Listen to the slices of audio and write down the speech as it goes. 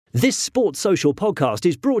This Sports Social podcast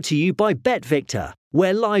is brought to you by BetVictor,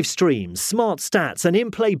 where live streams, smart stats and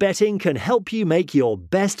in-play betting can help you make your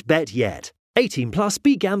best bet yet. 18 plus,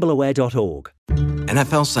 begambleaware.org.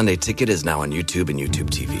 NFL Sunday Ticket is now on YouTube and YouTube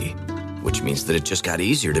TV, which means that it just got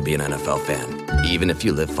easier to be an NFL fan, even if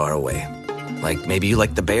you live far away. Like maybe you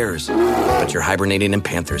like the Bears, but you're hibernating in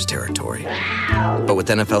Panthers territory. But with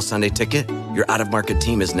NFL Sunday Ticket, your out-of-market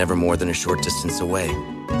team is never more than a short distance away.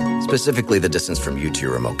 Specifically, the distance from you to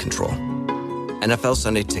your remote control. NFL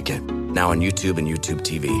Sunday Ticket, now on YouTube and YouTube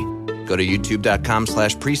TV. Go to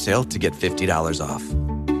youtube.com/presale to get $50 off.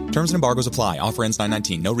 Terms and embargoes apply. Offer ends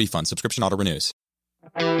 9/19. No refund. Subscription auto renews.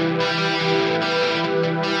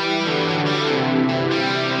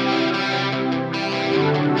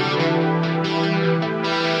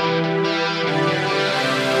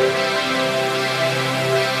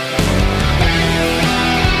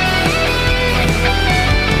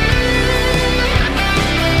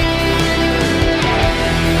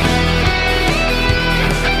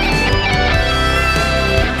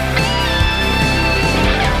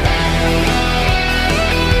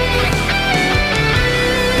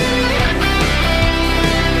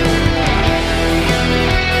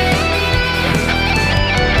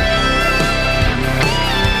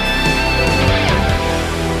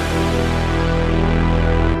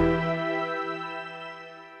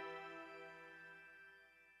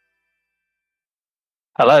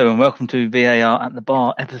 Hello and welcome to VAR at the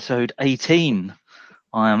Bar, episode 18.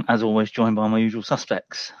 I am, as always, joined by my usual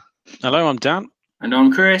suspects. Hello, I'm Dan. And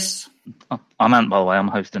I'm Chris. Oh, I'm Ant, by the way. I'm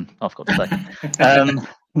hosting. I've got to say.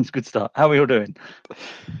 It's a good start. How are you all doing?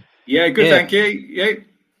 Yeah, good, thank you.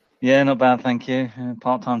 Yeah, not bad, thank you.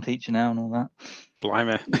 Part-time teacher now and all that.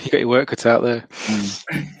 Blimey, you got your work cut out there.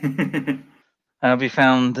 Have you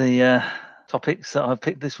found the topics that I've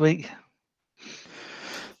picked this week?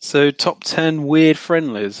 So, top 10 weird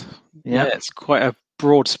friendlies. Yeah, it's quite a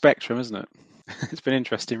broad spectrum, isn't it? It's been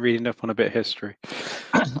interesting reading up on a bit of history.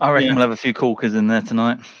 I reckon we'll have a few corkers in there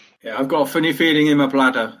tonight. Yeah, I've got a funny feeling in my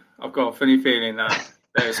bladder. I've got a funny feeling that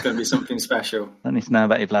there's going to be something special. I need to know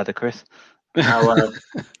about your bladder, Chris. Now,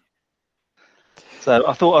 So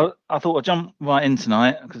I thought I'd jump right in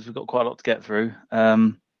tonight because we've got quite a lot to get through.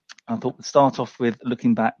 I thought we'd start off with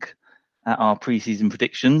looking back at our pre-season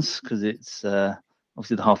predictions because it's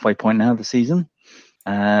obviously the halfway point now of the season.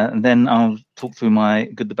 And then I'll talk through my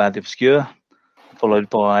good, the bad, the obscure, followed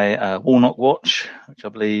by Walnut Watch, which I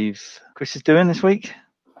believe Chris is doing this week.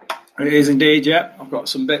 it is indeed, yeah. I've got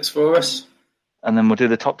some bits for us. And then we'll do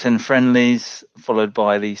the top 10 friendlies, followed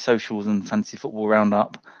by the socials and fantasy football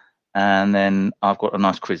roundup. And then I've got a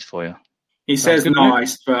nice quiz for you. He says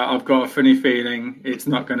nice, but I've got a funny feeling it's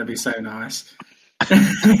not going to be so nice.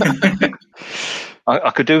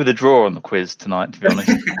 I could do with a draw on the quiz tonight, to be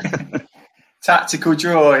honest. Tactical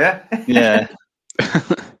draw, yeah? Yeah.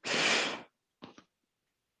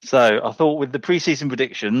 So I thought with the pre-season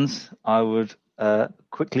predictions, I would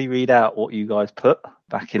quickly read out what you guys put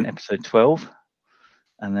back in episode 12.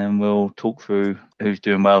 And then we'll talk through who's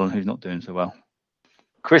doing well and who's not doing so well.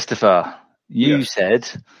 Christopher, you said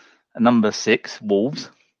number 6,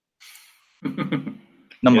 Wolves.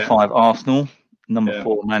 Number 5, Arsenal. Number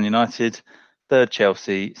 4, Man United. 3rd,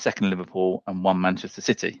 Chelsea. 2nd, Liverpool. And 1, Manchester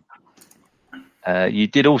City. You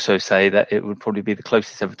did also say that it would probably be the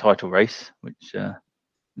closest ever title race, which is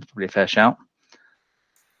probably a fair shout.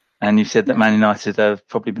 And you said that Man United have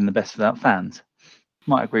probably been the best without fans.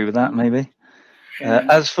 Might agree with that, maybe.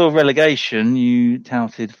 As for relegation, you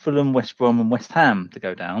touted Fulham, West Brom and West Ham to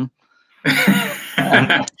go down.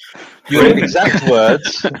 Your exact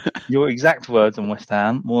words on West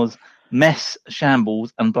Ham was mess,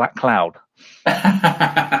 shambles and black cloud.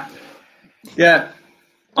 Yeah,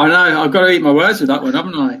 I know. I've got to eat my words with that one,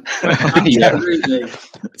 haven't I? Absolutely.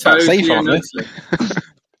 Totally and utterly.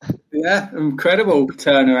 Yeah, incredible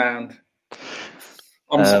turnaround.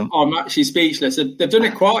 I'm actually speechless. They've done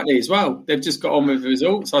it quietly as well. They've just got on with the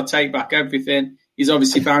results. I take back everything. He's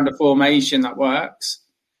obviously found a formation that works.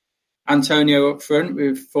 Antonio up front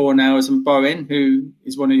with Fornells and Bowen, who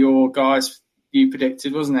is one of your guys you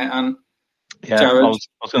predicted, wasn't it? And Jared. I was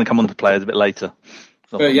going to come on to players a bit later.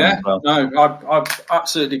 But I've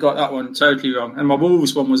absolutely got that one totally wrong. And my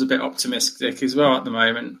Wolves one was a bit optimistic as well at the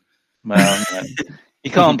moment. Well,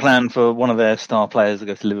 you can't plan for one of their star players to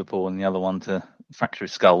go to Liverpool and the other one to fracture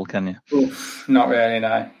his skull, can you? Oof, not really,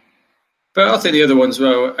 no. But I think the other ones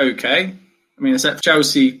were okay. I mean, except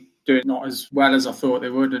Chelsea doing not as well as I thought they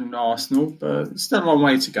would, and Arsenal, but still a long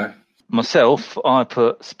way to go. Myself, I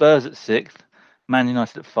put Spurs at 6th, Man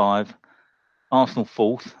United at 5, Arsenal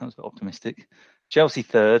 4th, that was a bit optimistic, Chelsea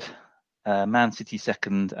 3rd, Man City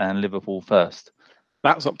 2nd, and Liverpool 1st.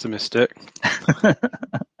 That's optimistic.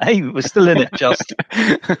 Hey, we're still in it, just.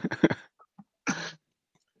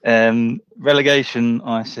 Relegation,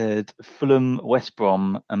 I said Fulham, West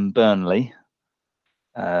Brom and Burnley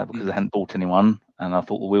because they hadn't bought anyone and I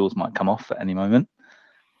thought the wheels might come off at any moment.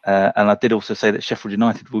 And I did also say that Sheffield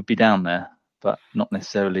United would be down there, but not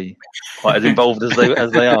necessarily quite as involved as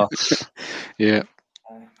they are. Yeah.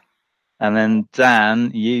 And then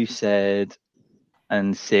Dan, you said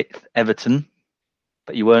in 6th, Everton,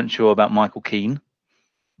 but you weren't sure about Michael Keane.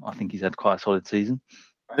 I think he's had quite a solid season.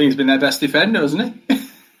 I think he's been their best defender, hasn't he?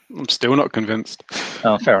 I'm still not convinced.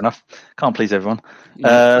 Oh, fair enough. Can't please everyone.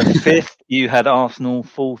 5th, you had Arsenal.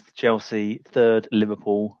 4th, Chelsea. 3rd,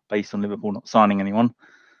 Liverpool, based on Liverpool not signing anyone.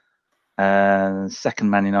 2nd,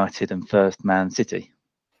 Man United, and 1st, Man City.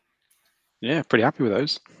 Yeah, pretty happy with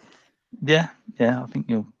those. Yeah. I think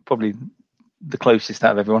you're probably the closest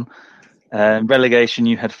out of everyone. Relegation,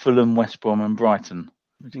 you had Fulham, West Brom, and Brighton.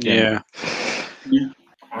 Yeah.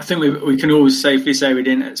 I think we can always safely say we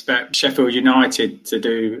didn't expect Sheffield United to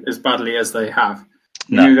do as badly as they have.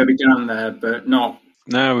 We knew they'd be down there, but not.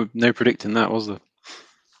 No predicting that, was there?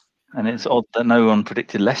 And it's odd that no one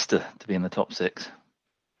predicted Leicester to be in the top 6.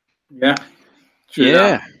 Yeah.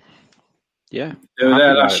 Yeah. They were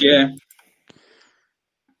there last year.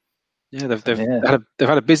 Yeah, they've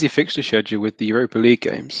had a busy fixture schedule with the Europa League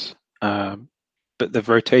games, but they've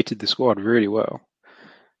rotated the squad really well.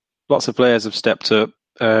 Lots of players have stepped up.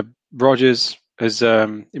 Rodgers has,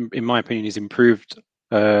 in my opinion, he's improved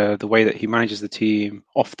the way that he manages the team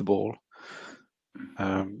off the ball.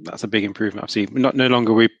 That's a big improvement I've seen. No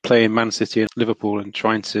longer we playing Man City and Liverpool and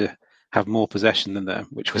trying to have more possession than them,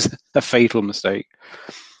 which was a fatal mistake.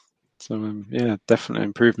 So definitely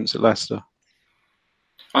improvements at Leicester.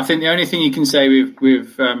 I think the only thing you can say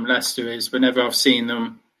with Leicester is whenever I've seen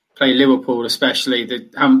them play Liverpool, especially, they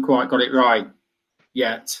haven't quite got it right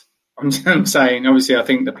yet. I'm saying, obviously, I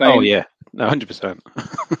think they're playing. Oh yeah, 100%.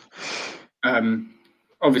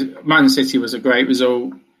 Obviously, Man City was a great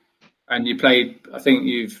result, and you played. I think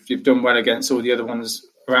you've done well against all the other ones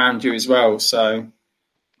around you as well. So,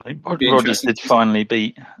 I think Rodgers did finally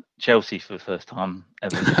beat Chelsea for the first time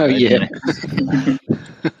ever. Oh yeah.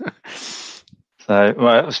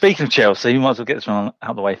 So, speaking of Chelsea, we might as well get this one out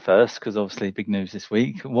of the way first, because obviously big news this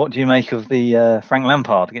week. What do you make of the Frank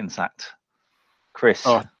Lampard getting sacked, Chris?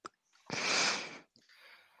 Oh.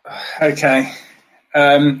 Okay.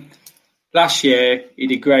 Last year, he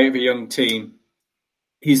did great with a young team.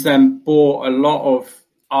 He's then bought a lot of,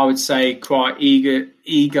 I would say, quite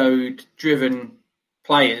ego-driven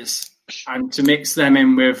players, and to mix them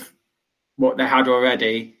in with what they had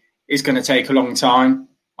already is going to take a long time.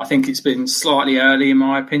 I think it's been slightly early, in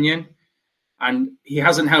my opinion. And he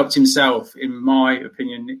hasn't helped himself, in my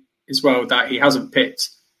opinion, as well, that he hasn't picked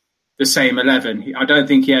the same 11. I don't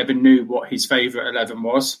think he ever knew what his favourite 11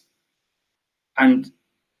 was. And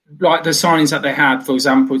like the signings that they had, for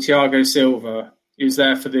example, Thiago Silva, he was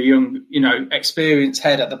there for the young, experienced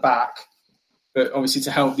head at the back, but obviously to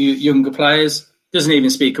help the younger players. Doesn't even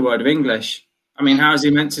speak a word of English. I mean, how is he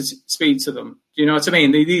meant to speak to them? Do you know what I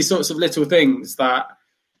mean? These sorts of little things that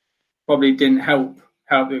probably didn't help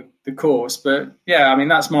the course. But yeah, I mean,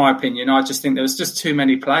 that's my opinion. I just think there was just too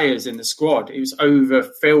many players in the squad. It was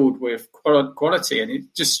overfilled with quality, and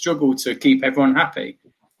it just struggled to keep everyone happy.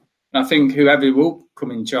 And I think whoever will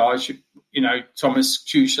come in charge, Thomas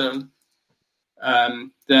Tuchel,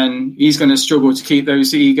 then he's going to struggle to keep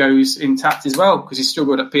those egos intact as well, because he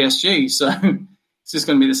struggled at PSG. So it's just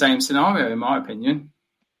going to be the same scenario, in my opinion.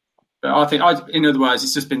 But I think, in other words,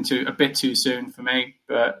 it's just been a bit too soon for me.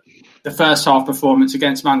 But the first half performance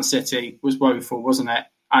against Man City was woeful, wasn't it?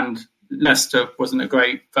 And Leicester wasn't a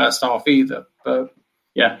great first half either. But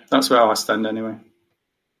yeah, that's where I stand anyway.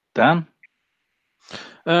 Dan?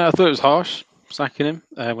 I thought it was harsh sacking him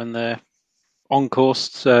when they're on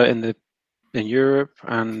course in Europe,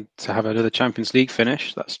 and to have another Champions League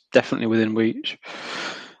finish. That's definitely within reach.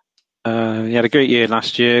 He had a great year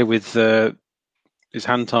last year with his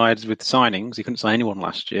hand tied with signings. He couldn't sign anyone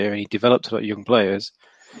last year, and he developed a lot of young players.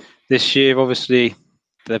 This year, obviously,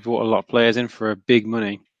 they've brought a lot of players in for big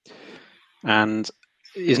money, and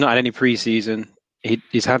he's not had any pre-season.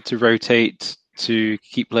 He's had to rotate to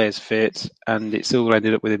keep players fit, and it's all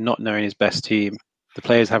ended up with him not knowing his best team. The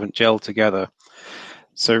players haven't gelled together.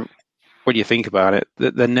 So when you think about it,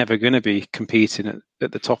 they're never going to be competing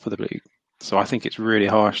at the top of the league. So I think it's really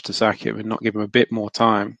harsh to sack him and not give him a bit more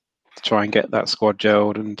time to try and get that squad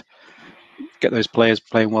gelled and get those players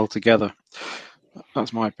playing well together.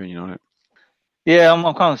 That's my opinion on it. Yeah, I'm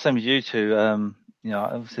kind of the same as you two.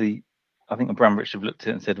 Obviously, I think Abramovich have looked at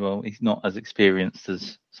it and said, well, he's not as experienced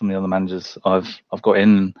as some of the other managers I've got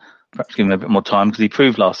in, and perhaps give him a bit more time, because he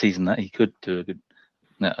proved last season that he could do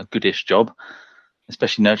a goodish job,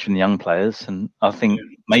 especially nurturing the young players. And I think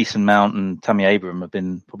Mason Mount and Tammy Abraham have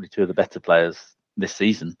been probably two of the better players this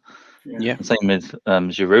season. Yeah. The same with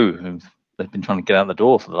Giroud, who they've been trying to get out the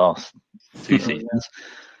door for the last 2 seasons.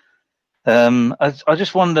 I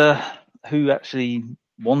just wonder who actually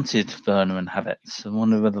wanted Werner and Havertz. I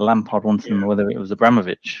wonder whether Lampard wanted them or whether it was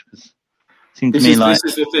Abramovich. It seemed to me like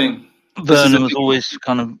this is the thing. Werner was always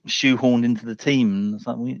kind of shoehorned into the team. And it's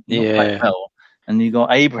like, we not playing well. And you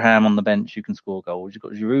got Abraham on the bench who can score goals. You've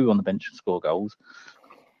got Giroud on the bench who can score goals.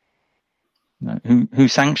 Who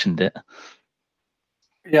sanctioned it?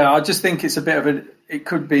 Yeah, I just think it's a bit of it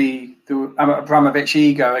could be the Abramovich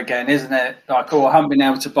ego again, isn't it? Like, I haven't been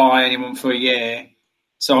able to buy anyone for a year,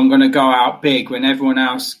 so I'm going to go out big when everyone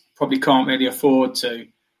else probably can't really afford to.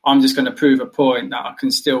 I'm just going to prove a point that I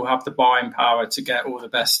can still have the buying power to get all the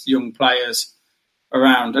best young players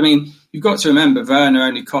around. I mean, you've got to remember Werner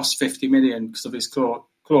only cost 50 million because of his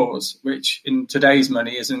clause, which in today's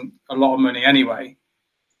money isn't a lot of money anyway.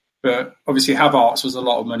 But obviously Havertz was a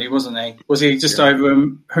lot of money, wasn't he? Was he just over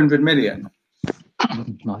 100 million? I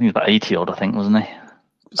think he was about 80 odd, I think, wasn't he?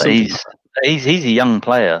 But he's a young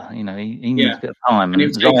player, he needs a bit of time. And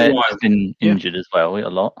Ziyech's been injured as well a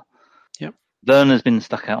lot. Yep. Werner's been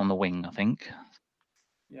stuck out on the wing, I think.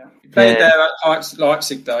 Yeah. He played there at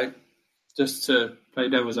Leipzig, though, just to play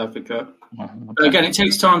devil's advocate. Oh, okay. But again, it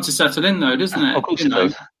takes time to settle in, though, doesn't it? Of course it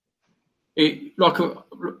does. The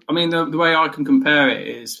way I can compare it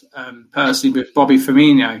is personally with Bobby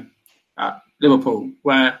Firmino at Liverpool,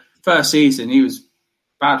 where first season he was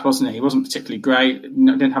bad, wasn't he? He wasn't particularly great,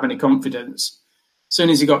 didn't have any confidence. As soon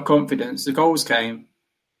as he got confidence, the goals came.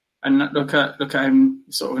 And look at him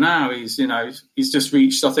sort of now. He's just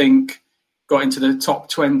reached, I think, got into the top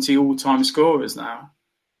 20 all-time scorers now.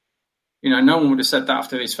 No one would have said that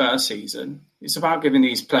after his first season. It's about giving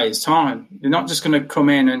these players time. They're not just going to come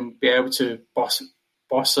in and be able to boss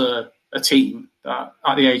a team that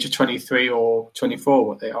at the age of 23 or 24,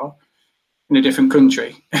 what they are, in a different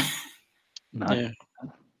country. No. Yeah.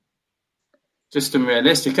 Just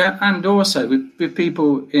unrealistic. And also with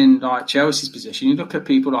people in like Chelsea's position, you look at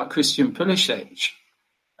people like Christian Pulisic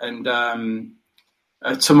and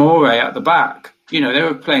Tomori at the back. They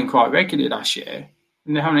were playing quite regularly last year.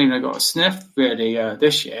 And they haven't even got a sniff, really,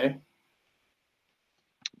 this year.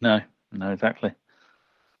 No, exactly.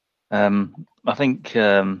 I think,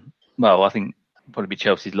 I think probably be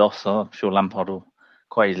Chelsea's loss. I'm sure Lampard will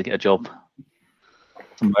quite easily get a job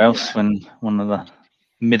somewhere else when one of the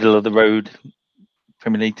middle-of-the-road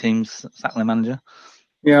Premier League teams sack their manager.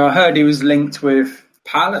 Yeah, I heard he was linked with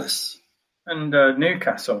Palace and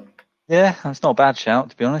Newcastle. Yeah, that's not a bad shout,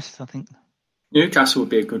 to be honest, I think. Newcastle would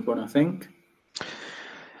be a good one, I think.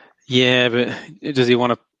 Yeah, but does he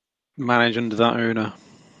want to manage under that owner?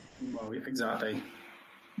 Well, exactly.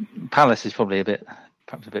 Palace is probably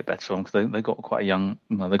perhaps a bit better for them because they've got quite a young.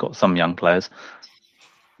 Well, they've got some young players.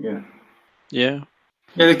 Yeah. Yeah.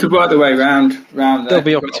 Yeah, they could work their way round there. There'll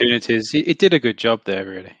be opportunities. He did a good job there,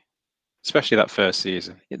 really, especially that first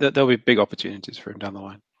season. There'll be big opportunities for him down the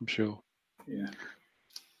line, I'm sure. Yeah.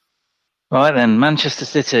 Right then, Manchester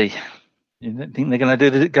City. You think they're going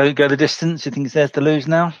to go the distance? You think it's theirs to lose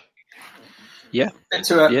now? Yeah. Bit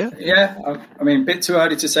too early. Yeah. I mean, a bit too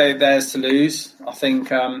early to say theirs to lose. I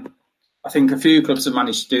think a few clubs have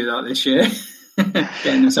managed to do that this year,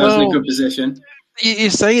 getting themselves in a good position. You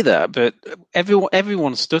say that, but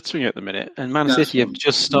everyone's stuttering at the minute, and Man City have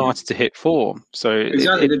just started to hit form. So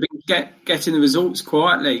exactly, they've been getting the results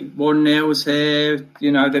quietly. 1-0's here.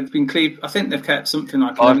 They've been I think they've kept something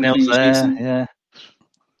like 5-0 there.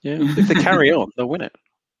 Yeah. If they carry on, they'll win it,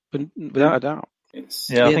 without a doubt. I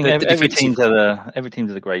think every team's had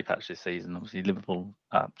a grey patch this season. Obviously, Liverpool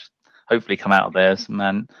hopefully come out of theirs.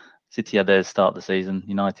 Man City had theirs start the season.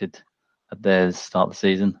 United had theirs start the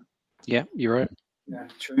season. Yeah, you're right. Yeah,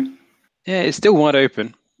 true. Yeah, it's still wide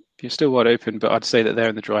open. You're still wide open, but I'd say that they're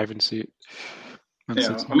in the driving seat. I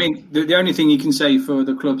mean, the only thing you can say for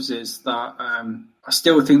the clubs is that I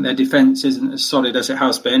still think their defence isn't as solid as it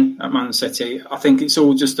has been at Man City. I think it's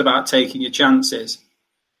all just about taking your chances.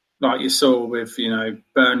 Like you saw with,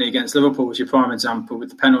 Burnley against Liverpool was your prime example with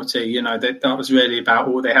the penalty. That was really about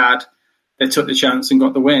all they had. They took the chance and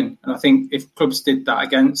got the win. And I think if clubs did that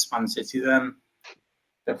against Man City, then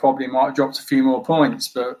they probably might have dropped a few more points.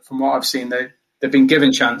 But from what I've seen, they've been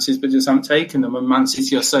given chances, but just haven't taken them. And Man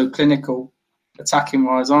City are so clinical,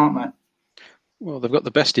 attacking-wise, aren't they? Well, they've got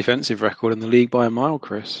the best defensive record in the league by a mile,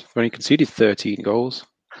 Chris. They've only conceded 13 goals.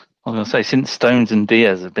 I was going to say, since Stones and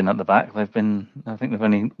Diaz have been at the back, I think they've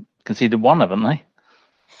only conceded one, haven't they?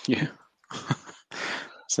 Yeah.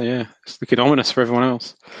 So, yeah, it's looking ominous for everyone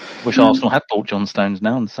else. Wish Arsenal had bought John Stones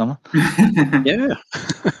now in the summer. Yeah.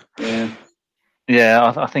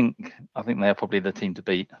 Yeah, I think they're probably the team to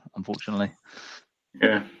beat, unfortunately.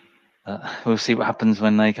 Yeah. We'll see what happens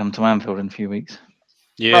when they come to Anfield in a few weeks.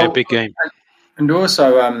 Yeah, big game. And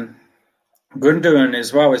also, Gundogan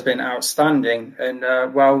as well has been outstanding. And,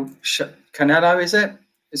 Canelo, is it?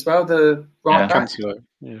 As well, the right back?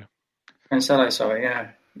 Cancelo, sorry,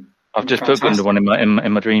 yeah. I've just put Gundogan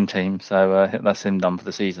in my dream team, so that's him done for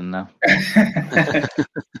the season now.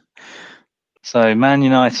 So, Man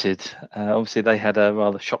United, obviously they had a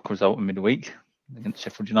rather shock result in midweek against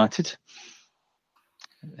Sheffield United.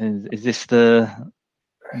 Is this the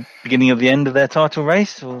beginning of the end of their title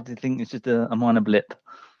race, or do you think it's just a minor blip?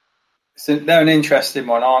 So they're an interesting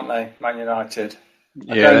one, aren't they, Man United?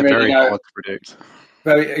 Yeah, they're very hard to predict.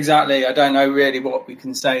 Very exactly. I don't know really what we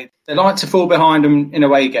can say. They like to fall behind them in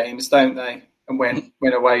away games, don't they? And win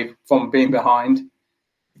away from being behind.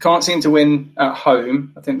 You can't seem to win at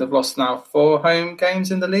home. I think they've lost now 4 home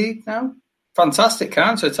games in the league now. Fantastic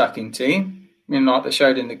counter-attacking team, like they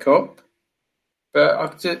showed in the Cup.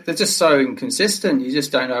 But they're just so inconsistent. You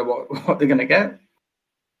just don't know what they're going to get.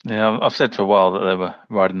 Yeah, I've said for a while that they were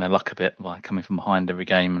riding their luck a bit by coming from behind every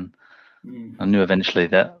game, and I knew eventually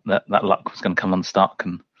that luck was going to come unstuck,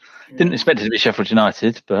 and didn't expect it to be Sheffield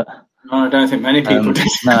United, but no, I don't think many people did.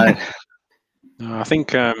 No, I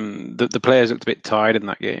think the players looked a bit tired in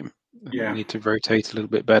that game. Yeah, they need to rotate a little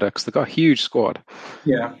bit better because they've got a huge squad.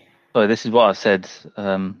 Yeah. So this is what I said.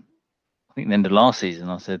 I think at the end of last season,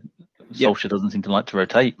 I said Solskjaer doesn't seem to like to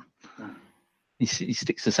rotate. He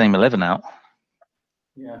sticks the same 11 out.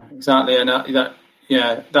 Yeah, exactly, and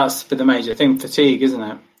that's the major thing. Fatigue, isn't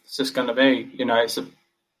it? It's just going to be, it's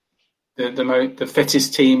the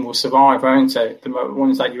fittest team will survive, won't it? The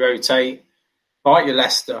ones that you rotate, like your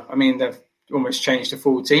Leicester. I mean, they've almost changed the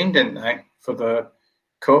full team, didn't they, for the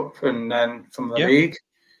Cup and then from the league?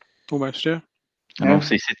 Almost, yeah. And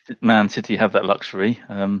obviously, Man City have that luxury.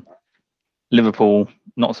 Liverpool,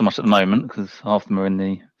 not so much at the moment because half of them are in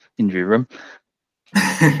the injury room.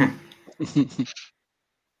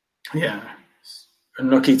 Yeah,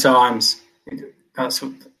 unlucky times. That's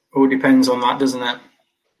all depends on that, doesn't it?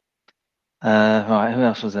 Right, who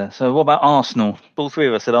else was there? So what about Arsenal? All three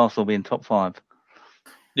of us said Arsenal will be in top 5.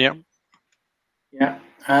 Yeah. Yeah.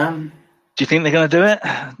 Do you think they're going to do it?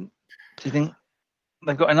 Do you think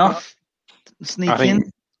they've got enough to sneak in?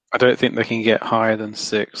 I don't think they can get higher than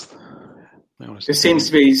 6th. There seems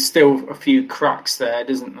to be still a few cracks there,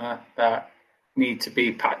 doesn't there, that need to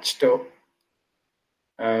be patched up.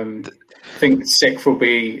 I think 6th will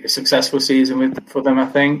be a successful season for them, I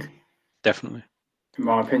think. Definitely. In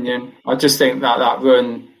my opinion. I just think that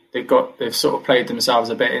run, they've sort of played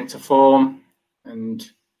themselves a bit into form, and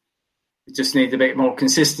they just need a bit more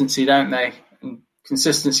consistency, don't they? And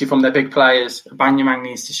consistency from their big players. Aubameyang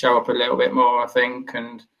needs to show up a little bit more, I think,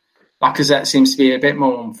 and Lacazette seems to be a bit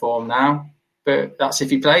more on form now. But that's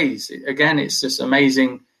if he plays. Again, it's just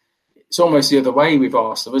amazing. It's almost the other way with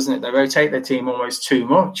Arsenal, isn't it? They rotate their team almost too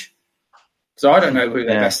much. So I don't know who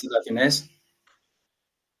their best 11 is.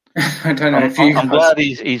 I don't know if you. I'm glad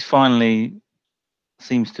he's finally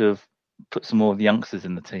seems to have put some more of the youngsters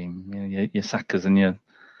in the team. Your Sakas and your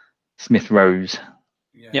Smith Rose,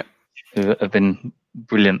 who have been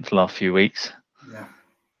brilliant the last few weeks. Yeah.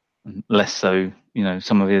 And less so,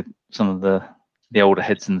 some of the older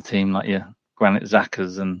heads in the team, like your Granit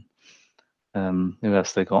Xhakas and who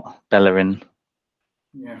else they got? Bellerin.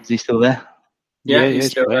 Yeah. Is he still there? Yeah,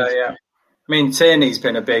 he's still there. Yeah. I mean, Tierney's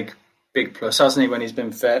been a big plus, hasn't he? When he's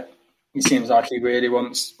been fit, he seems like he really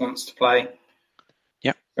wants to play.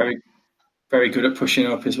 Yeah. Very, very good at pushing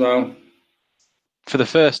up as well. For the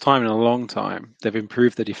first time in a long time, they've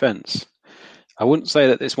improved the defence. I wouldn't say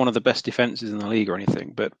that it's one of the best defences in the league or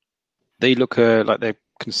anything, but they look like they're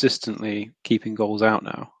consistently keeping goals out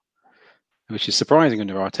now, which is surprising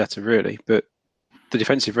under Arteta, really. But the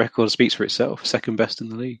defensive record speaks for itself. Second best in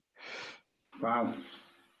the league. Wow.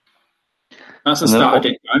 That's a start I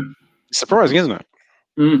didn't know. Surprising, isn't it?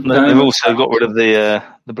 They've also got rid of the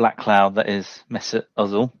black cloud that is Mesut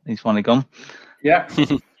Ozil. He's finally gone. Yeah.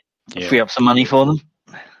 Free up some money for them.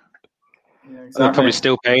 Yeah, exactly. They're probably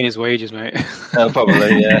still paying his wages, mate.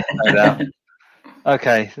 Probably, yeah, no doubt.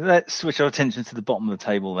 Okay, let's switch our attention to the bottom of the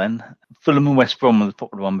table then. Fulham and West Brom are the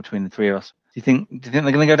popular one between the three of us. Do you think they're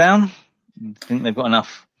going to go down? Do you think they've got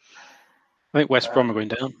enough? I think West Brom are going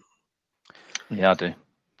down. Yeah, I do.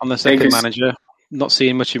 On the second manager, not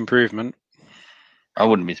seeing much improvement. I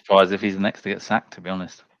wouldn't be surprised if he's the next to get sacked, to be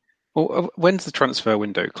honest. Well, when's the transfer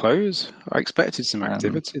window close? I expected some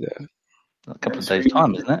activity there. A couple of days'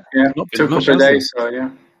 time, isn't it? Yeah, Not took a couple of days. So yeah,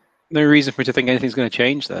 no reason for me to think anything's going to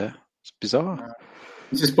change there. It's bizarre.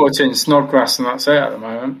 Just brought in Snodgrass, and that's it at the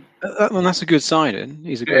moment. And that's a good signing.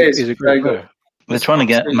 He's a great player. They're trying to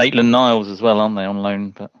get Maitland-Niles as well, aren't they, on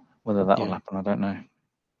loan? But whether that will happen, I don't know.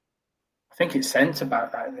 I think it's centre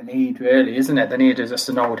back that they need, really, isn't it? They need just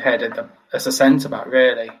an old head as a centre back,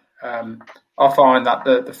 really. I find that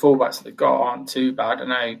the fullbacks that they've got aren't too bad. I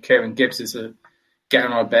know Kieran Gibbs is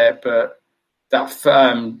getting on a bit, but that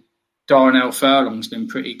Darnell Furlong's been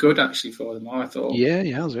pretty good actually for them, I thought. Yeah,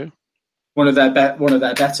 he has. Yeah. One of their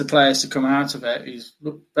better players to come out of it. He's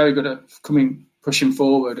very good at pushing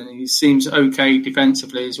forward, and he seems okay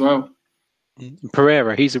defensively as well.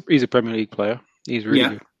 Pereira, he's a Premier League player. He's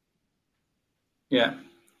really good. Yeah,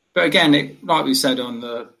 but again, like we said on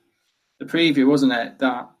the preview, wasn't it,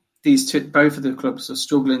 that both of the clubs are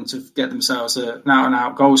struggling to get themselves an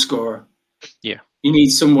out-and-out goal scorer. Yeah, you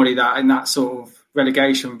need somebody that in that sort of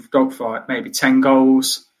relegation dogfight, maybe 10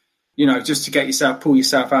 goals, just to pull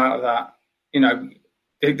yourself out of that.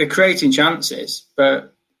 They're creating chances,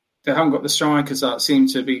 but they haven't got the strikers that seem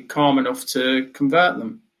to be calm enough to convert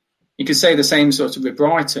them. You could say the same sort of with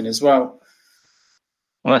Brighton as well.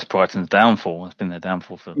 Well, that's Brighton's downfall. It's been their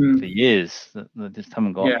downfall for years. They just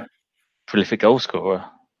haven't got a prolific goal scorer.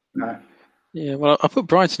 No. Yeah, well, I put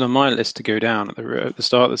Brighton on my list to go down at the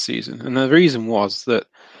start of the season. And the reason was that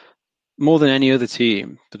more than any other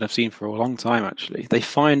team that I've seen for a long time, actually, they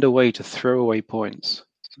find a way to throw away points.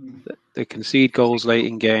 They concede goals late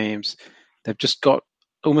in games. They've just got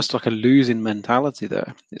almost like a losing mentality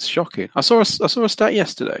there. It's shocking. I saw a stat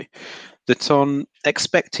yesterday that on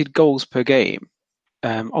expected goals per game,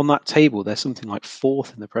 on that table, they're something like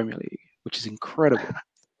 4th in the Premier League, which is incredible.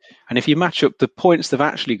 And if you match up the points they've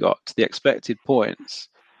actually got to the expected points,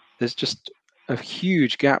 there's just a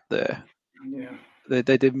huge gap there. Yeah.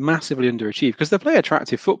 They massively underachieve because they play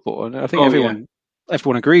attractive football, and I think everyone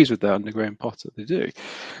agrees with that under Graham Potter. They do,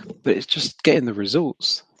 but it's just getting the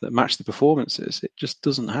results that match the performances. It just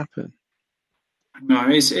doesn't happen. No,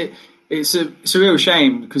 it's a real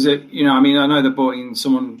shame because I know they brought in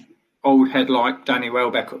someone old head like Danny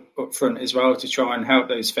Welbeck up front as well to try and help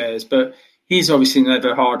those fares, but he's obviously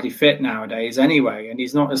never hardly fit nowadays anyway, and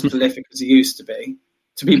he's not as prolific as he used to be.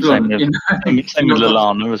 To be blunt, same with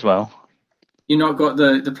Lallana as well. You've not got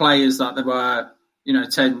the players that there were,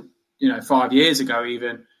 5 years ago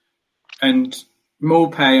even. And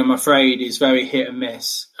Maupay, I'm afraid, is very hit and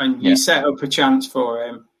miss. And you set up a chance for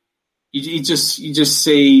him, you just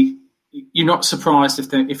see, you're not surprised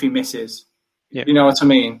if he misses. Yeah. You know what I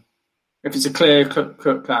mean? If it's a clear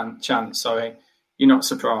cut chance, you're not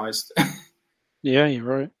surprised. Yeah, you're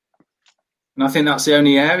right. And I think that's the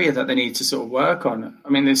only area that they need to sort of work on. I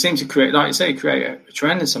mean, they seem to create a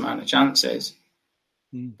tremendous amount of chances.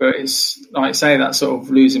 But it's, like I say, that sort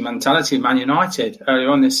of losing mentality. Man United, earlier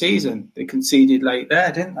on this season, they conceded late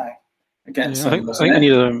there, didn't they? Against I think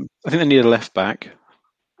they need a left back.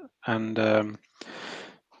 And who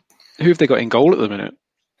have they got in goal at the minute?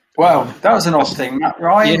 Well, that was an odd thing. Matt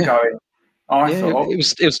Ryan going. I thought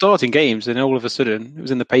it was starting games, and all of a sudden it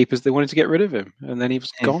was in the papers they wanted to get rid of him, and then he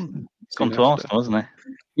was gone. He's gone to Arsenal, hasn't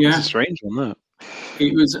he? Yeah, it's a strange one. That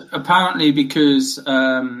it was apparently because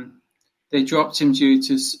they dropped him due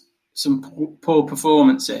to some poor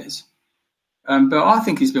performances. But I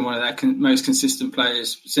think he's been one of their most consistent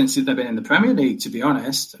players since they've been in the Premier League. To be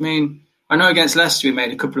honest, I mean, I know against Leicester he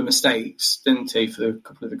made a couple of mistakes, didn't he, for a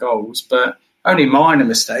couple of the goals, but only minor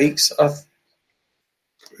mistakes.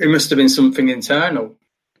 It must have been something internal.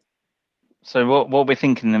 So what are we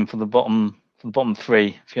thinking then for the bottom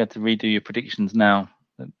three? If you had to redo your predictions now,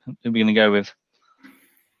 who are we going to go with?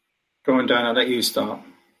 Go on, Dan, I'll let you start.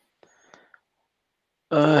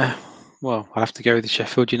 Well, I'll have to go with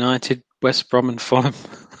Sheffield United, West Brom and Fulham.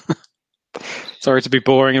 Sorry to be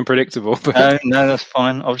boring and predictable. But... No, that's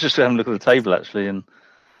fine. I was just having a look at the table, actually, and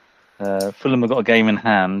Fulham have got a game in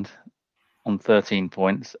hand on 13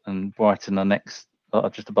 points, and Brighton are next,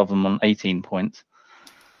 just above them on 18 points.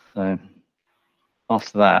 So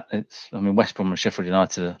after that, West Brom and Sheffield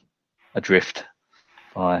United are adrift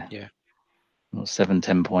by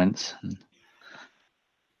 7-10 points. And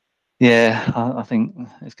I think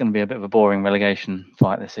it's going to be a bit of a boring relegation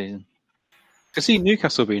fight this season. I see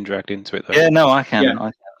Newcastle being dragged into it, though. Yeah, no, I can.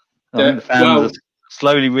 I think the fans are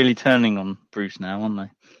slowly really turning on Bruce now, aren't they?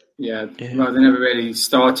 Yeah. Well, they never really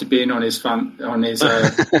started being on his side,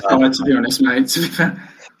 to be honest, mate. To be fair.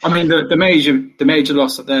 I mean, the major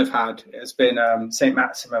loss that they've had has been St.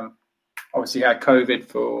 Maximin. Obviously, had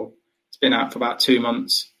COVID it's been out for about 2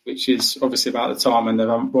 months. which is obviously about the time when they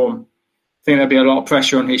haven't won. I think there'll be a lot of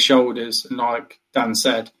pressure on his shoulders, and like Dan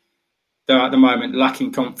said, they're at the moment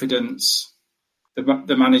lacking confidence.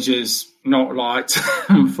 The manager's not liked,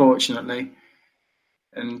 unfortunately,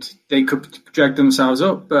 and they could drag themselves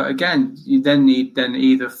up. But again, you then need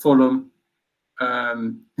either Fulham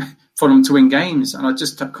to win games, and I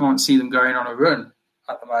just can't see them going on a run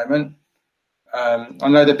at the moment. I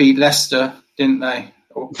know they beat Leicester, didn't they?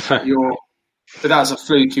 But that's a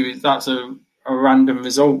fluke. That's a random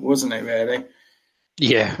result, wasn't it? Really?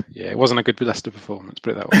 Yeah. It wasn't a good Leicester performance.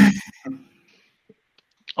 Put it that way.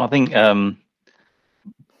 I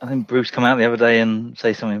think Bruce come out the other day and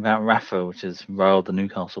say something about Rafa, which has riled the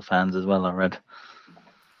Newcastle fans as well. I read.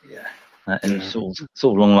 Yeah. And sort of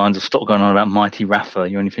along the lines of stop going on about mighty Rafa.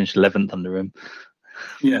 You only finished 11th under him.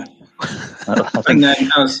 Yeah. I think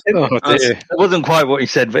it wasn't quite what he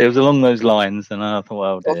said, but it was along those lines. And I thought,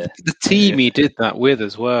 well, dear. The team he did that with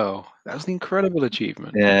as well. That was an incredible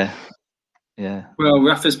achievement. Yeah. Well,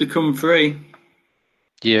 Rafa's become free.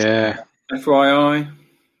 Yeah. FYI.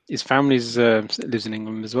 His family's lives in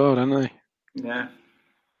England as well, don't they? Yeah.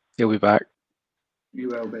 He'll be back. You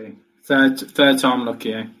will be. Third time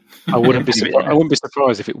lucky. Eh? I wouldn't be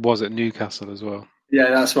surprised if it was at Newcastle as well. Yeah,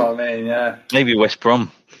 that's what I mean. Yeah. Maybe West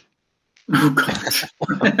Brom. Oh God.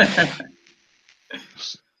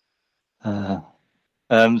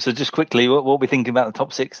 So just quickly, what are we thinking about the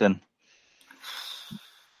top six then?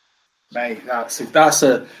 Mate, that's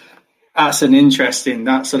a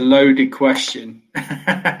loaded question.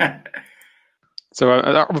 So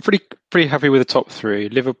I'm pretty happy with the top three: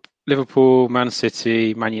 Liverpool, Man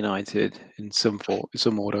City, Man United in some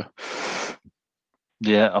order.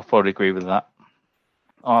 Yeah, I'll probably agree with that.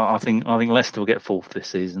 I think Leicester will get fourth this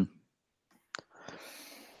season.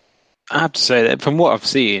 I have to say that from what I've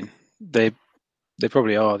seen, they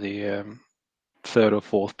probably are the third or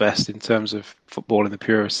fourth best in terms of football in the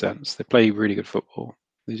purest sense. They play really good football.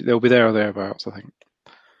 They'll be there or thereabouts, I think.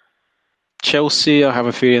 Chelsea, I have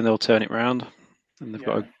a feeling they'll turn it round, and they've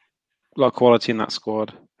got a lot of quality in that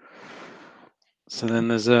squad. So then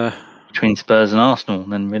there's between Spurs and Arsenal,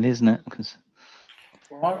 then really, isn't it? Because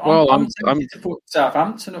I'm tempted to put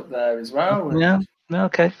Southampton up there as well. Yeah.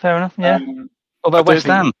 Okay. Fair enough. Yeah. What about West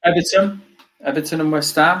Ham? Everton and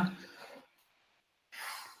West Ham.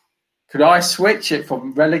 Could I switch it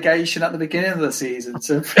from relegation at the beginning of the season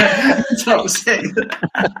to top six?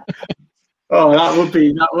 Oh, that would be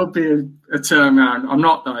a turnaround. I'm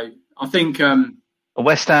not though. I think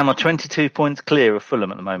West Ham are 22 points clear of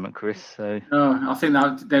Fulham at the moment, Chris. So I think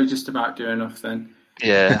that they were just about doing enough then.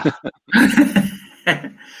 Yeah.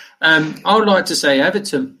 I would like to say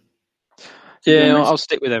Everton. Yeah, I'll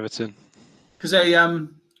stick with Everton because I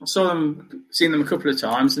seen them a couple of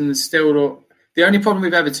times, and still. The only problem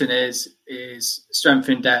with Everton is strength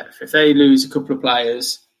in depth. If they lose a couple of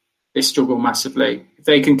players, they struggle massively. If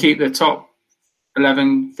they can keep the top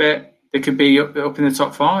 11 fit, they could be up in the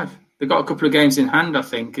top 5. They've got a couple of games in hand, I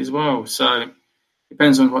think, as well. So it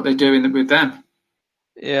depends on what they do with them.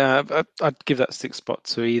 Yeah, I'd give that 6th spot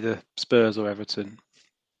to either Spurs or Everton.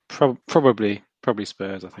 Probably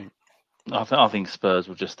Spurs, I think. I think Spurs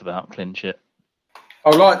will just about clinch it.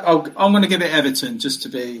 I'm going to give it Everton just to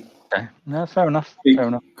be. Okay. No, fair enough.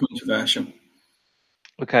 Controversial.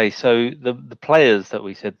 Okay, so the players that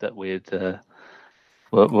we said that we'd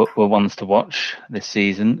were ones to watch this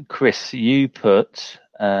season. Chris, you put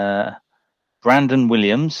Brandon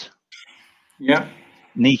Williams. Yeah.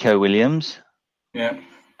 Nico Williams. Yeah.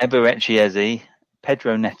 Eberechi Eze,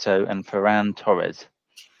 Pedro Neto, and Ferran Torres.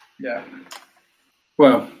 Yeah.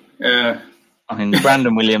 Well, I mean,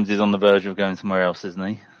 Brandon Williams is on the verge of going somewhere else, isn't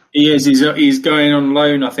he? He is. He's going on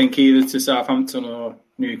loan, I think, either to Southampton or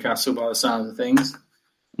Newcastle by the sound of things.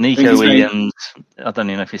 Nico Williams, I don't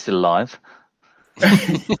even know if he's still alive.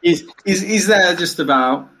 he's there just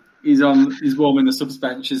about. He's warming the subs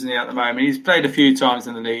bench, isn't he, at the moment? He's played a few times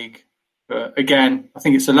in the league. But again, I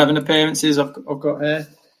think it's 11 appearances I've got here.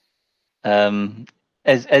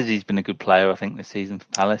 Eze's been a good player, I think, this season for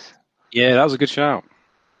Palace. Yeah, that was a good shout.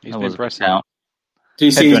 He's been impressive. Do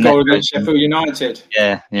you see his goal against Sheffield United?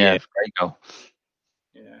 Yeah, great goal.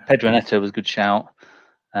 Yeah. Pedro Neto was a good shout.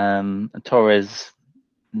 Torres,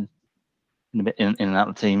 a bit in and out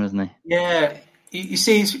of the team, isn't he? Yeah, you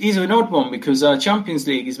see, he's an odd one because Champions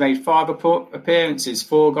League has made 5 appearances,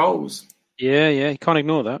 4 goals. Yeah, you can't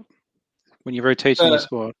ignore that when you're rotating the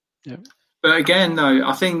squad. Yeah. But again, though,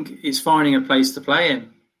 I think it's finding a place to play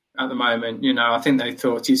in at the moment. You know, I think they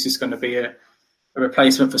thought he's just going to be a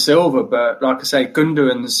replacement for Silva, but like I say,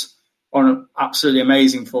 Gundogan's on an absolutely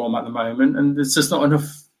amazing form at the moment, and there's just not enough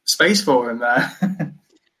space for him there.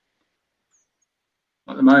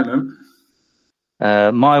 the moment.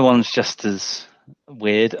 My one's just as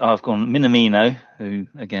weird. I've gone Minamino, who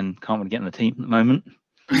again can't really get in the team at the moment.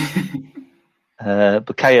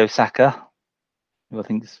 Bukayo Saka, who I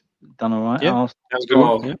think's done all right. Yeah, that's good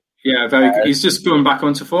one. Yeah, very good. He's just going back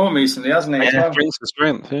onto form recently, hasn't he? Yeah,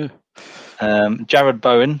 strength. Yeah. Jared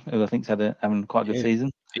Bowen, who I think's having quite a good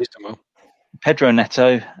season. He's done well. Pedro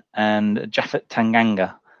Neto and Japhet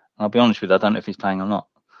Tanganga. I'll be honest with you, I don't know if he's playing or not.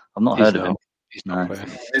 I've not heard of him. He's not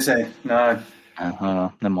playing. Is he? No.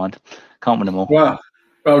 Never mind. Can't win them all.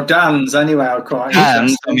 Well, Dan's anyway. I quite.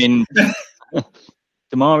 And I mean,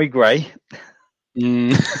 Damari Gray.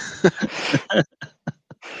 I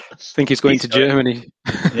think he's going to Germany.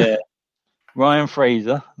 Yeah. Ryan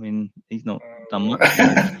Fraser. I mean, he's not done much.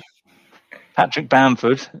 Patrick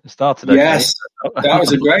Bamford started. Yes, that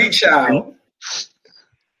was a great shout.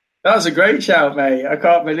 That was a great shout, mate. I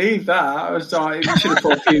can't believe that. I was like, you should have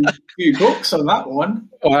put a few books on that one.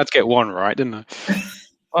 Well, I had to get one right, didn't I?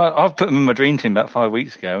 I've put him in my dream team about 5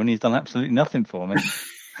 weeks ago, and he's done absolutely nothing for me.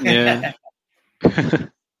 Yeah.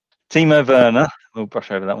 Timo Werner. We'll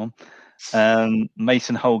brush over that one.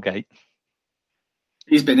 Mason Holgate.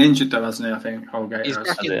 He's been injured though, hasn't he? I think Holgate.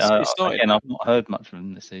 Again, I've not heard much from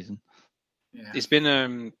him this season. Yeah. He's been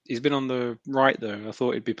on the right though. I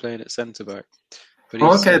thought he'd be playing at centre back. But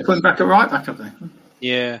okay, put him back at right back, I think.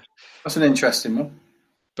 Yeah, that's an interesting one.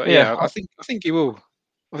 But yeah, I think he will.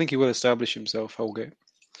 I think he will establish himself, Holgate.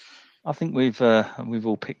 I think we've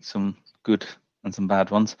all picked some good and some bad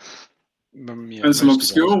ones. And some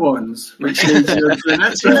obscure ones, which leads you to the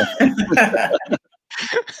next one.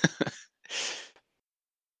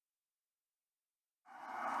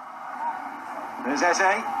 There's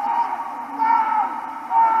Eze.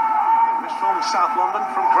 He's from South London,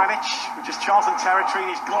 from Greenwich, which is Charlton territory.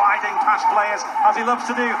 He's gliding past players, as he loves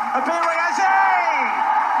to do. Abiri Eze!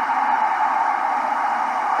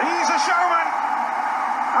 He's a showman!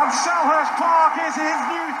 And Selhurst Park is his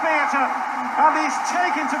new theatre. And he's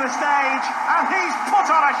taken to the stage, and he's put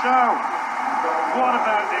on a show. What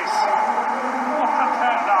about this? What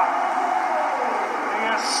about that?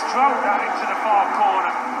 He has stroked that into the far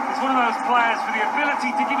corner. He's one of those players with the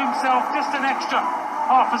ability to give himself just an extra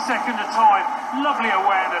half a second of time. Lovely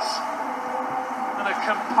awareness. And a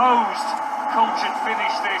composed, cultured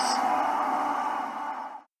finish this.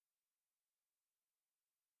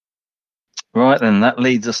 Right then, that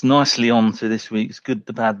leads us nicely on to this week's Good,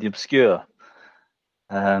 the Bad, the Obscure.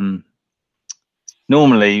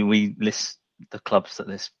 Normally we list the clubs that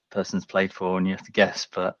this person's played for and you have to guess,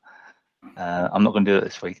 but I'm not going to do it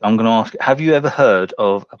this week. I'm going to ask, have you ever heard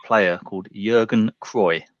of a player called Jurgen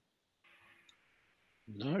Cruyff?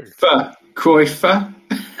 No. Cruyff? No.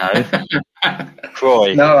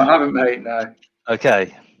 Cruyff. No, I haven't, mate, no.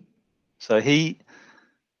 Okay. So he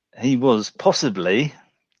was possibly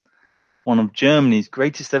one of Germany's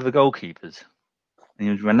greatest ever goalkeepers. And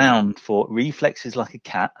he was renowned for reflexes like a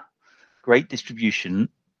cat, great distribution,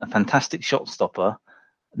 a fantastic shot stopper.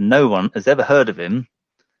 No one has ever heard of him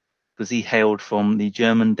because he hailed from the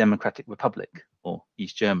German Democratic Republic, or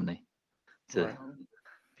East Germany, to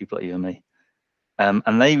people like you and me.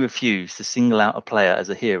 And they refused to single out a player as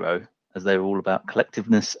a hero, as they were all about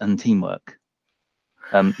collectiveness and teamwork.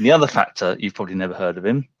 The other factor, you've probably never heard of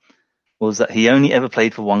him, was that he only ever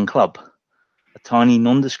played for one club, a tiny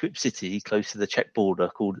nondescript city close to the Czech border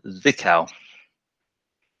called Zwickau.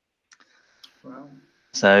 Wow.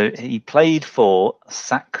 So he played for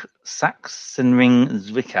Sachsenring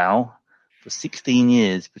Zwickau for 16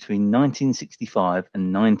 years between 1965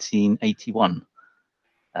 and 1981,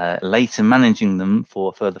 later managing them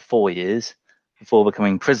for a further 4 years before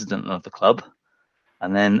becoming president of the club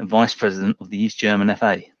and then vice president of the East German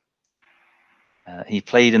FA. He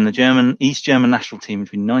played in the East German national team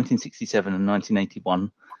between 1967 and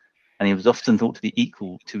 1981, and he was often thought to be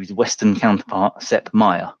equal to his Western counterpart, Sepp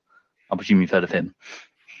Maier. I presume you've heard of him.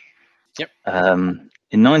 Yep.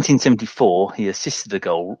 In 1974, he assisted a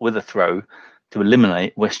goal with a throw to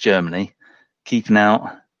eliminate West Germany, keeping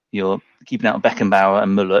out Beckenbauer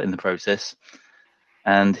and Müller in the process.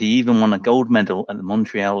 And he even won a gold medal at the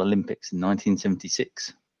Montreal Olympics in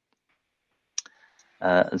 1976.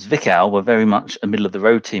 Zwickau were very much a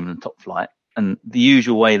middle-of-the-road team in the top flight, and the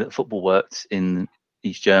usual way that football worked in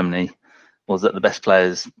East Germany was that the best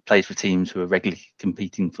players played for teams who were regularly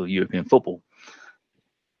competing for European football.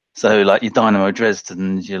 So, like your Dynamo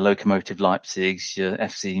Dresden, your Lokomotiv Leipzig, your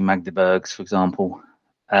FC Magdeburgs, for example.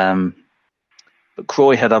 But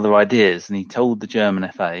Cruyff had other ideas, and he told the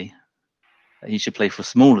German FA that he should play for a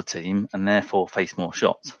smaller team and therefore face more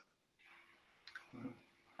shots.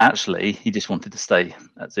 Actually, he just wanted to stay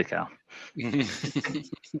at Zwickau.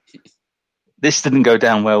 This didn't go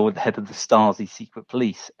down well with the head of the Stasi secret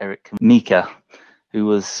police, Erich Mika, who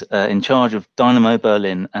was in charge of Dynamo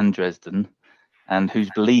Berlin and Dresden, and whose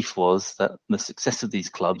belief was that the success of these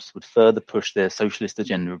clubs would further push their socialist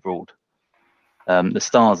agenda abroad. The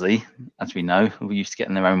Stasi, as we know, were used to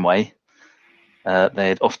getting their own way. They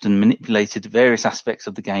had often manipulated various aspects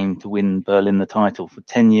of the game to win Berlin the title for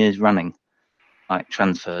 10 years running, like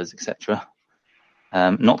transfers, etc.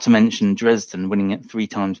 Not to mention Dresden winning it 3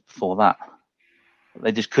 times before that.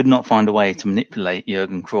 They just could not find a way to manipulate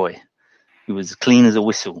Jürgen Kroy, who was clean as a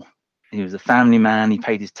whistle. He was a family man, he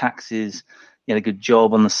paid his taxes, he had a good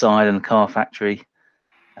job on the side in a car factory.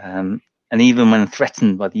 And even when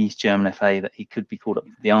threatened by the East German FA that he could be called up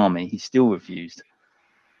to the army, he still refused.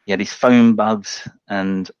 He had his phone bugs,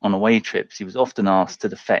 and on away trips, he was often asked to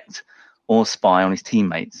defect or spy on his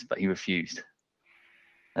teammates, but he refused.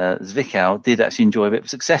 Zwickau did actually enjoy a bit of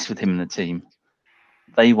success with him in the team.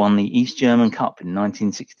 They won the East German Cup in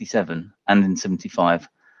 1967 and in 75,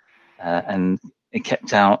 and it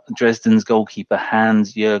kept out Dresden's goalkeeper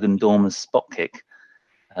Hans-Jürgen Dormer's spot kick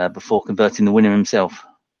before converting the winner himself.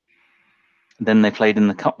 Then they played in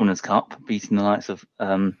the Cup Winners' Cup, beating the likes of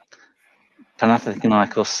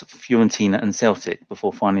Panathinaikos, Fiorentina and Celtic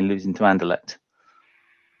before finally losing to Anderlecht.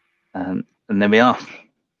 And there we are.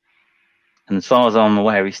 And as far as I'm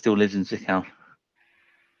aware, he still lives in Zwickau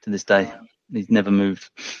to this day. He's never moved.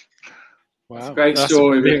 Wow. It's a great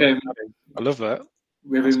story with him. I love that.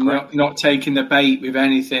 With him not taking the bait with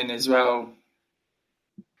anything as well.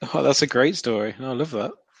 Oh, that's a great story. I love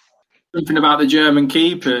that. Something about the German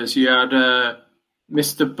keepers. You had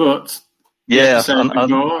Mr. Butt. Yeah,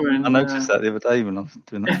 I noticed that the other day when I was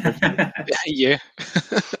doing that. Yeah.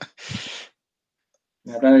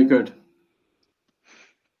 Yeah, very good.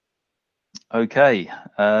 Okay.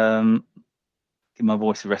 Give my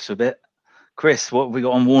voice a rest for a bit. Chris, what have we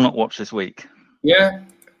got on Warnock Watch this week? Yeah,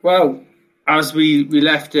 well, as we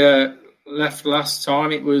left last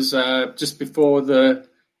time, it was just before the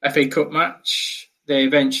FA Cup match. They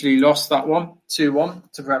eventually lost that one,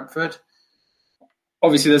 2-1 to Brentford.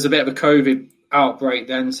 Obviously, there's a bit of a COVID outbreak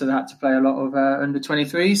then, so they had to play a lot of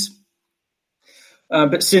under-23s.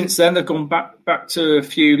 But since then, they've gone back to a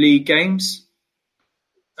few league games,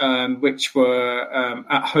 which were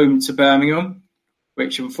at home to Birmingham,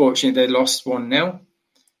 which unfortunately they lost 1-0.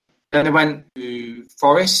 Then they went to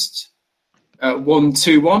Forest,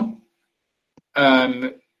 1-2-1.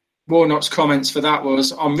 Warnock's comments for that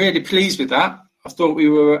was, "I'm really pleased with that. I thought we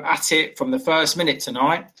were at it from the first minute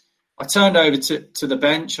tonight. I turned over to the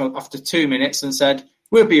bench after 2 minutes and said,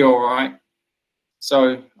 we'll be all right."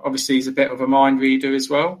 So obviously he's a bit of a mind reader as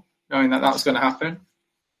well, knowing that was going to happen.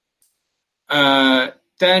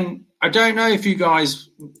 Then I don't know if you guys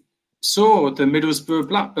saw the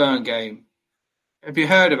Middlesbrough-Blackburn game. Have you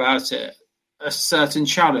heard about it? A certain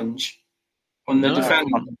challenge on the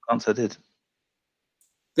defender. I did.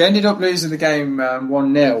 They ended up losing the game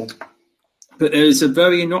 1-0. But there was a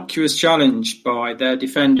very innocuous challenge by their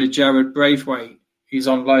defender, Jared Braithwaite. He's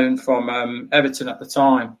on loan from Everton at the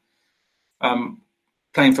time,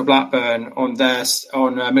 playing for Blackburn on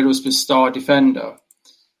Middlesbrough's star defender.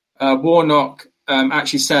 Warnock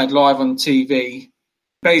actually said live on TV,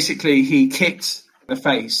 basically he kicked the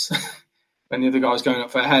face when the other guy was going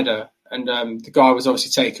up for a header, and the guy was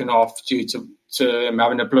obviously taken off due to him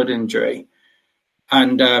having a blood injury.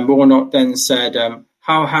 And Warnock then said,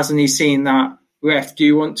 "How hasn't he seen that? Ref, do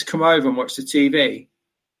you want to come over and watch the TV?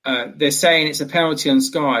 They're saying it's a penalty on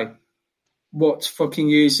Sky. What fucking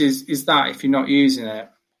use is that if you're not using it?"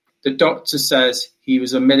 The doctor says he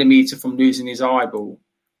was a millimetre from losing his eyeball.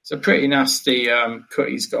 It's a pretty nasty cut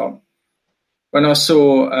he's got. When I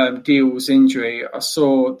saw Deal's injury, I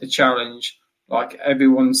saw the challenge like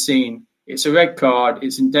everyone's seen. It's a red card.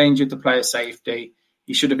 It's endangered the player's safety.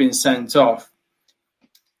 He should have been sent off.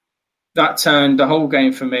 That turned the whole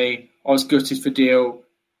game for me. I was gutted for Deal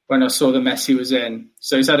when I saw the mess he was in.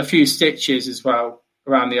 So he's had a few stitches as well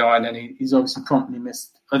around the eye, and then he's obviously promptly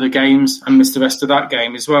missed other games and missed the rest of that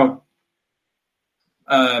game as well.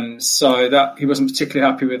 So that he wasn't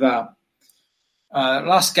particularly happy with that.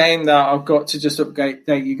 Last game that I've got to just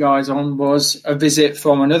update you guys on was a visit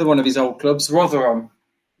from another one of his old clubs, Rotherham.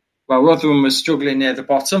 Well, Rotherham was struggling near the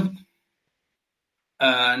bottom,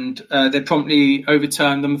 and they promptly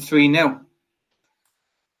overturned them 3-0.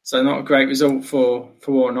 So not a great result for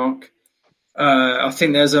Warnock. I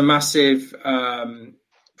think there's a massive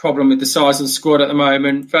problem with the size of the squad at the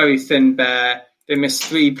moment. Very thin bare. They missed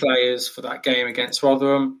 3 players for that game against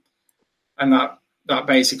Rotherham, and that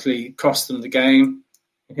basically cost them the game,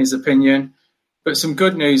 in his opinion. But some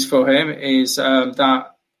good news for him is that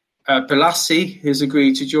Balassi has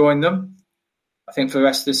agreed to join them. I think, for the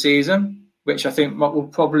rest of the season, which I think will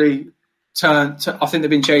probably turn to, I think they've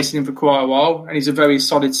been chasing him for quite a while, and he's a very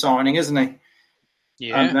solid signing, isn't he?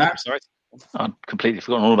 Yeah, sorry. I'd completely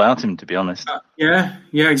forgotten all about him, to be honest. Yeah,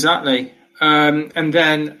 exactly. And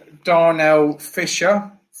then Darnell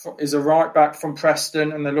Fisher is a right back from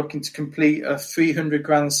Preston, and they're looking to complete a 300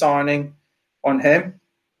 grand signing on him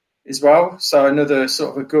as well. So another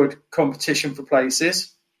sort of a good competition for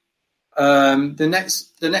places. The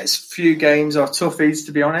next few games are toughies,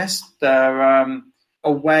 to be honest. They're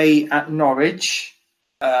away at Norwich,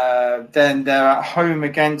 then they're at home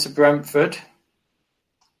again to Brentford,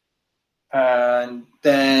 and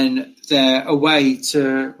then they're away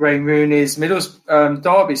to Wayne Rooney's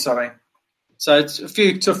Derby. So it's a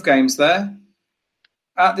few tough games there.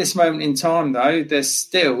 At this moment in time, though, they're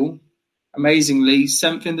still amazingly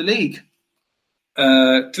 7th in the league.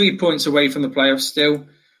 3 points away from the playoffs still,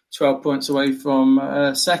 12 points away from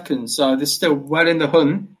second. So they're still well in the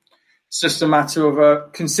hunt. It's just a matter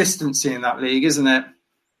of consistency in that league, isn't it?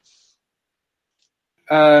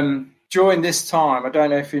 During this time, I don't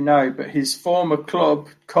know if you know, but his former club,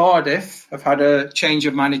 Cardiff, have had a change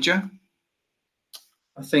of manager.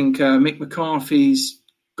 I think Mick McCarthy's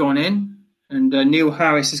gone in and Neil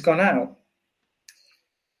Harris has gone out.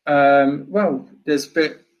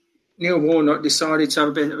 Neil Warnock decided to have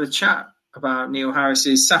a bit of a chat about Neil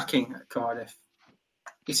Harris's sacking at Cardiff.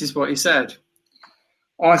 This is what he said.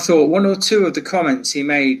 I thought one or two of the comments he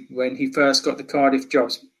made when he first got the Cardiff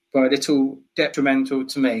jobs were a little detrimental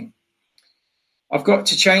to me. I've got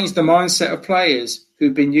to change the mindset of players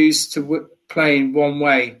who've been used to playing one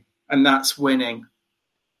way, and that's winning.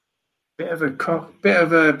 Bit of a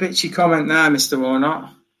bitchy comment there, Mr.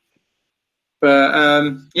 Warnock. But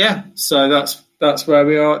so that's where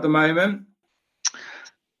we are at the moment.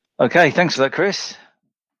 Okay, thanks for that, Chris.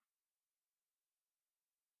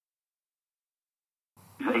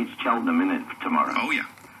 It's Cheltenham, isn't it, tomorrow? Oh, yeah.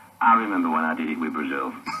 I remember when I did it with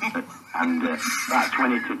Brazil. And about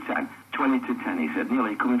 20 to 10, he said, Neil,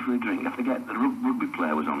 are you coming for a drink? I forget, the rugby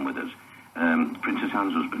player was on with us. Princess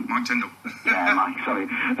Anne's husband. Mike Tyndall. Yeah, Mike, sorry.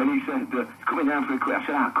 And he said, coming down for a quick. I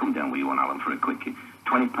said, I'll come down with you on Alan for a quickie.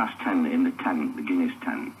 20 past 10 in the Guinness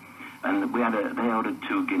tent. And they ordered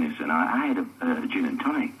 2 Guinness, and I had a gin and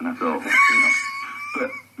tonic. And I thought,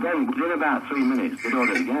 But then, within about 3 minutes, they'd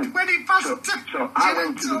ordered again. So I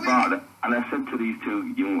went to the bar, and I said to these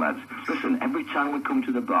 2 young lads, listen, every time we come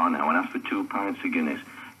to the bar now and ask for 2 pints of Guinness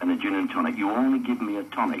and a gin and tonic, you only give me a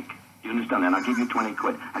tonic. You understand? And I'll give you 20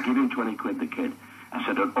 quid. I give him 20 quid, the kid. I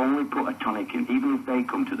said, I'd only put a tonic in, even if they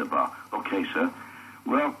come to the bar. Okay, sir.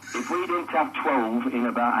 Well, if we didn't have 12 in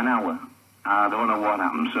about an hour, I don't know what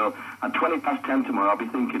happened. So at 20 past 10 tomorrow, I'll be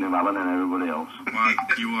thinking of Alan and everybody else. Well,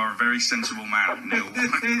 you are a very sensible man, Neil.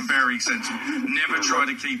 Very sensible. Never try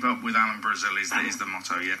to keep up with Alan Brazil is the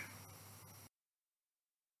motto, yeah.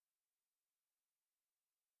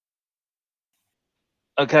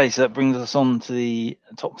 Okay, so that brings us on to the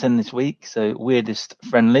top 10 this week. So weirdest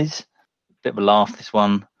friendlies. Bit of a laugh, this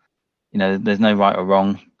one. You know, there's no right or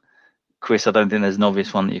wrong. Chris, I don't think there's an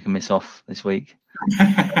obvious one that you can miss off this week.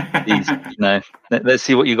 Let's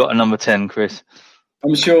see what you got at number 10, Chris.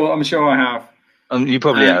 I'm sure I have. You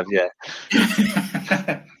probably have, yeah.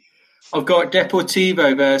 I've got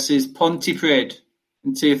Deportivo versus Pontypridd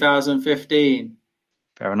in 2015.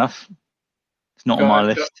 Fair enough. It's not on my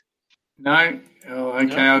list. No? Oh,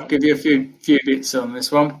 okay, no. I'll give you a few bits on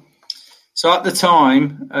this one. So at the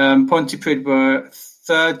time, Pontypridd were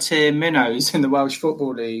third-tier minnows in the Welsh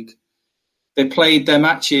Football League. They played their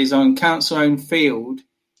matches on council-owned field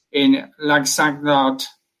in Llagsagnad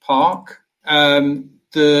Park.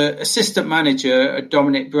 The assistant manager,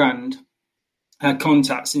 Dominic Brand, had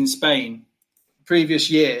contacts in Spain. The previous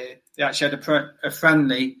year, they actually had a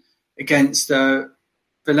friendly against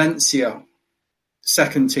Valencia,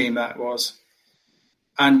 second team that was.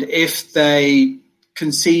 And if they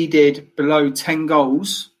conceded below 10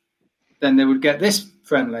 goals, then they would get this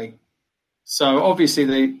friendly. So obviously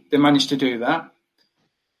they managed to do that.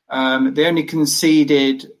 They only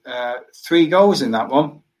conceded 3 goals in that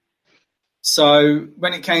one. So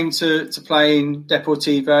when it came to playing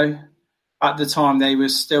Deportivo, at the time they were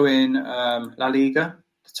still in La Liga,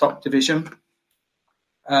 the top division.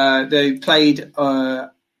 They played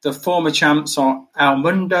the former champs on El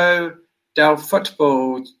Mundo del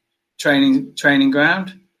Football training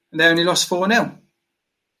ground, and they only lost 4-0.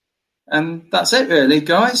 And that's it, really,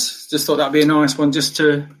 guys. Just thought that'd be a nice one, just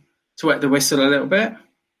to wet the whistle a little bit.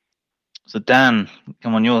 So Dan,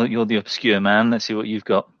 come on, you're the obscure man. Let's see what you've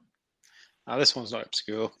got. This one's not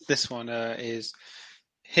obscure. This one is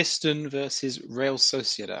Histon versus Real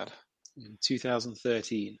Sociedad in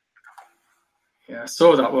 2013. Yeah, I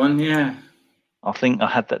saw that one. Yeah, I think I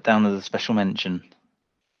had that down as a special mention.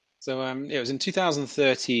 So it was in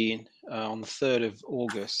 2013 on the 3rd of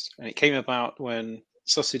August, and it came about when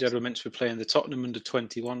Sociedad were meant to be playing the Tottenham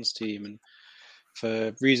under-21s team, and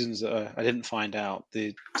for reasons that I didn't find out,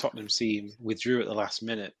 the Tottenham team withdrew at the last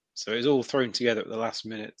minute. So it was all thrown together at the last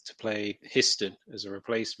minute to play Histon as a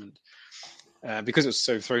replacement. Because it was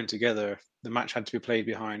so thrown together, the match had to be played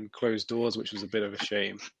behind closed doors, which was a bit of a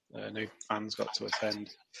shame. No fans got to attend.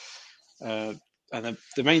 And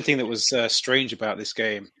the main thing that was strange about this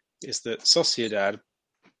game is that Sociedad,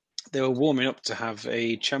 they were warming up to have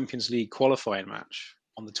a Champions League qualifying match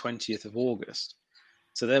on the 20th of August.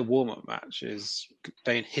 So their warm-up match is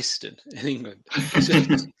playing Histon in England.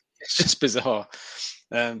 It's just bizarre.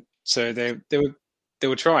 So they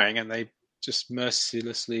were trying, and they just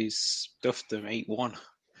mercilessly stuffed them 8-1.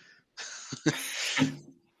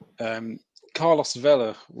 Carlos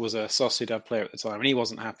Vela was a Sociedad player at the time, and he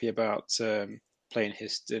wasn't happy about playing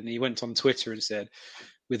Histon. He went on Twitter and said,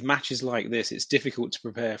 "With matches like this, it's difficult to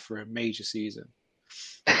prepare for a major season."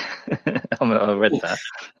 I read that.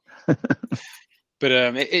 But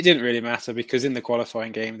it didn't really matter, because in the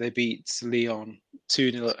qualifying game, they beat Lyon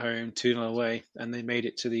 2-0 at home, 2-0 away, and they made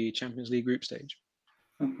it to the Champions League group stage.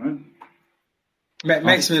 Okay.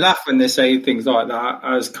 Makes me laugh when they say things like that,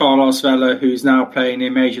 as Carlos Vela, who's now playing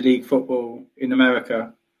in Major League Football in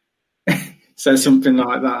America, says something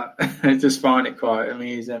like that. I just find it quite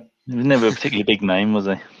amusing. He was never a particularly big name, was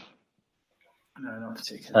he? No, not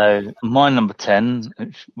particularly. So my number 10,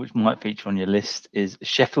 which might feature on your list, is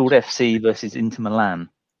Sheffield FC versus Inter Milan.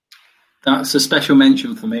 That's a special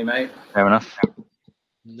mention for me, mate. Fair enough.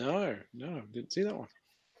 No, didn't see that one.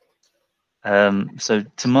 So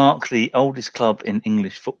to mark the oldest club in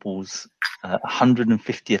English football's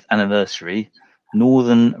 150th anniversary,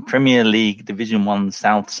 Northern Premier League Division 1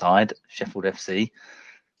 South side, Sheffield FC,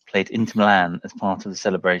 played Inter Milan as part of the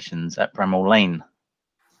celebrations at Bramall Lane.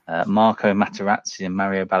 Marco Materazzi and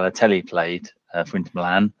Mario Balotelli played for Inter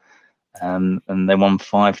Milan, and they won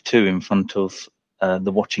 5-2 in front of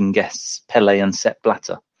the watching guests, Pele and Sepp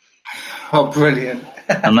Blatter. Oh, brilliant.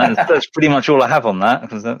 And that's pretty much all I have on that,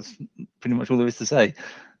 because that's pretty much all there is to say.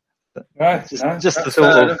 Right, just the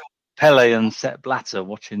thought of Pele and Sepp Blatter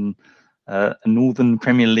watching a Northern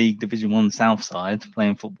Premier League Division 1 South side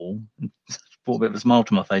playing football brought a bit of a smile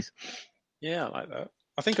to my face. Yeah, I like that.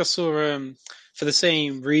 I think I saw, for the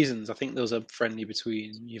same reasons, I think there was a friendly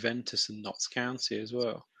between Juventus and Notts County as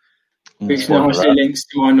well. Which nicely links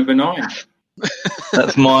to my number 9.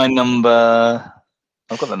 That's my number...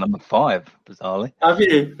 I've got that number 5, bizarrely. Have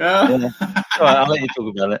you? Yeah. All right, I'll let you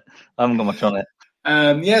talk about it. I haven't got much on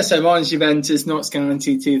it. So mine's Juventus, Notts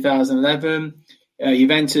County 2011.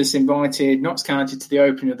 Juventus invited Notts County to the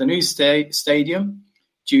opening of the new stadium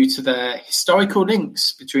due to their historical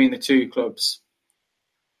links between the two clubs.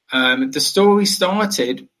 The story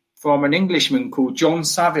started from an Englishman called John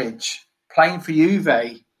Savage, playing for Juve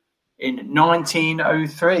in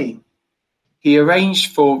 1903. He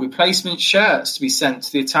arranged for replacement shirts to be sent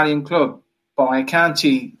to the Italian club by a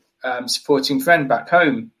county supporting friend back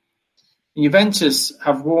home. Juventus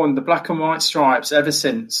have worn the black and white stripes ever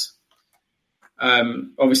since.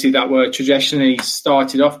 Obviously, that were traditionally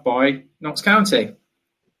started off by Notts County.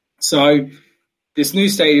 So this new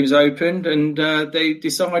stadium's opened, and they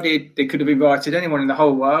decided they could have invited anyone in the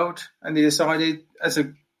whole world, and they decided, as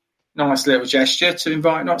a nice little gesture, to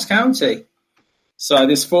invite Notts County. So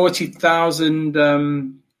this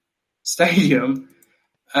 40,000 stadium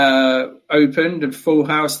opened, a full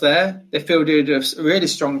house there. They fielded a really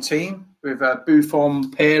strong team with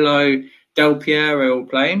Buffon, Pirlo, Del Piero all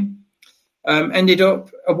playing. Ended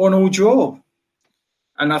up a 1-1 draw.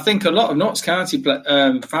 And I think a lot of Notts County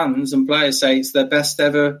fans and players say it's their best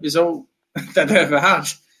ever result they've ever had.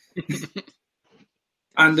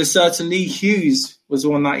 And a certain Lee Hughes was the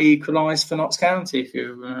one that equalised for Notts County, if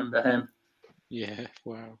you remember him. Yeah,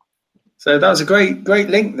 wow. So that was a great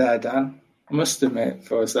link there, Dan. I must admit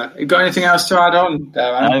for us there. You got anything else to add on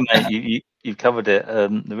there, Anne? No, mate, you've covered it.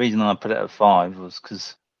 The reason I put it at 5 was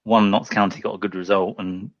because, 1, Notts County got a good result,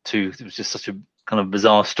 and 2, it was just such a kind of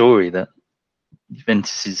bizarre story that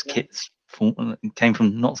Juventus's kits came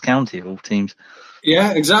from Notts County, of all teams.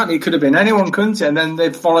 Yeah, exactly. It could have been anyone, couldn't it? And then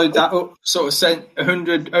they followed that up, sort of sent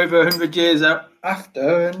over 100 years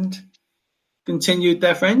after, and continued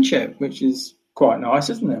their friendship, which is quite nice,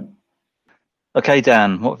 isn't it? Okay,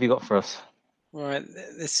 Dan, what have you got for us? All right,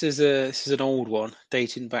 this is an old one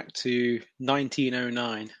dating back to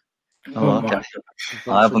 1909. Oh, okay.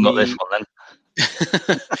 I haven't got this one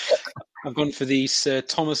then. I've gone for the Sir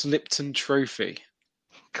Thomas Lipton Trophy.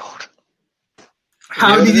 God.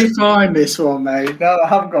 How did you find this one, mate? No, I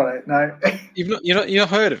haven't got it. No, you've not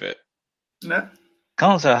heard of it? No,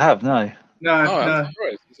 can't say I have. No. No. I'm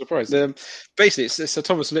surprised. Basically, it's Sir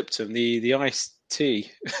Thomas Lipton, the iced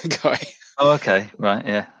tea guy. Oh, okay, right,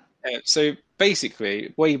 yeah. So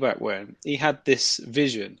basically, way back when, he had this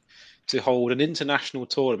vision to hold an international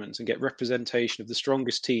tournament and get representation of the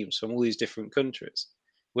strongest teams from all these different countries,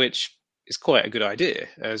 which is quite a good idea,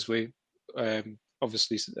 as we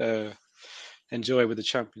obviously enjoy with the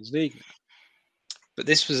Champions League now. But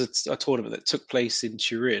this was a tournament that took place in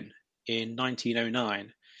Turin in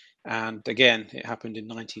 1909, and again, it happened in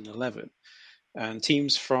 1911. And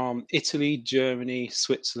teams from Italy, Germany,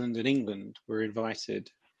 Switzerland, and England were invited.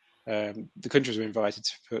 The countries were invited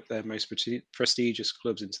to put their most prestigious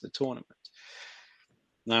clubs into the tournament.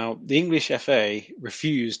 Now, the English FA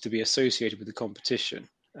refused to be associated with the competition.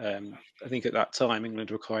 I think at that time,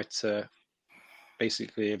 England were quite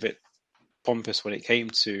basically a bit pompous when it came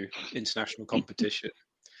to international competition.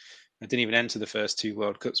 They didn't even enter the first 2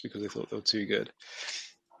 World Cups because they thought they were too good.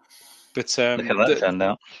 But look how that turned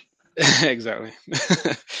out. Exactly.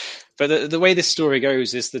 But the way this story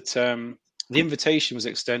goes is that the invitation was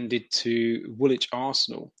extended to Woolwich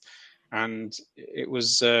Arsenal, and it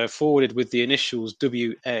was forwarded with the initials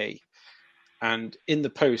WA. And in the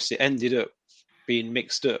post, it ended up being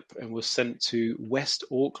mixed up and was sent to West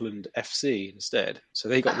Auckland FC instead. So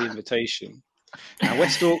they got the invitation. Now,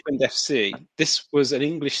 West Auckland FC, this was an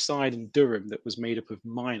English side in Durham that was made up of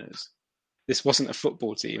miners. This wasn't a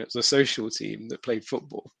football team. It was a social team that played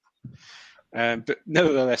football. But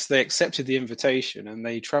nevertheless, they accepted the invitation and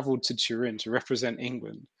they travelled to Turin to represent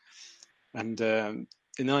England. And in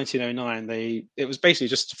 1909, it was basically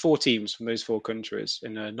just 4 teams from those 4 countries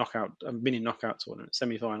in a mini knockout tournament,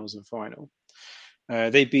 semi-finals and final.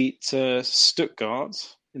 They beat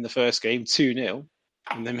Stuttgart in the first game 2-0,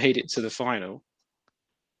 and they made it to the final.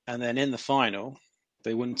 And then in the final,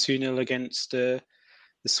 they won 2-0 against the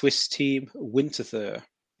Swiss team Winterthur.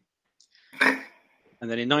 And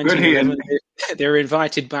then in 1911, they were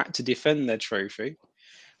invited back to defend their trophy.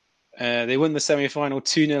 They won the semi-final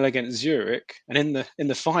 2-0 against Zurich, and in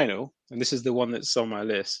the final, and this is the one that's on my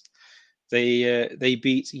list, they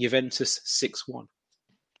beat Juventus 6-1.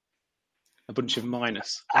 A bunch of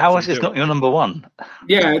minus. How is this not your number one?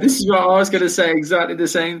 Yeah, this is what I was going to say. Exactly the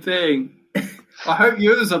same thing. I hope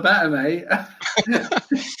yours are better, mate.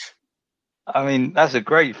 I mean, that's a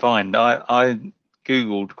great find. I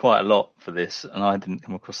Googled quite a lot for this, and I didn't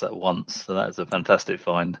come across that once. So that is a fantastic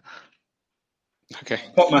find. Okay.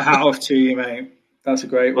 Pop my hat off to you, mate. That's a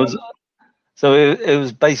great one. So it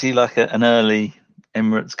was basically like an early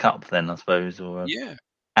Emirates Cup then, I suppose, or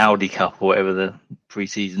Audi Cup or whatever the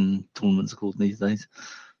pre-season tournaments are called these days.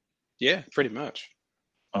 Yeah, pretty much.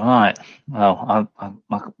 All right. Well,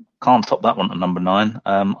 I can't top that one at number 9.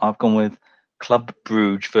 I've gone with Club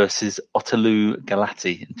Brugge versus Ottolou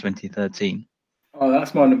Galati in 2013. Oh,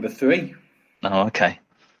 that's my number 3. Oh, okay.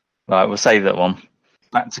 Right, we'll save that one.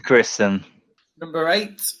 Back to Chris then. Number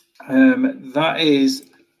 8. That is.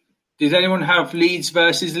 Did anyone have Leeds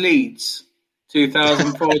versus Leeds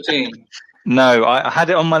 2014? No, I had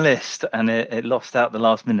it on my list and it lost out the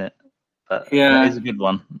last minute. But it is a good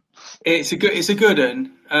one. It's a good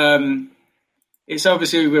one. It's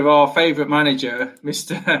obviously with our favourite manager,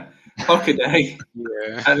 Mr. Hockaday.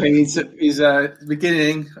 At Leeds, his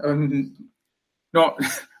beginning not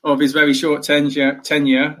of his very short tenure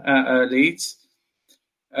at Leeds.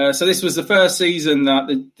 So this was the first season that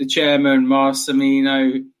the chairman,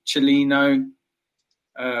 Massimiliano Cellino,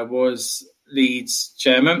 was Leeds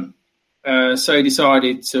chairman. So he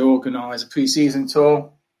decided to organise a pre-season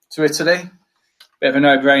tour to Italy. Bit of a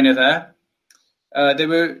no-brainer there. They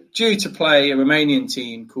were due to play a Romanian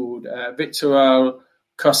team called Vittorio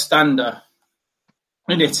Costanda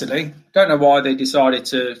in Italy. Don't know why they decided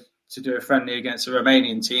to do a friendly against a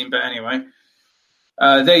Romanian team, but anyway.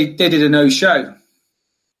 They did a no-show.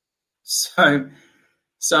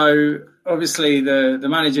 So obviously the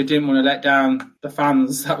manager didn't want to let down the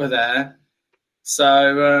fans that were there.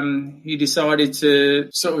 So he decided to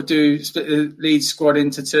sort of split the Leeds squad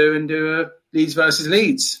into 2 and do a Leeds versus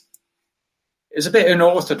Leeds. It was a bit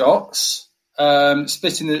unorthodox,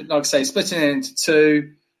 splitting it into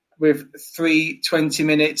 2 with 3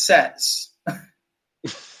 20-minute sets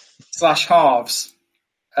 / halves.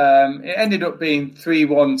 It ended up being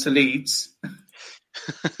 3-1 to Leeds.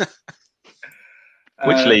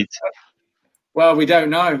 Which Leeds? Well, we don't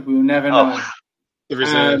know. We'll never know. The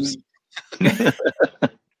reserves.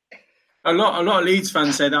 A lot of Leeds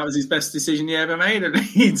fans say that was his best decision he ever made at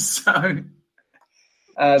Leeds. So,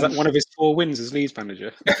 is that one of his 4 wins as Leeds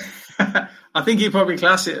manager? I think he'd probably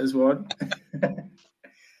class it as one.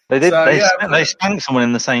 They did. They spanked someone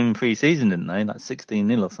in the same pre-season, didn't they? Like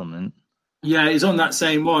 16-0 or something. Yeah, it's on that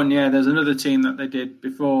same one. Yeah, there's another team that they did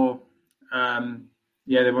before. They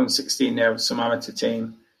won 16-0, some amateur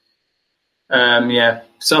team.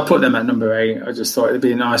 So I put them at number 8. I just thought it'd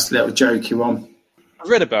be a nice little jokey one. I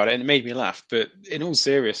read about it and it made me laugh, but in all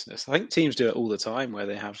seriousness, I think teams do it all the time where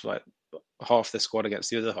they have like half their squad against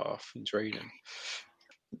the other half in training.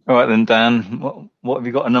 All right then, Dan, what have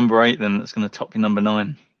you got at number 8 then that's going to top your number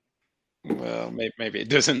 9? Well, maybe it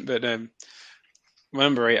doesn't, but my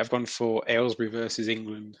number 8, I've gone for Aylesbury versus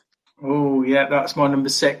England. Oh, yeah, that's my number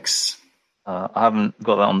 6. I haven't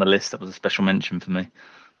got that on the list. That was a special mention for me.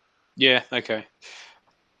 Yeah, okay.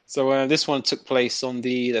 So this one took place on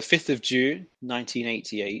the 5th of June,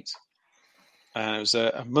 1988. It was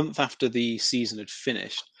a month after the season had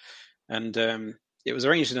finished. And it was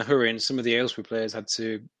arranged in a hurry, and some of the Aylesbury players had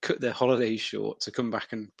to cut their holidays short to come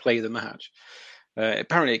back and play the match.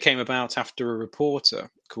 Apparently, it came about after a reporter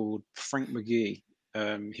called Frank McGee.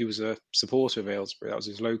 He was a supporter of Aylesbury. That was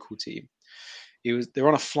his local team. They were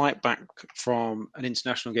on a flight back from an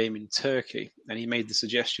international game in Turkey, and he made the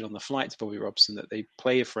suggestion on the flight to Bobby Robson that they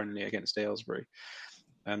play a friendly against Aylesbury.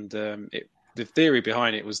 And the theory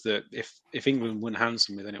behind it was that if England won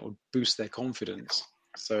handsomely, then it would boost their confidence.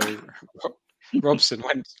 So Robson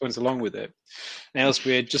went along with it.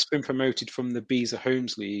 Aylesbury had just been promoted from the Beezer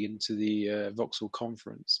Homes League into the Vauxhall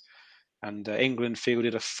Conference, and England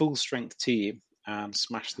fielded a full-strength team and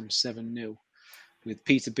smashed them 7-0, with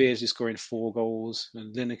Peter Beardsley scoring 4 goals,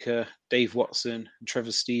 and Lineker, Dave Watson, and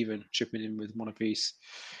Trevor Stephen chipping in with one apiece.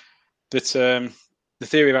 But the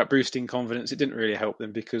theory about boosting confidence, it didn't really help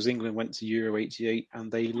them because England went to Euro 88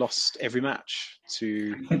 and they lost every match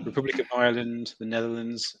to Republic of Ireland, the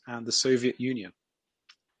Netherlands, and the Soviet Union.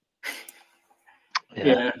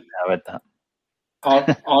 Yeah, I read that.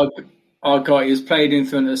 I got it was played in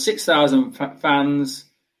front of 6,000 fans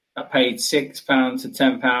that paid £6 to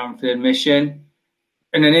 £10 for the admission.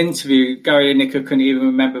 In an interview, Gary Lineker couldn't even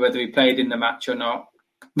remember whether he played in the match or not.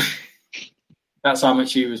 That's how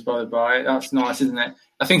much he was bothered by it. That's nice, isn't it?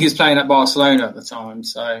 I think he was playing at Barcelona at the time,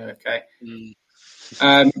 so okay.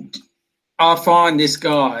 I find this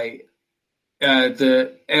guy,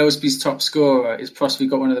 the Aylesbury's top scorer, has possibly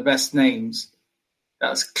got one of the best names.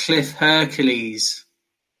 That's Cliff Hercules.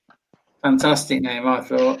 Fantastic name, I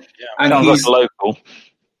thought. Yeah, and sounds like a local.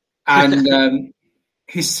 And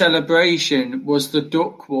his celebration was the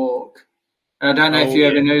duck walk. And I don't know if you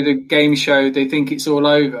ever know the game show, They Think It's All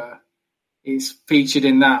Over. It's featured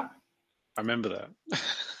in that. I remember that.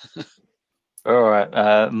 All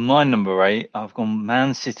right. My number 8, I've gone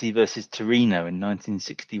Man City versus Torino in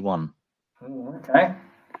 1961. Oh, okay.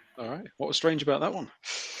 All right. What was strange about that one?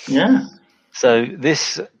 Yeah. So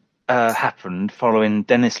this happened following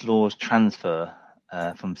Dennis Law's transfer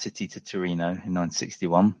from City to Torino in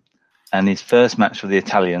 1961. And his first match for the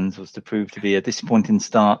Italians was to prove to be a disappointing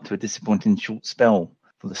start to a disappointing short spell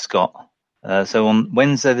for the Scot. So on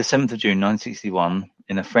Wednesday, the 7th of June, 1961,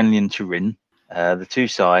 in a friendly in Turin, the two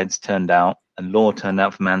sides turned out, and Law turned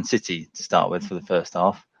out for Man City to start with for the first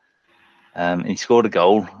half. He scored a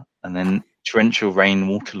goal, and then torrential rain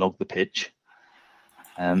waterlogged the pitch.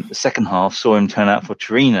 The second half saw him turn out for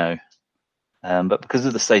Torino, but because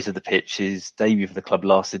of the state of the pitch, his debut for the club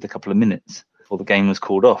lasted a couple of minutes before the game was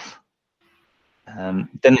called off.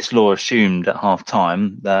 Dennis Law assumed at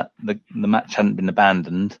half-time that the match hadn't been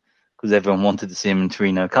abandoned because everyone wanted to see him in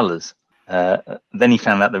Torino colours. Then he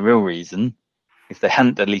found out the real reason. If they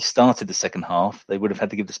hadn't at least started the second half, they would have had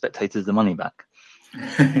to give the spectators the money back.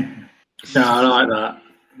 No, I like that.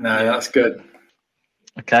 No, that's good.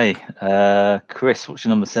 Okay. Chris, what's your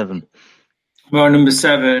number 7? My number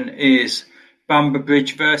 7 is Bamber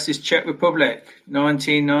Bridge versus Czech Republic,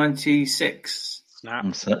 1996.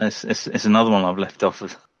 So it's another one I've left off.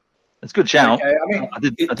 It's a good shout. Okay,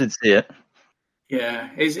 I did see it. Yeah,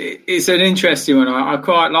 it's an interesting one. I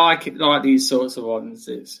quite like these sorts of ones.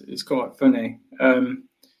 It's quite funny.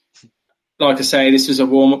 Like I say, this was a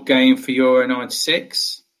warm-up game for Euro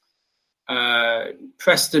 96.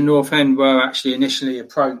 Preston North End were actually initially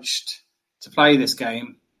approached to play this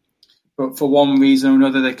game, but for one reason or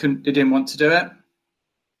another, they didn't want to do it.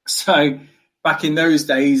 So back in those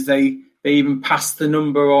days, they even passed the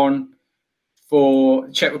number on for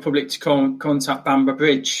Czech Republic to contact Bamber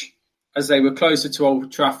Bridge, as they were closer to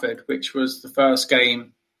Old Trafford, which was the first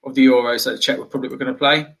game of the Euros that the Czech Republic were going to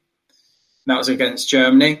play. And that was against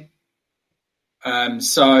Germany.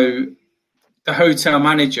 So the hotel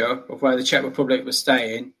manager of where the Czech Republic was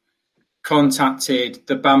staying contacted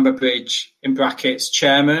the Bamber Bridge, in brackets,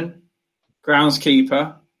 chairman,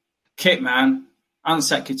 groundskeeper, kitman, and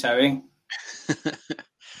secretary.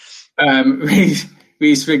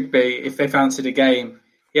 Reece Rigby, if they fancied a game,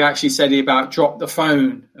 he actually said he about dropped the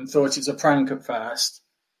phone and thought it was a prank at first.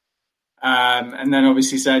 And then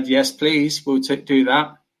obviously said, yes, please, we'll do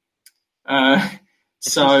that.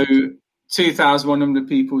 So 2,100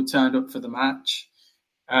 people turned up for the match.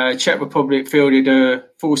 Czech Republic fielded a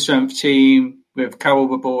full-strength team with Karol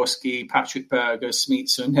Boborski, Patrick Berger,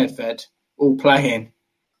 Smica and Nedved all playing.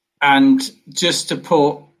 And just to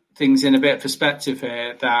put things in a bit of perspective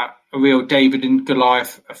here, that a real David and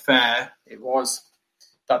Goliath affair it was,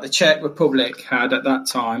 that the Czech Republic had at that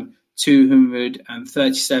time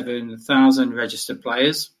 237,000 registered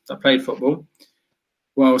players that played football,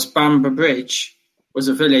 whilst Bamber Bridge was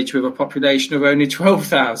a village with a population of only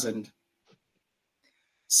 12,000.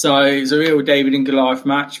 So it was a real David and Goliath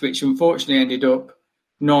match, which unfortunately ended up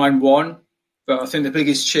 9-1. But I think the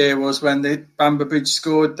biggest cheer was when the Bamber Bridge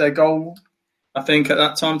scored their goal, I think, at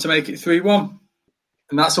that time to make it 3-1.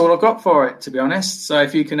 And that's all I've got for it, to be honest. So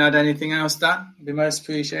if you can add anything else, Dan, it'd be most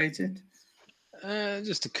appreciated.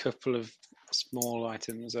 Just a couple of small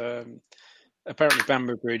items. Apparently,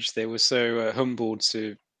 Bamber Bridge, they were so humbled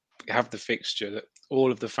to have the fixture that all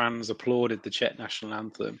of the fans applauded the Czech national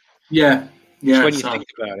anthem. Yeah. When you think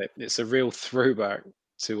about it, it's a real throwback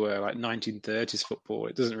to like 1930s football.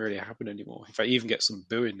 It doesn't really happen anymore. In fact, you even get some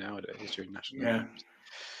booing nowadays during national anthems.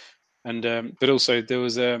 And but also there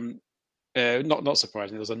was not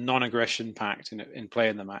surprising, there was a non-aggression pact in play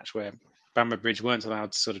in the match where Bamber Bridge weren't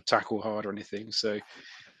allowed to sort of tackle hard or anything, so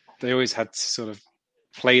they always had to sort of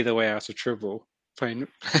play their way out of trouble, trying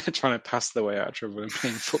to pass their way out of trouble and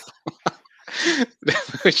playing football,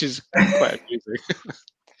 which is quite amusing.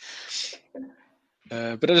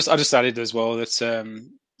 But I just added as well that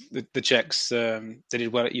the Czechs they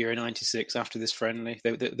did well at Euro '96 after this friendly.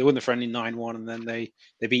 They won the friendly 9-1, and then they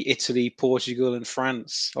beat Italy, Portugal, and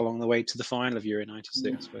France along the way to the final of Euro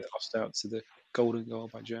 '96, where they lost out to the golden goal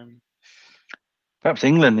by Germany. Perhaps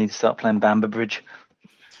England needs to start playing Bamber Bridge.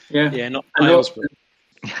 Yeah, not Aylesbury.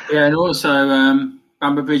 Yeah, and also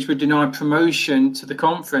Bamber Bridge were denied promotion to the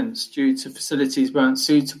conference due to facilities weren't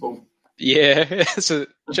suitable. Yeah, so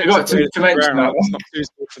I got to mention that. It's not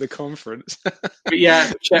suitable for the conference. But yeah,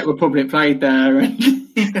 the Czech Republic played there, and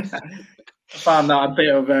I found that a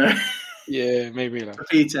bit of a maybe a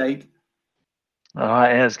retake. All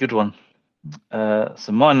right, yeah, it's a good one.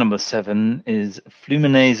 So my number 7 is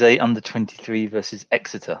Fluminense under-23 versus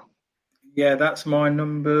Exeter. Yeah, that's my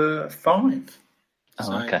number 5.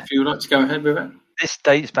 So okay. If you would like to go ahead with it. This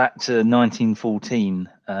dates back to 1914.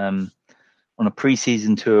 On a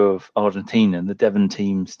pre-season tour of Argentina, the Devon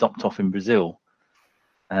team stopped off in Brazil.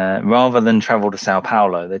 Rather than travel to Sao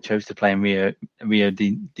Paulo, they chose to play in Rio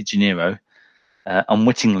de Janeiro,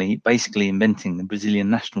 unwittingly basically inventing the Brazilian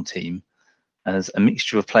national team, as a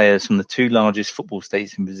mixture of players from the two largest football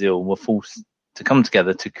states in Brazil were forced to come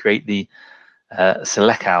together to create the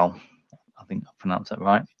Seleção, I think I pronounced that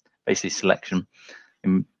right, basically selection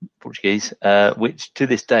in Portuguese, which to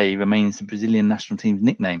this day remains the Brazilian national team's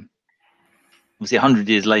nickname. Obviously, 100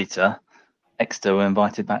 years later, Exeter were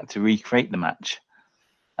invited back to recreate the match,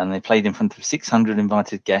 and they played in front of 600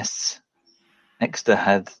 invited guests. Exeter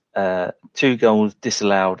had 2 goals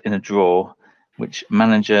disallowed in a draw, which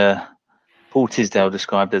manager Paul Tisdale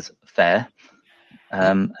described as fair,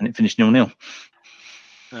 and it finished 0-0.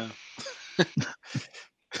 Oh.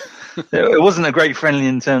 It wasn't a great friendly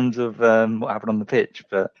in terms of what happened on the pitch,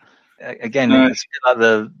 but again, it's like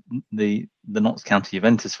the Notts County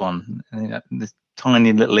Juventus one. This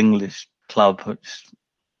tiny little English club which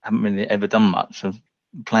haven't really ever done much of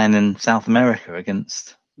playing in South America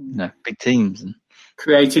against big teams, and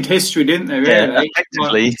created history, didn't they? Really? Yeah,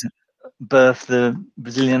 effectively birthed the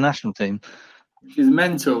Brazilian national team. Which is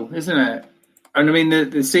mental, isn't it? And I mean,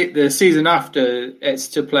 the season after,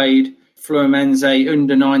 Exeter played Fluminense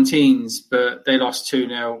under-19s, but they lost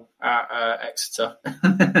 2-0 at Exeter.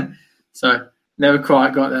 So never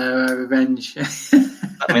quite got their revenge.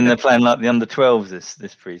 I mean, they're playing like the under-12s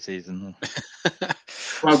this pre-season.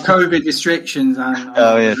 Well, COVID restrictions and.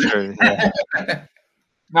 Oh yeah, true. Yeah.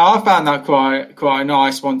 Now I found that quite a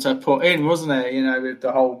nice one to put in, wasn't it? With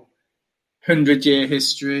the whole 100-year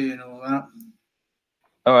history and all that.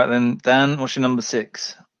 All right then, Dan, what's your number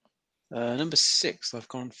 6? Number 6, I've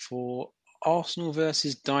gone for Arsenal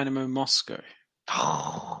versus Dynamo Moscow.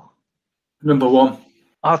 Number 1.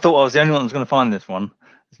 I thought I was the only one that was going to find this one.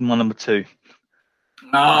 This is my number 2.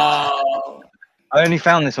 Oh. I only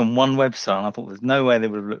found this on one website, and I thought there's no way they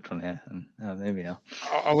would have looked on here. And there we are.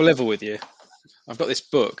 I will level with you. I've got this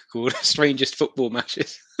book called Strangest Football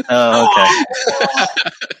Matches. Oh,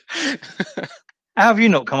 okay. How have you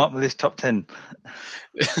not come up with this top 10?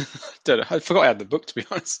 Don't know. I forgot I had the book, to be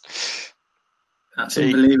honest. That's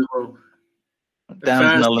unbelievable.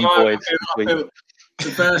 Down null and void.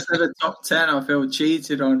 The first ever top 10 I feel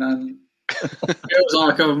cheated on, and it feels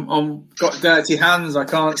like I'm got dirty hands. I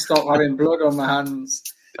can't stop having blood on my hands.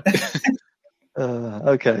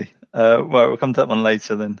 Okay. Well, we'll come to that one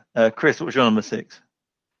later then. Chris, what was your number 6?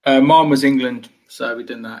 Mine was England, so we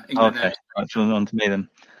did that. England. Okay, right, on to me then.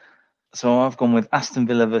 So I've gone with Aston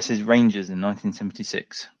Villa versus Rangers in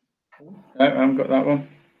 1976. No, I haven't got that one.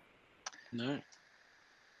 No.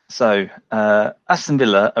 So Aston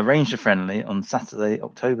Villa arranged a friendly on Saturday,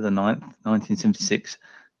 October the 9th, 1976,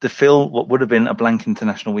 to fill what would have been a blank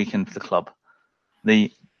international weekend for the club.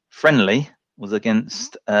 The friendly was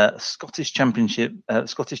against Scottish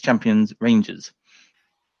champions Rangers.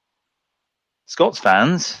 Scots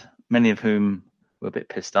fans, many of whom were a bit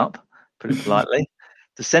pissed up, put it politely,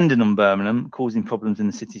 descended on Birmingham, causing problems in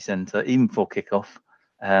the city centre, even before kickoff.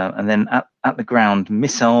 And then at the ground,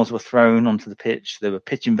 missiles were thrown onto the pitch. There were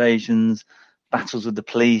pitch invasions, battles with the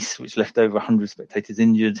police, which left over 100 spectators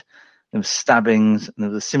injured. There were stabbings, and there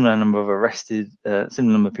was a similar number of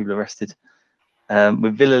people arrested.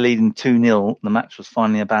 With Villa leading 2-0, the match was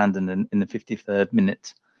finally abandoned in the 53rd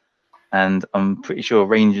minute. And I'm pretty sure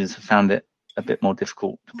Rangers have found it a bit more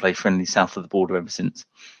difficult to play friendly south of the border ever since.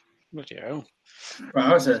 Bloody hell. Right,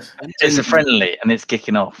 how's this? It's a friendly, and it's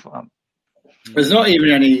kicking off. There's not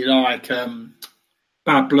even any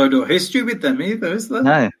bad blood or history with them either, is there?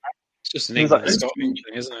 No. It's just an England Scotland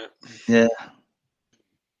thing, isn't it? Yeah.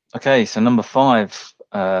 Okay, so number 5,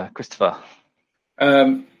 Christopher.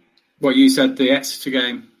 What you said, the Exeter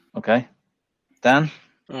game. Okay. Dan?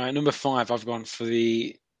 All right, number 5, I've gone for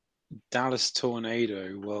the Dallas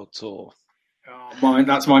Tornado World Tour. Oh,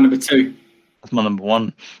 that's my number 2. That's my number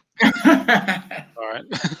 1. All right.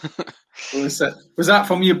 Was that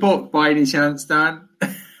from your book by any chance, Dan?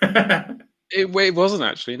 It wasn't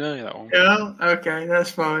actually, no, that one. Yeah, okay,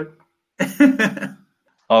 that's fine.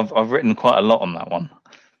 I've written quite a lot on that one.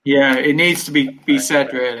 Yeah, it needs to be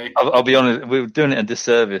said, really. I'll be honest, we're doing it a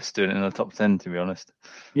disservice doing it in the top 10, to be honest.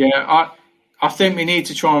 Yeah, I think we need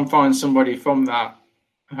to try and find somebody from that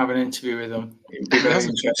and have an interview with them. It would be very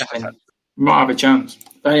interesting. We might have a chance.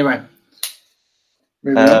 But anyway.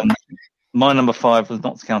 My number 5 was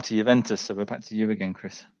Notts County Juventus, so we're back to you again,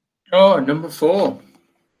 Chris. Oh, number 4.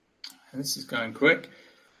 This is going quick.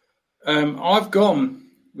 I've gone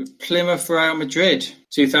with Plymouth Real Madrid,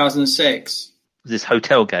 2006. Was this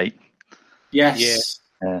Hotel Gate? Yes.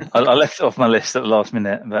 Yeah. I left it off my list at the last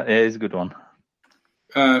minute, but it is a good one.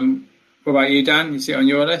 What about you, Dan? Is it on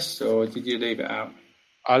your list, or did you leave it out?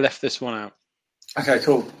 I left this one out. Okay,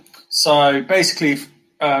 cool. So basically,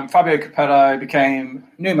 Fabio Capello became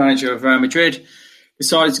new manager of Real Madrid,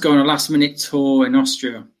 decided to go on a last-minute tour in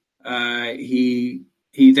Austria. He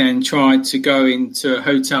then tried to go into a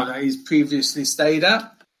hotel that he's previously stayed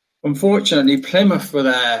at. Unfortunately, Plymouth were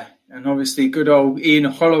there, and obviously good old Ian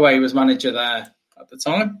Holloway was manager there at the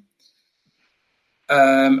time.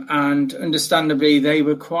 And understandably, they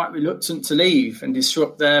were quite reluctant to leave and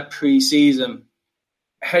disrupt their pre-season.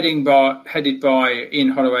 Headed by Ian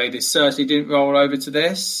Holloway, they certainly didn't roll over to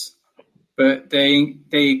this, but they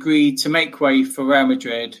agreed to make way for Real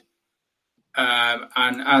Madrid.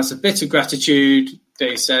 And as a bit of gratitude,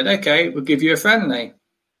 they said, okay, we'll give you a friendly.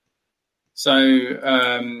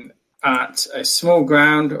 So at a small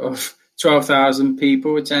ground of 12,000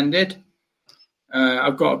 people attended,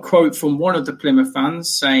 I've got a quote from one of the Plymouth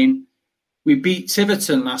fans saying, "We beat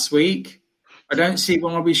Tiverton last week. I don't see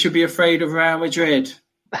why we should be afraid of Real Madrid."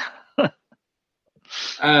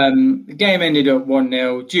 The game ended up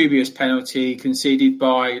 1-0, dubious penalty conceded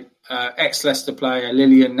by ex-Leicester player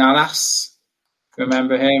Lilian Nalas.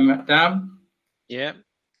 Remember him, Dan? Yeah.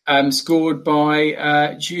 Scored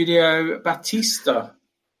by Julio Batista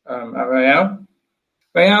at Real.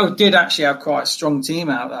 Real did actually have quite a strong team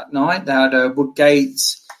out that night. They had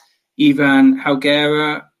Woodgate, Ivan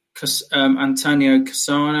Helguera, Antonio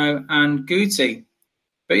Cassano, and Guti.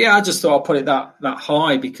 But yeah, I just thought I'd put it that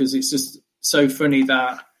high because it's just so funny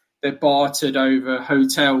that they bartered over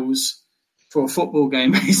hotels for a football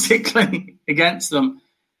game, basically, against them.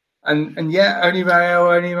 And yeah,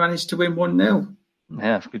 Real managed to win 1-0.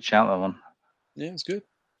 Yeah, it's a good shout, that one. Yeah, it's good.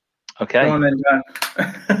 Okay. Go on then,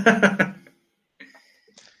 Dan.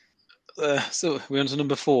 So we're on to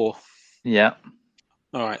number 4. Yeah.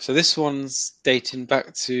 All right. So this one's dating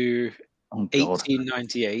back to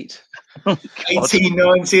 1898.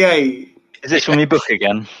 1898. Is this from your book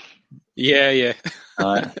again? Yeah.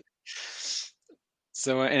 All right.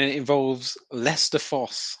 So and it involves Leicester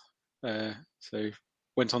Fosse. So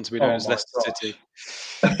went on to be known as Leicester City.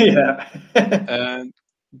 Yeah.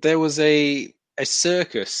 There was a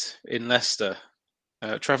circus in Leicester,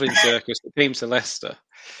 a travelling circus that came to Leicester,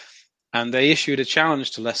 and they issued a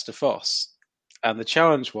challenge to Leicester Foss. And the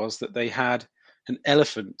challenge was that they had an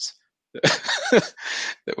elephant that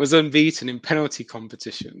was unbeaten in penalty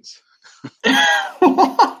competitions.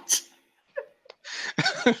 What?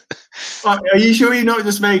 Are you sure you're not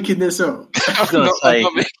just making this up? I was going to say, I'm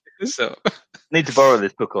not making this up. Need to borrow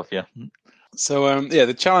this book off you. So,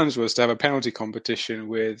 the challenge was to have a penalty competition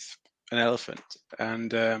with an elephant.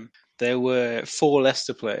 And there were 4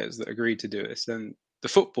 Leicester players that agreed to do this. And the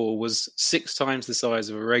football was 6 times the size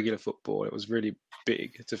of a regular football. It was really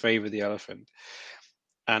big to favour the elephant.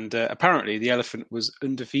 And apparently the elephant was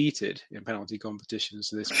undefeated in penalty competitions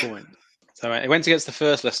to this point. So it went against the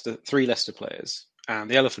first 3 Leicester players, and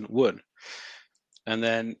the elephant won. And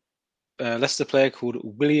then a Leicester player called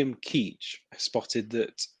William Keach spotted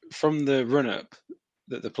that from the run-up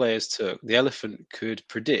that the players took, the elephant could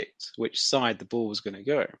predict which side the ball was going to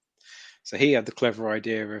go. So he had the clever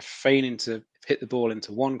idea of feigning to hit the ball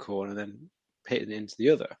into one corner and then hitting it into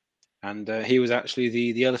the other. And he was actually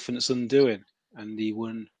the elephant's undoing, and he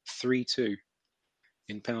won 3-2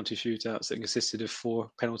 in penalty shootouts that consisted of 4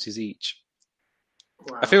 penalties each.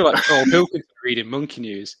 Wow. I feel like Carl Pilkington reading Monkey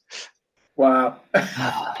News. Wow.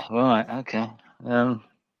 Right, okay. I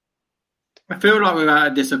feel like we're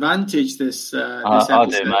at a disadvantage this episode. I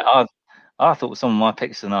do, mate. I thought some of my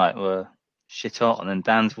picks tonight were shit hot, and then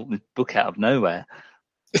Dan's brought this book out of nowhere.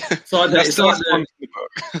 It's like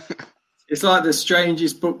the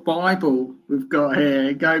strangest book Bible we've got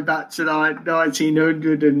here. Go back to like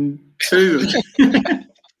 1902.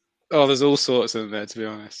 Oh, there's all sorts in there, to be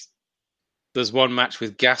honest. There's one match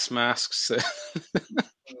with gas masks.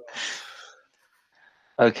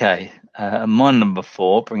 Okay, my number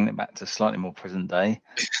 4, bringing it back to slightly more present day.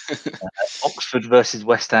 Oxford versus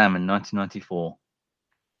West Ham in 1994.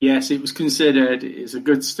 Yes, it was considered. It's a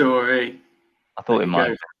good story. I thought it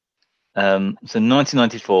might. So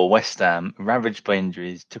 1994, West Ham, ravaged by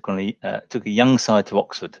injuries, took a young side to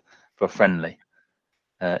Oxford for a friendly.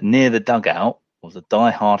 Near the dugout was a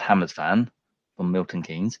die-hard Hammers fan from Milton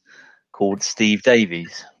Keynes called Steve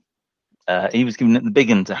Davies. He was giving it the big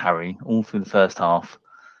one to Harry all through the first half.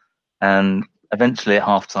 And eventually at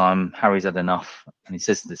half-time, Harry's had enough. And he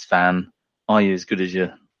says to this fan, "Are you as good as you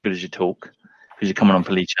talk? Because you're coming on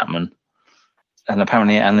for Lee Chapman." And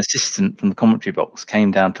apparently an assistant from the commentary box came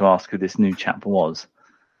down to ask who this new chap was.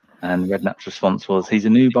 And Redknapp's response was, "He's a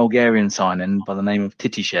new Bulgarian signing by the name of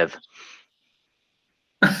Titishev."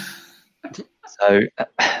 So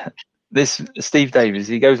this Steve Davies,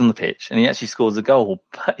 he goes on the pitch and he actually scores a goal,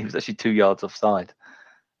 but he was actually 2 yards offside.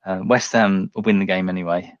 West Ham will win the game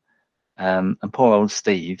anyway. And poor old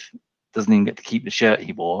Steve doesn't even get to keep the shirt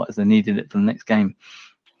he wore as they needed it for the next game.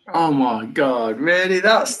 Oh my God, really?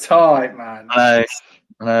 That's tight, man. I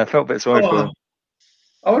felt a bit sorry for him.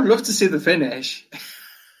 I would love to see the finish.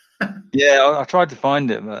 Yeah, I tried to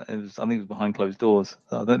find it, but I think it was behind closed doors.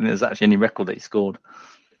 So I don't think there's actually any record that he scored.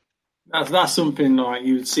 That's something like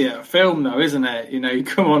you would see at a film, though, isn't it? You know, you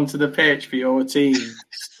come onto the pitch for your team,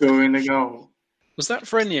 scoring a goal. Was that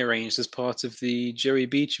friendly arranged as part of the Joey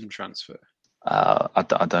Beecham transfer? I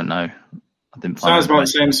don't know. I didn't. Sounds like the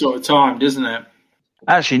same sort of time, doesn't it?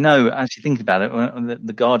 Actually, no. Actually, thinking about it,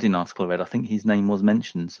 the Guardian article I read, I think his name was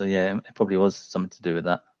mentioned. So yeah, it probably was something to do with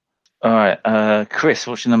that. All right, Chris,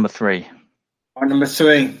 what's your number 3? My number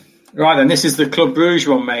 3. Right then, this is the Club Brugge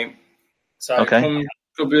one, mate. So okay.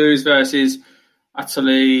 Club Brugge versus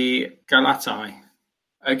Atali Galatai.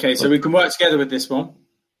 Okay, so we can work together with this one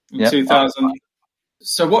in 2000.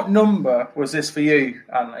 So what number was this for you,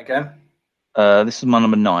 Alan, again? This is my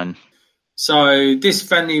number 9. So this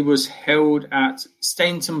friendly was held at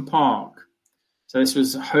Stainton Park. So this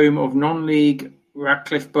was home of non-league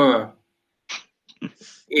Radcliffe Borough.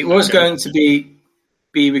 It was going to be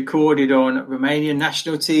recorded on Romanian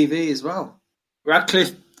national TV as well.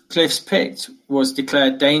 Radcliffe's pitch was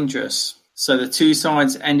declared dangerous, so the two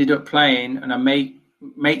sides ended up playing on a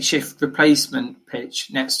makeshift replacement pitch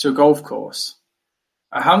next to a golf course.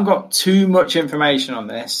 I haven't got too much information on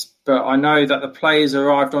this, but I know that the players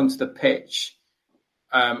arrived onto the pitch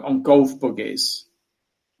on golf buggies,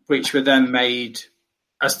 which were then made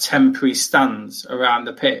as temporary stands around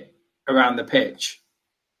the pitch.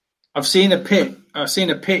 I've seen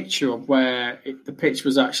a picture of where the pitch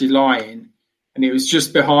was actually lying, and it was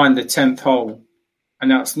just behind the 10th hole,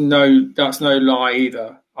 and that's no lie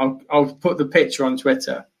either. I'll put the picture on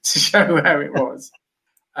Twitter to show where it was.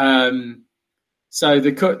 So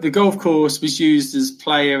the golf course was used as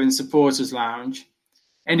player and supporters lounge.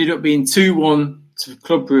 Ended up being 2-1 to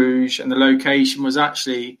Club Brugge, and the location was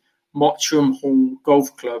actually Mottram Hall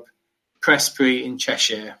Golf Club, Prestbury in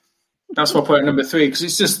Cheshire. That's why I put it number 3, because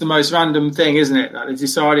it's just the most random thing, isn't it? That they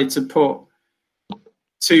decided to put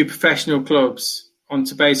 2 professional clubs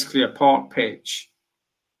onto basically a park pitch.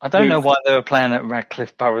 I don't know why they were playing at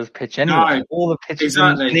Radcliffe Borough's pitch anyway. No, all the pitches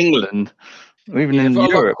in England, or even in I've got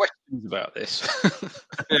Europe. questions about this.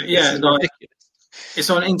 Yeah, like, it's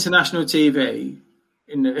on international TV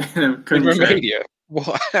in a country. In Romania.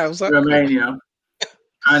 What? How's that? Romania.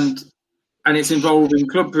 And it's involving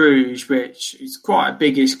Club Brugge, which is quite a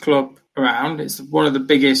biggish club around. It's one of the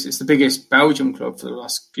biggest. It's the biggest Belgian club for the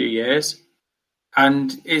last few years,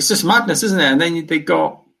 and it's just madness, isn't it? And then they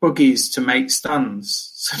got buggies to make stands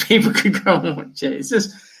so people could go and watch it. It's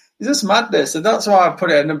just madness, and that's why I put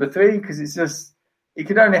it at number 3, because it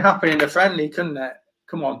could only happen in a friendly, couldn't it?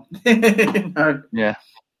 Come on, no. Yeah.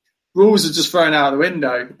 Rules are just thrown out the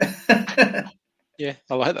window. Yeah,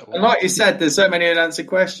 I like that one. And like you said, there's so many unanswered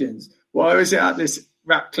questions. Why was it at this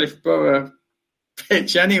Radcliffe Borough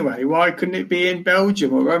pitch anyway? Why couldn't it be in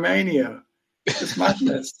Belgium or Romania? It's just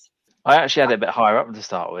madness. I actually had it a bit higher up to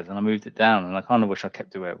start with, and I moved it down, and I kind of wish I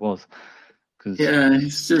kept it where it was. Because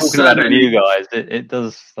it's just talking about it with you guys, it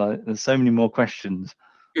does. Like, there's so many more questions.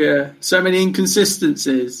 Yeah, so many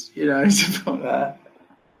inconsistencies, to put that.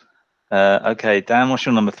 Okay, Dan, what's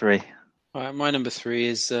your number 3? All right, my number 3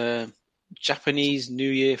 is Japanese New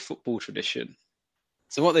Year football tradition.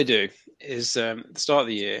 So what they do is at the start of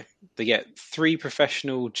the year, they get 3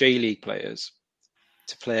 professional J-League players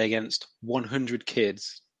to play against 100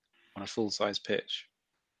 kids on a full-size pitch.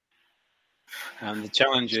 And the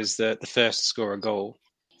challenge is the first to score a goal.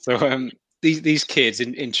 So these kids,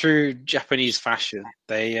 in true Japanese fashion,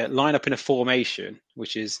 they line up in a formation,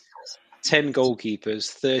 which is 10 goalkeepers,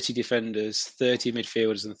 30 defenders, 30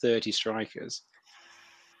 midfielders, and 30 strikers.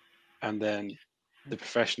 And then the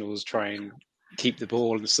professionals try and keep the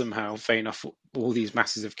ball and somehow feign off all these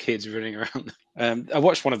masses of kids running around. I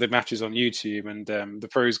watched one of the matches on YouTube, and the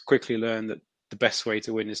pros quickly learned that the best way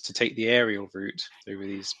to win is to take the aerial route over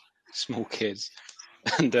these small kids.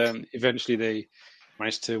 And eventually they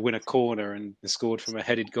managed to win a corner and scored from a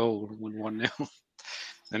headed goal and won 1-0.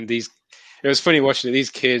 And it was funny watching it. These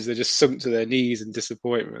kids, they just sunk to their knees in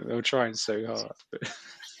disappointment. They were trying so hard, but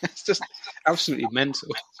it's just absolutely mental.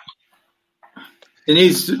 It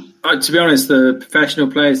needs, to be honest, the professional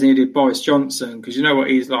players needed Boris Johnson, because you know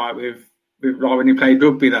what he's like with like when he played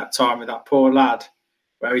rugby that time with that poor lad,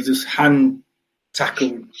 where he just hand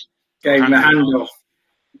tackled, gave him a hand off.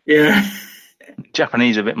 Yeah.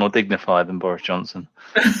 Japanese are a bit more dignified than Boris Johnson.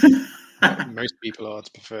 Most people are,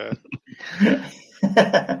 to be fair.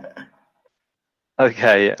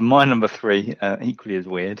 Okay, my number 3, equally as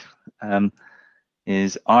weird,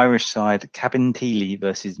 is Irish side Cabinteely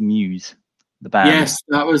versus Muse, the band. Yes,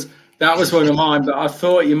 that was one of mine, but I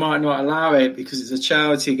thought you might not allow it because it's a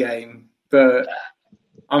charity game. But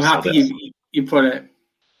I'm happy you put it.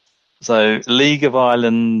 So, League of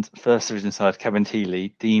Ireland First Division side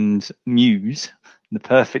Cabinteely deemed Muse the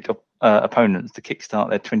perfect opponents to kickstart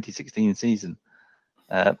their 2016 season.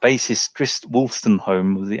 Bassist Chris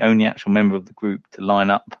Wolstenholme was the only actual member of the group to line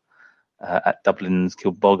up at Dublin's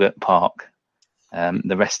Kilboggart Park.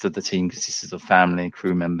 The rest of the team consisted of family and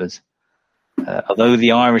crew members. Although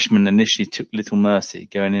the Irishmen initially took little mercy,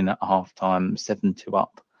 going in at half-time 7-2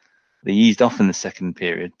 up, they eased off in the second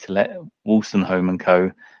period to let Wolstenholme and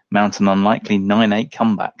co. mount an unlikely 9-8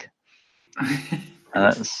 comeback.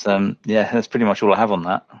 That's pretty much all I have on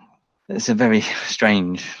that. It's a very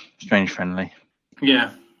strange friendly.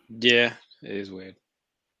 Yeah. Yeah, it is weird.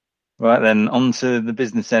 Right then, on to the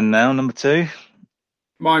business end now. Number 2.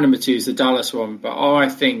 My number 2 is the Dallas one, but I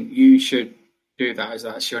think you should do that as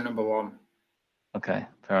that's your number 1. Okay,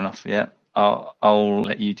 fair enough. Yeah, I'll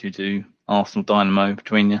let you two do Arsenal Dynamo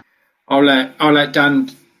between you. I'll let Dan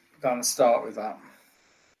start with that.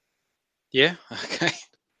 Yeah. Okay.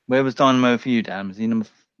 Where was Dynamo for you, Dan? Was he number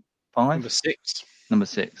 5? Number 6. Number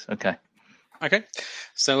 6. Okay. Okay.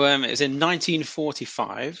 So it's in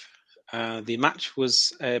 1945. The match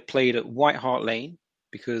was played at White Hart Lane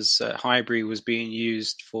because Highbury was being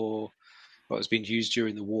used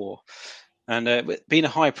during the war. And being a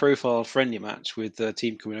high-profile friendly match with the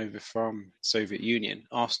team coming over from Soviet Union,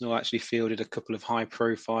 Arsenal actually fielded a couple of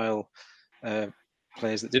high-profile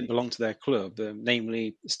players that didn't belong to their club,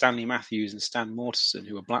 namely Stanley Matthews and Stan Mortensen,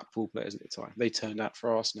 who were Blackpool players at the time. They turned out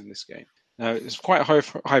for Arsenal in this game. Now, it was quite a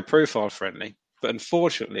high-profile friendly, but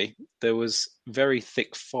unfortunately, there was very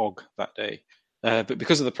thick fog that day. But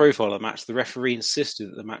because of the profile of the match, the referee insisted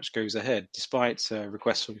that the match goes ahead, despite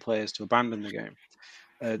requests from players to abandon the game.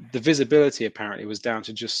 The visibility apparently was down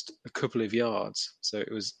to just a couple of yards, so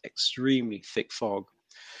it was extremely thick fog.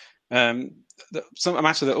 A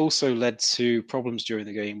matter that also led to problems during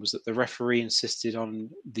the game was that the referee insisted on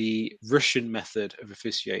the Russian method of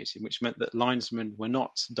officiating, which meant that linesmen were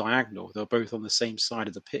not diagonal; they were both on the same side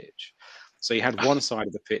of the pitch. So you had one side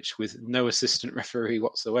of the pitch with no assistant referee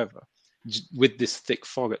whatsoever, with this thick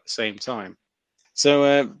fog at the same time.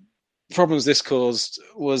 So problems this caused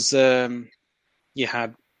was you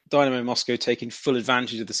had Dynamo Moscow taking full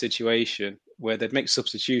advantage of the situation where they'd make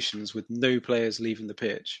substitutions with no players leaving the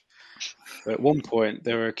pitch. At one point,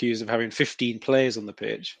 they were accused of having 15 players on the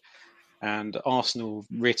pitch, and Arsenal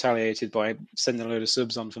retaliated by sending a load of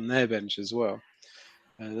subs on from their bench as well.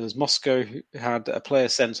 There was Moscow who had a player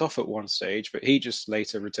sent off at one stage, but he just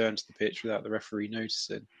later returned to the pitch without the referee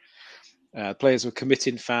noticing. Players were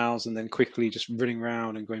committing fouls and then quickly just running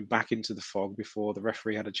around and going back into the fog before the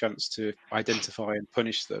referee had a chance to identify and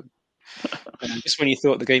punish them. Just when you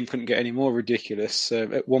thought the game couldn't get any more ridiculous,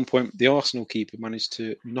 at one point the Arsenal keeper managed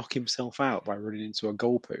to knock himself out by running into a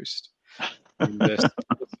goalpost and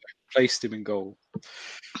placed him in goal.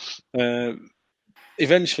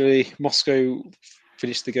 Eventually, Moscow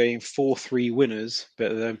finished the game 4-3 winners,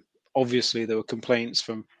 but obviously there were complaints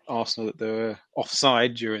from Arsenal that they were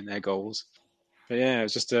offside during their goals. But yeah, it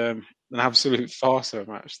was just an absolute farce of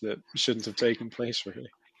a match that shouldn't have taken place, really.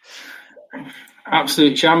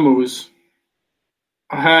 Absolute shambles.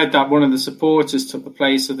 I heard that one of the supporters took the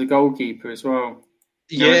place of the goalkeeper as well.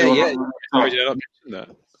 Yeah. Sorry, did I not mention that?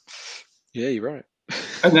 Yeah, you're right.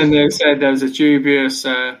 And then they said there was a dubious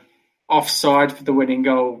offside for the winning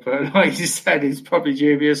goal, but like you said, it's probably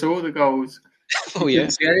dubious all the goals. Oh yeah,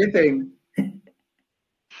 didn't see anything.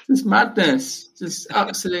 Just madness, just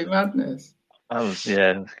absolute madness. That was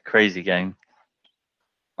a crazy game.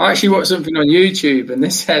 I actually watched something on YouTube, and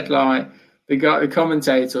this said like the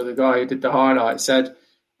commentator, the guy who did the highlights, said,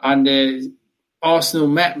 and Arsenal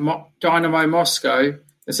met Dynamo Moscow.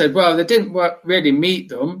 They said, well, they didn't really meet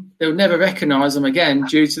them. They'll never recognise them again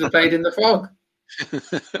due to the played in the fog.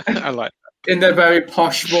 I like that. In their very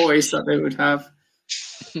posh voice that they would have.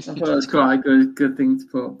 I thought it was quite a good thing to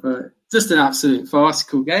put, but just an absolute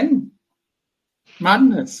farcical game.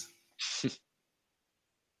 Madness.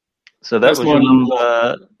 So that was your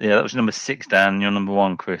number. That was number 6, Dan. Your number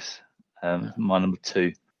 1, Chris. My number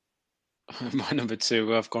 2. My number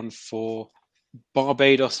 2. I've gone for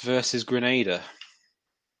Barbados versus Grenada.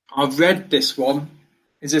 I've read this one.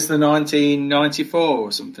 Is this the 1994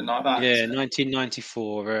 or something like that? Yeah,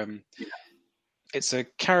 1994. It's a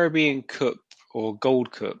Caribbean Cup or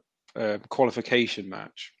Gold Cup qualification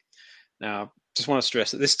match. Now, just want to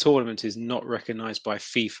stress that this tournament is not recognised by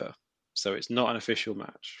FIFA, so it's not an official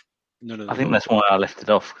match. I think that's why I left it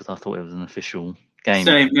off, because I thought it was an official game.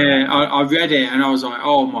 Same, yeah. I read it and I was like,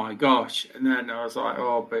 oh my gosh. And then I was like,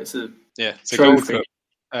 oh, but it's a trophy. Gold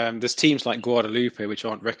Cup. There's teams like Guadalupe, which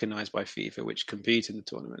aren't recognised by FIFA, which compete in the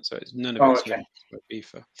tournament. So it's none of it's recognised by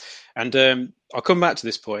FIFA. And I'll come back to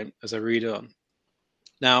this point as I read on.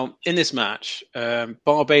 Now, in this match,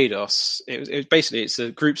 Barbados, it's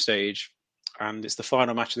a group stage, and it's the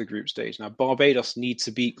final match of the group stage. Now, Barbados need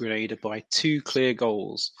to beat Grenada by 2 clear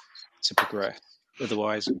goals to progress.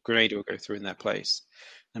 Otherwise, Grenada will go through in their place.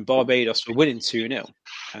 And Barbados were winning 2-0,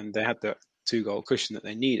 and they had the 2-goal cushion that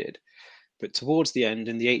they needed. But towards the end,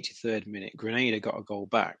 in the 83rd minute, Grenada got a goal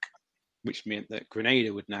back, which meant that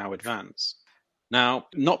Grenada would now advance. Now,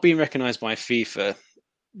 not being recognised by FIFA,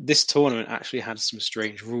 this tournament actually had some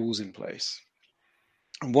strange rules in place.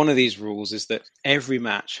 And one of these rules is that every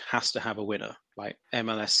match has to have a winner, like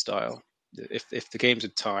MLS style. If the game's a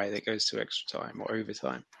tie, it goes to extra time or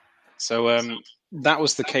overtime. So that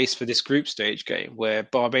was the case for this group stage game, where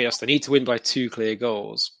Barbados, they need to win by 2 clear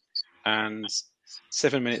goals. And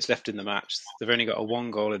 7 minutes left in the match, they've only got a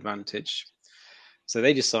 1-goal advantage. So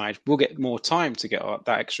they decide, we'll get more time to get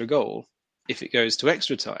that extra goal if it goes to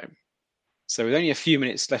extra time. So with only a few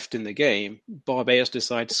minutes left in the game, Barbados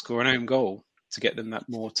decide to score an own goal to get them that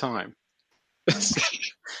more time.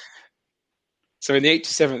 So in the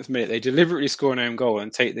 87th minute, they deliberately score an own goal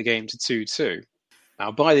and take the game to 2-2.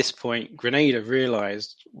 Now, by this point, Grenada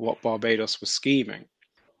realised what Barbados was scheming,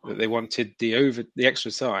 that they wanted the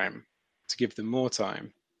extra time to give them more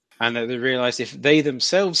time, and that they realised if they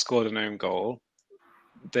themselves scored an own goal,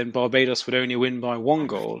 then Barbados would only win by 1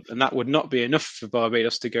 goal, and that would not be enough for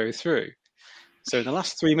Barbados to go through. So in the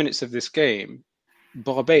last 3 minutes of this game,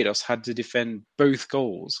 Barbados had to defend both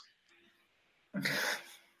goals.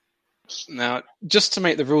 Now, just to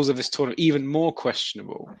make the rules of this tournament even more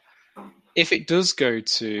questionable, if it does go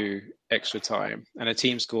to extra time and a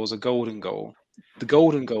team scores a golden goal, the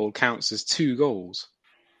golden goal counts as 2 goals.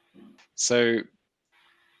 So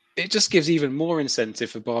it just gives even more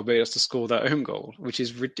incentive for Barbados to score their own goal, which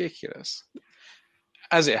is ridiculous.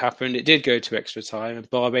 As it happened, it did go to extra time, and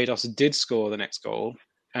Barbados did score the next goal,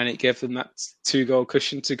 and it gave them that 2-goal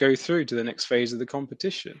cushion to go through to the next phase of the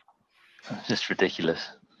competition. It's just ridiculous.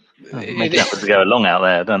 Make it to go along out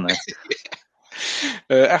there, don't they?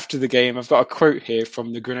 After the game, I've got a quote here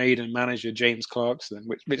from the Grenadian manager, James Clarkson,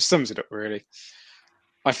 which sums it up, really.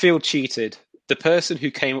 "I feel cheated. The person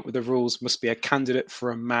who came up with the rules must be a candidate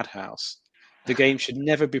for a madhouse. The game should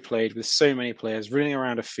never be played with so many players running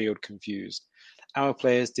around a field confused. Our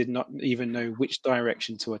players did not even know which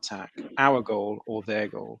direction to attack, our goal or their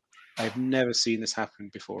goal. I've never seen this happen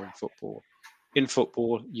before in football. In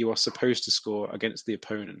football, you are supposed to score against the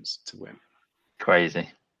opponents to win." Crazy.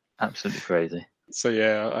 Absolutely crazy. So,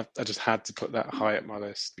 yeah, I just had to put that high up my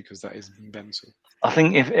list because that is mental. I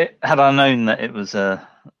think had I known that it was a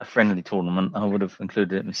friendly tournament, I would have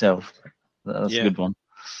included it myself. That's a good one.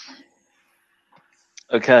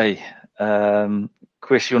 Okay.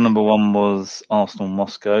 Chris, your number one was Arsenal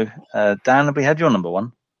Moscow. Dan, have we had your number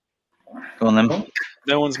one? Go on then.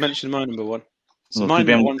 No one's mentioned my number one. So my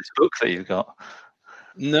number one book that you've got.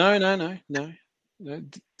 No. In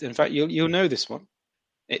fact, you'll know this one.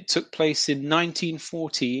 It took place in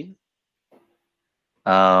 1914. Do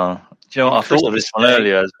you know what? I thought of this one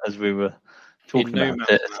earlier as we were talking about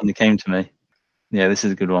it, and it came to me. Yeah, this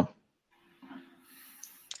is a good one.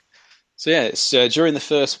 So yeah, it's during the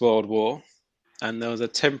First World War, and there was a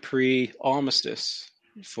temporary armistice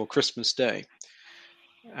for Christmas Day,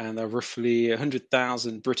 and there were roughly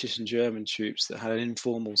 100,000 British and German troops that had an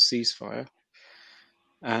informal ceasefire.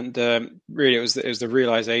 And really, it was the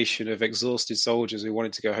realization of exhausted soldiers who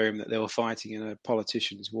wanted to go home that they were fighting in a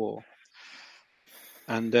politician's war.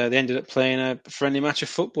 And they ended up playing a friendly match of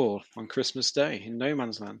football on Christmas Day in no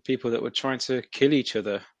man's land. People that were trying to kill each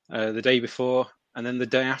other the day before and then the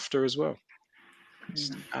day after as well.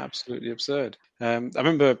 It's absolutely absurd. I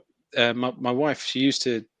remember my wife, she used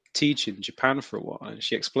to teach in Japan for a while, and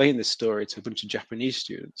she explained this story to a bunch of Japanese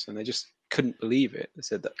students, and they just couldn't believe it. They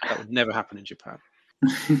said that would never happen in Japan.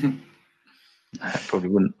 Probably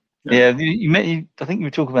wouldn't. Yeah, I think you were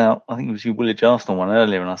talking about, I think it was your Woolwich Arsenal one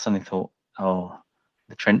earlier, and I suddenly thought,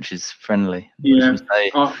 the trench is friendly. Yeah,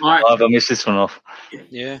 I missed this one off.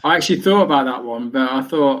 Yeah, I actually thought about that one, but I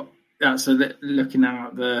thought that's looking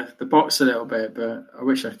out the box a little bit. But I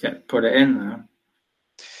wish I could put it in there.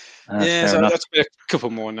 So that's a couple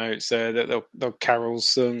more notes. There were carols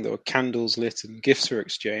sung, there were candles lit, and gifts were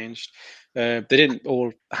exchanged. They didn't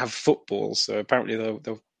all have footballs, so apparently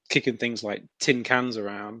they were kicking things like tin cans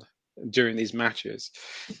around during these matches.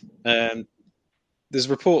 There's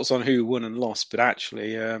reports on who won and lost, but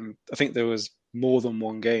actually, I think there was more than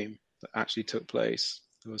one game that actually took place.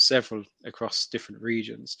 There were several across different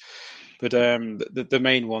regions, but the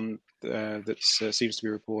main one that seems to be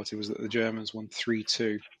reported was that the Germans won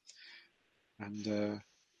 3-2. And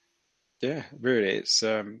really, it's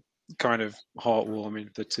kind of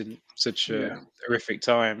heartwarming that in such horrific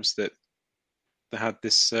times that they had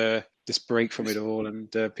this break from it all, and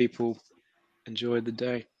people enjoyed the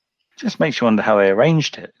day. Just makes you wonder how they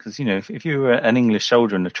arranged it, because if you were an English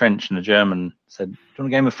soldier in the trench and a German said, "Do you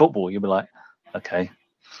want a game of football?" you'd be like, "Okay,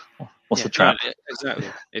 what's the trap?" No, exactly.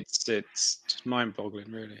 It's just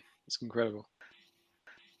mind-boggling, really. It's incredible.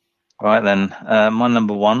 All right then, my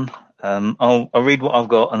number one. I'll read what I've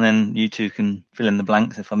got, and then you two can fill in the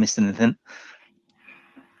blanks if I missed anything.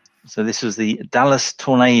 So this was the Dallas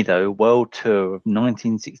Tornado World Tour of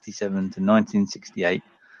 1967 to 1968.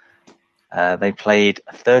 They played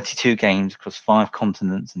 32 games across 5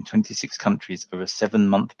 continents and 26 countries over a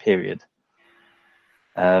 7-month period.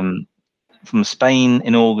 From Spain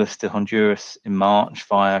in August to Honduras in March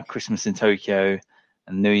via Christmas in Tokyo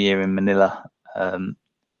and New Year in Manila.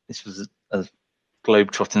 This was as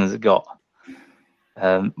globe-trotting as it got.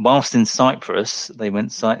 Whilst in Cyprus, they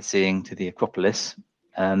went sightseeing to the Acropolis,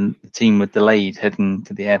 and the team were delayed heading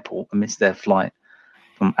to the airport and missed their flight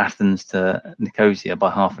from Athens to Nicosia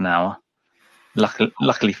by half an hour.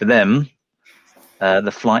 Luckily for them,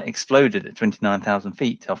 the flight exploded at 29,000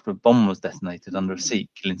 feet after a bomb was detonated under a seat,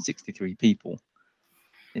 killing 63 people.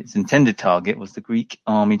 Its intended target was the Greek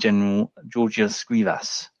Army General Georgios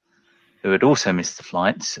Grivas, who had also missed the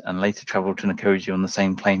flight and later travelled to Nicosia on the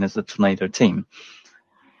same plane as the Tornado team.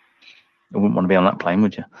 You wouldn't want to be on that plane,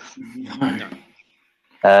 would you?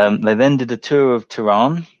 No. They then did a tour of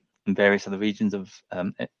Tehran and various other regions of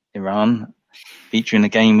Iran, featuring a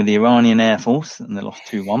game with the Iranian Air Force, and they lost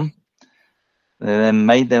 2-1. They then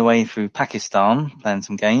made their way through Pakistan, playing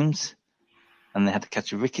some games, and they had to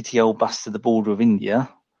catch a rickety old bus to the border of India,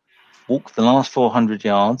 walk the last 400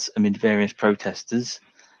 yards amid various protesters,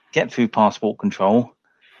 get through passport control,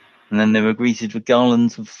 and then they were greeted with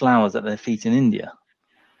garlands of flowers at their feet in India.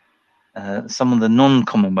 Some of the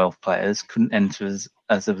non-Commonwealth players couldn't enter as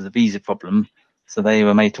there was a visa problem, so they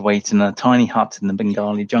were made to wait in a tiny hut in the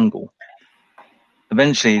Bengali jungle.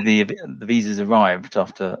 Eventually, the visas arrived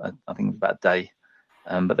after, I think it was about a day,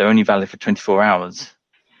 but they're only valid for 24 hours.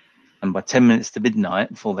 And by 10 minutes to midnight,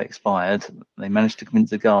 before they expired, they managed to convince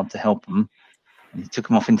the guard to help them. And he took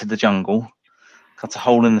them off into the jungle, cut a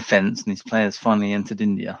hole in the fence, and his players finally entered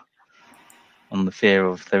India on the fear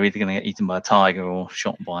of they're either going to get eaten by a tiger or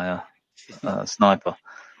shot by a sniper.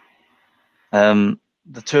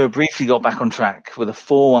 The tour briefly got back on track with a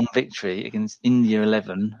 4-1 victory against India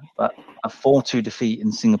 11, but a 4-2 defeat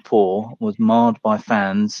in Singapore was marred by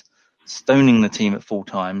fans stoning the team at full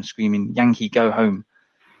time, screaming "Yankee, go home,"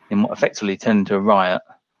 in what effectively turned into a riot.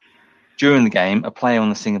 During the game, a player on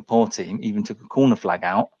the Singapore team even took a corner flag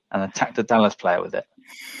out and attacked a Dallas player with it.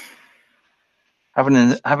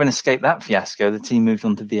 Having escaped that fiasco, the team moved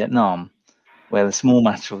on to Vietnam, where the small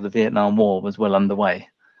matter of the Vietnam War was well underway.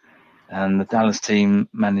 And the Dallas team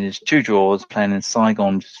managed 2 draws, playing in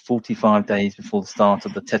Saigon just 45 days before the start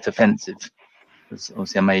of the Tet Offensive. It was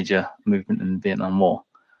obviously a major movement in the Vietnam War.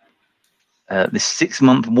 This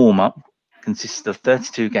 6-month warm-up consisted of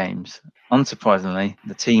 32 games. Unsurprisingly,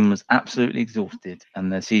 the team was absolutely exhausted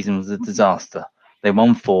and their season was a disaster. They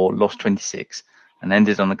won 4, lost 26, and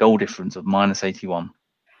ended on a goal difference of -81.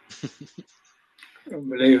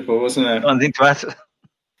 Unbelievable, wasn't it? Anything to add?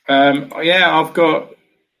 Yeah, I've got.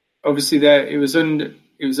 Obviously, it was owned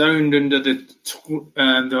under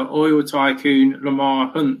the oil tycoon Lamar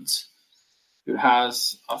Hunt, who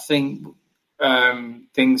has, I think,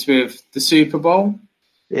 things with the Super Bowl.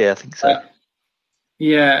 Yeah, I think so.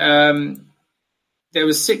 There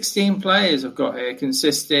was 16 players I've got here,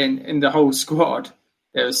 consisting in the whole squad.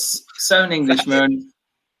 There was 7 Englishmen,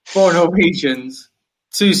 4 Norwegians,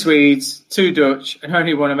 2 Swedes, 2 Dutch, and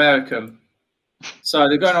only 1 American. So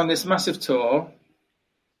they're going on this massive tour.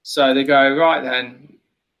 So they go, right then,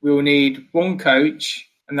 we'll need 1 coach,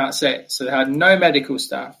 and that's it. So they had no medical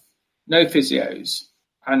staff, no physios.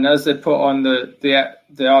 And as they put on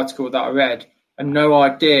the article that I read, and no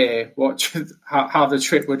idea how the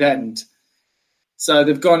trip would end. So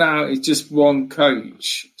they've gone out, it's just 1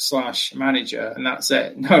 coach / manager, and that's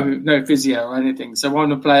it. No physio or anything. So when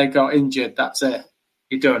the player got injured, that's it.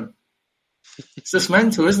 You're done. It's just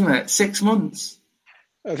mental, isn't it? 6 months.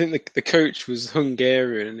 I think the coach was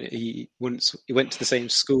Hungarian. He went to the same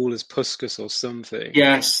school as Puskas or something.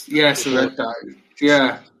 Yes, I read that.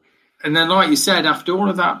 Yeah. And then, like you said, after all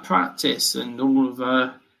of that practice and all of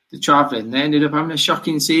the travelling, they ended up having a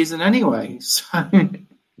shocking season anyway. So,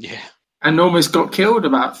 yeah. And almost got killed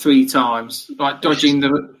about 3 times, like dodging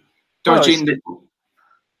the.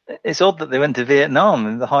 It's odd that they went to Vietnam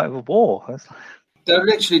in the height of a war. They were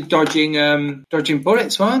literally dodging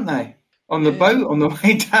bullets, weren't they? On the boat on the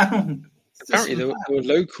way down. Apparently, there were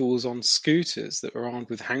locals on scooters that were armed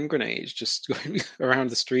with hand grenades just going around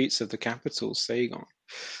the streets of the capital, Saigon.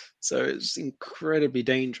 So it's incredibly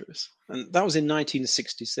dangerous. And that was in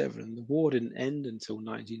 1967. And the war didn't end until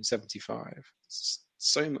 1975.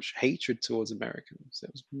 So much hatred towards Americans.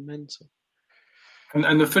 It was mental.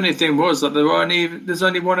 And the funny thing was that there's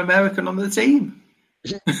only 1 American on the team.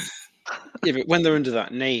 Yeah, but when they're under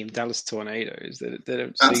that name, Dallas Tornadoes, they don't see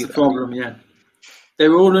that. That's the problem, yeah. They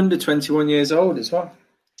were all under 21 years old as well.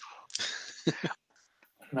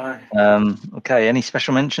 No. Okay, any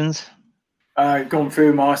special mentions? Gone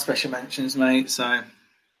through my special mentions, mate, so...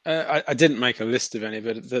 I didn't make a list of any,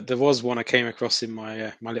 but there was one I came across in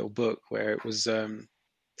my little book where it was, I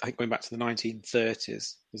think going back to the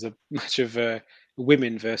 1930s, there's a match of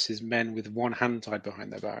women versus men with 1 hand tied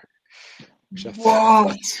behind their back.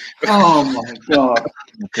 What? Oh my God.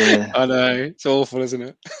 I know, it's awful, isn't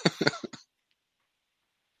it?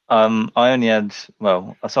 I only had,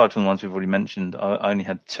 well, aside from the ones we've already mentioned, I only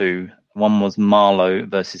had 2. One was Marlow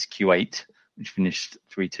versus Kuwait, which finished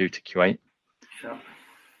 3-2 to Kuwait. Sure.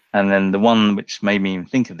 And then the one which made me even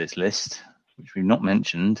think of this list, which we've not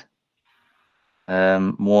mentioned,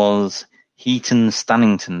 was Heaton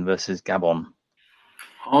Stannington versus Gabon.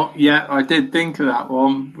 Oh, yeah, I did think of that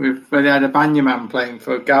one, where they had a Banyaman playing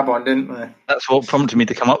for Gabon, didn't they? That's what prompted me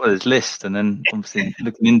to come up with this list, and then obviously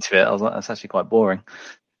looking into it, I was like, that's actually quite boring.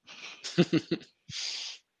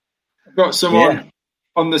 I've got some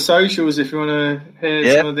on the socials if you want to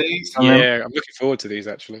hear some of these. Yeah, I'm looking forward to these,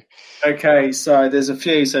 actually. Okay, so there's a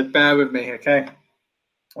few, so bear with me, okay?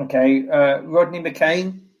 Okay, Rodney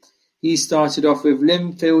McCain, he started off with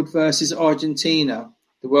Linfield versus Argentina,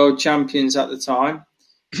 the world champions at the time.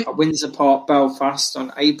 at Windsor Park, Belfast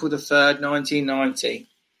on April the 3rd, 1990.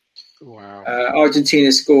 Wow.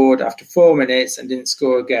 Argentina scored after 4 minutes and didn't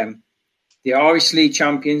score again. The Irish League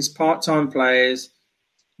champions, part-time players,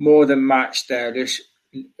 more than matched their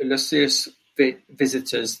illustrious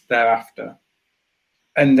visitors thereafter.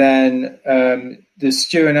 And then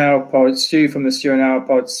Stu from the Stu and Al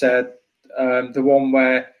pod said the one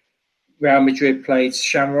where Real Madrid played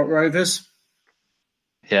Shamrock Rovers.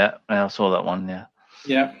 Yeah, I saw that one, yeah.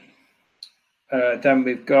 Yeah. Then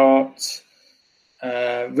we've got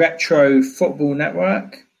Retro Football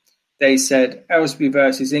Network. They said Aylesbury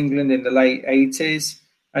versus England in the late 80s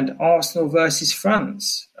and Arsenal versus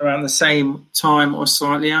France around the same time or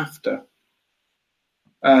slightly after.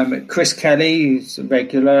 Chris Kelly, who's a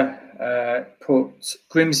regular, put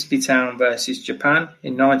Grimsby Town versus Japan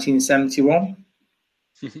in 1971.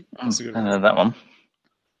 That's a good one. I know that one.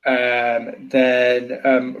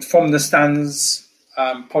 Then From the Stands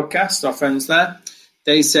podcast, our friends there,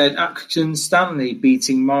 they said Accrington Stanley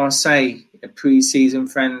beating Marseille, a pre-season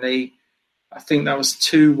friendly. I think that was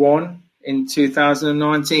 2-1 in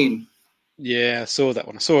 2019. Yeah, I saw that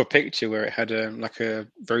one. I saw a picture where it had like a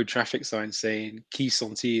road traffic sign saying "Qui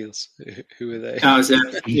sont-ils?" Who are they? Oh,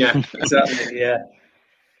 yeah, exactly. Yeah.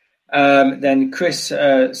 Then Chris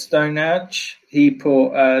Stonehenge, he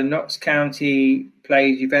put Notts County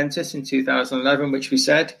played Juventus in 2011, which we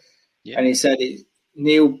said, and he said it's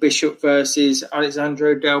Neil Bishop versus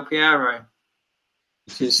Alessandro Del Piero,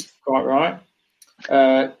 which is quite right.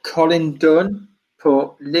 Colin Dunn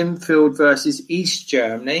put Linfield versus East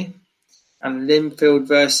Germany and Linfield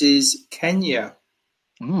versus Kenya.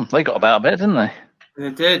 They got about a bit, didn't they? They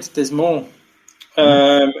did. There's more.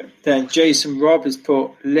 Then Jason Robb has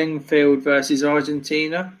put Linfield versus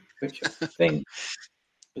Argentina, which I think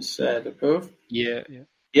was said above. Yeah,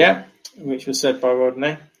 which was said by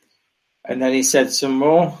Rodney. And then he said some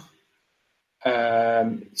more.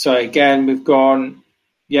 So again, we've gone,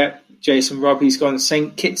 Jason Robb, he's gone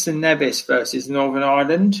St Kitts and Nevis versus Northern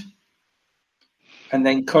Ireland. And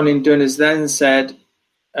then Colin Dunn has then said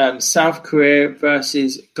South Korea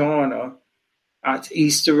versus Ghana at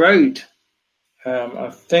Easter Road. I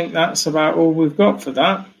think that's about all we've got for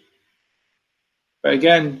that. But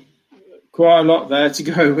again, quite a lot there to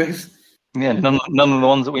go with. Yeah, none of the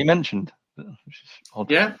ones that we mentioned. Which is odd.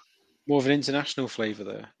 Yeah. More of an international flavour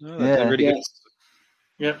there. No, they're really good.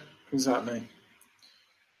 Yeah, exactly.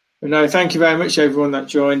 But no, thank you very much, everyone that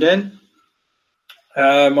joined in.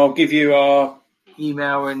 I'll give you our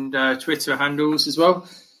email and Twitter handles as well.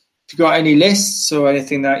 If you've got any lists or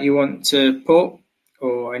anything that you want to put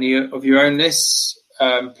or any of your own lists,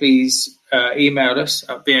 please email us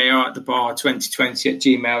at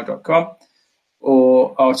varatthebar2020@gmail.com,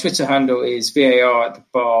 or our Twitter handle is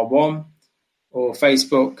varatthebar1, or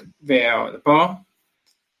Facebook VAR at the Bar.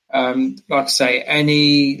 Like I say,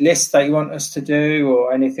 any list that you want us to do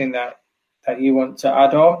or anything that you want to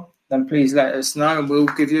add on, then please let us know and we'll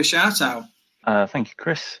give you a shout out. Thank you,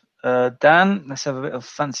 Chris. Dan, let's have a bit of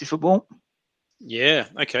fantasy football. Yeah,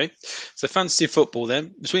 okay. So fantasy football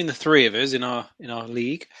then, between the three of us in our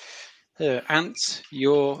league. Ant,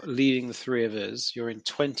 you're leading the three of us. You're in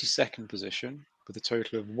 22nd position with a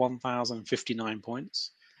total of 1,059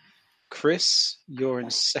 points. Chris, you're in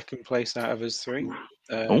second place out of us three.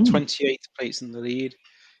 28th place in the league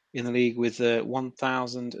with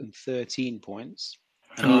 1,013 points.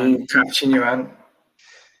 I'm catching you, Ant.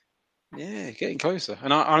 Yeah, getting closer.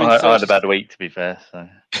 And I had a bad week, to be fair. So.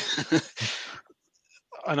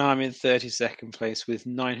 And I'm in 32nd place with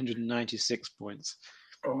 996 points.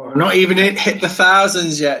 Oh, not even hit the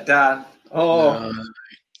thousands yet, Dan.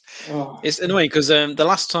 It's annoying because the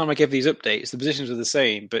last time I gave these updates, the positions were the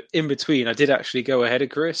same, but in between, I did actually go ahead of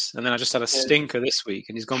Chris, and then I just had a stinker this week,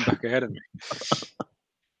 and he's gone back ahead of me.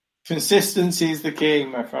 Consistency is the key,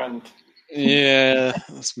 my friend. Yeah,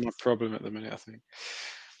 that's my problem at the minute, I think.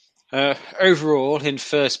 Overall, in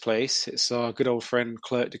first place, it's our good old friend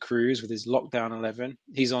Clerk de Cruz with his Lockdown 11.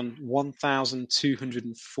 He's on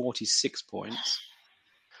 1,246 points.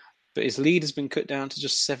 But his lead has been cut down to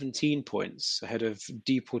just 17 points ahead of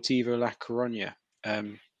Deportivo La Coruña.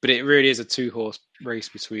 But it really is a two-horse race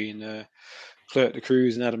between Clerk de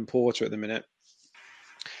Cruz and Adam Porter at the minute.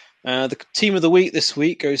 The team of the week this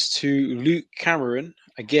week goes to Luke Cameron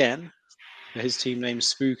again. His team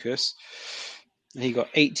name's Spookus. He got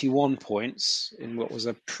 81 points in what was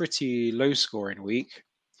a pretty low-scoring week.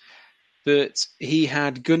 But he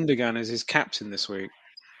had Gundogan as his captain this week.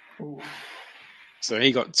 Ooh. So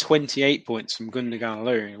he got 28 points from Gundogan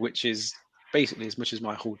alone, which is basically as much as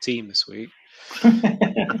my whole team this week.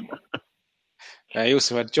 He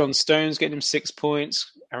also had John Stones getting him 6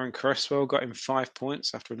 points, Aaron Cresswell got him 5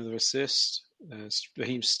 points after another assist.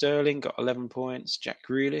 Raheem Sterling got 11 points. Jack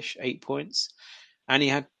Grealish, 8 points. And he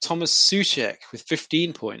had Thomas Souček with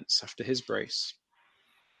 15 points after his brace.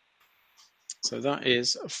 So that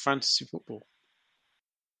is fantasy football.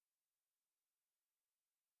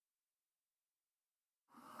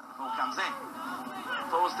 Ball comes in.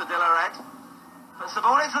 Falls to De La Red. Puts the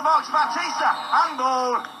ball into the box. Baptista.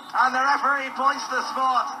 Handball. And the referee points to the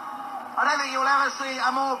spot. I don't think you'll ever see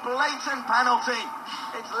a more blatant penalty.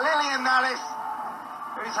 It's Lillian Nellis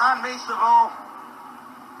whose hand meets the ball.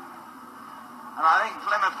 And I think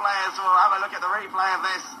Plymouth players will have a look at the replay of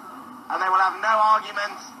this and they will have no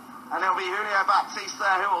argument. And it'll be Julio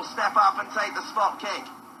Baptista who will step up and take the spot kick.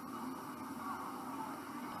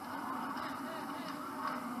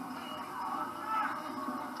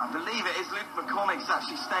 I believe it is Luke McCormick's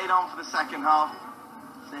actually stayed on for the second half.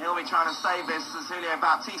 So he'll be trying to save this as Julio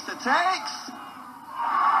Baptista takes.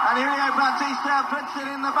 And Julio Baptista puts it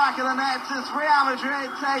in the back of the net as Real Madrid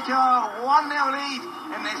take a 1-0 lead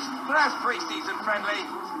in this first pre-season friendly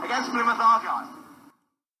against Plymouth Argyle.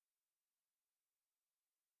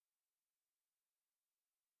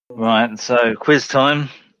 Right, so quiz time.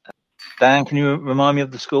 Dan, can you remind me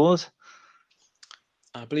of the scores?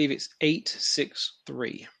 I believe it's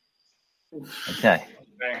 8-6-3. Okay.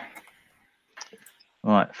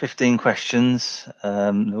 Right, 15 questions.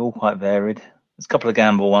 They're all quite varied. There's a couple of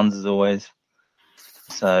gamble ones, as always.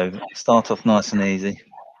 So start off nice and easy.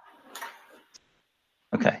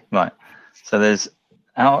 Okay, right. So there's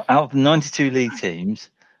out of 92 league teams,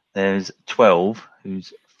 there's 12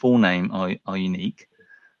 whose full name are unique.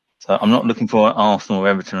 So I'm not looking for Arsenal or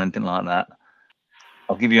Everton or anything like that.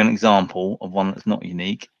 I'll give you an example of one that's not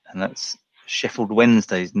unique, and that's Sheffield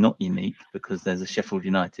Wednesday is not unique because there's a Sheffield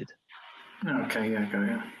United. Okay, yeah, go,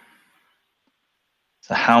 yeah.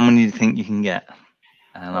 So how many do you think you can get?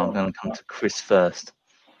 And I'm going to come to Chris first.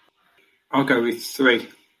 I'll go with 3.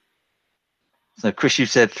 So Chris, you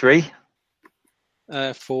said 3?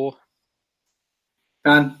 4.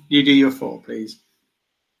 Dan, you do your 4, please.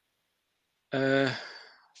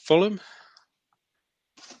 Fulham?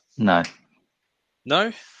 No.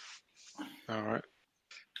 No? All right.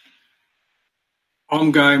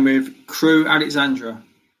 I'm going with Crewe Alexandra.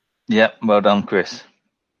 Yep, well done, Chris.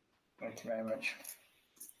 Thank you very much.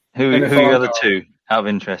 Who are the other two, out of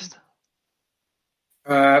interest?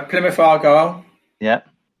 Plymouth Argyle. Yep.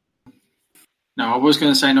 No, I was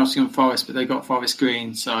going to say Nottingham Forest, but they got Forest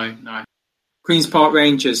Green, so no. Queen's Park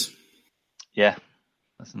Rangers. Yeah,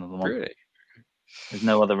 that's another one. Really? There's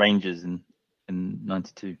no other Rangers in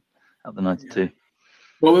 92, out of the 92. Yeah.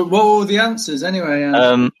 What were all the answers anyway?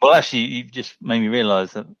 Well, actually, you've just made me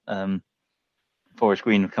realise that Forest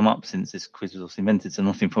Green have come up since this quiz was invented, so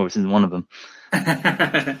Nottingham Forest isn't one of them.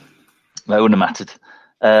 That wouldn't have mattered.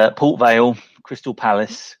 Port Vale, Crystal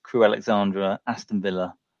Palace, Crewe Alexandra, Aston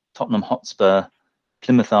Villa, Tottenham Hotspur,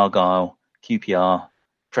 Plymouth Argyle, QPR,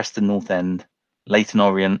 Preston North End, Leyton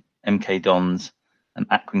Orient, MK Dons, and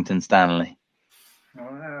Accrington Stanley. Oh,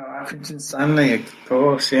 wow, Accrington Stanley, of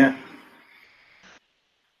course, yeah.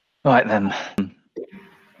 Right then.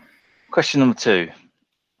 Question number 2.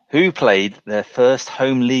 Who played their first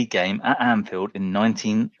home league game at Anfield in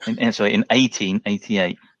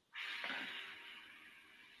 1888?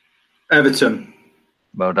 Everton.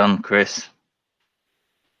 Well done, Chris.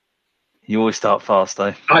 You always start fast,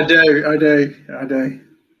 though. I do.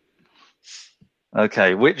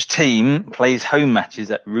 Okay, which team plays home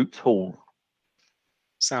matches at Roots Hall?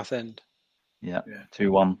 Southend. Yeah.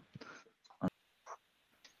 2-1.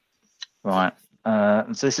 Right.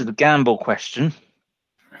 So this is a gamble question.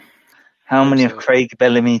 How many of Craig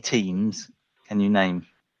Bellamy teams can you name?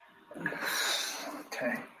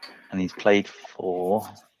 Okay. And he's played for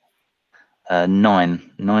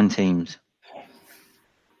 9 teams.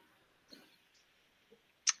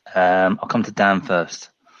 I'll come to Dan first.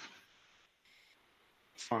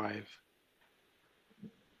 5.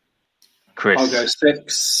 Chris. I'll go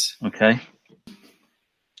 6. Okay.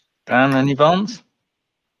 Dan, any advance?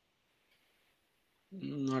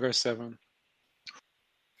 I'll go 7.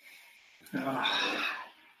 Go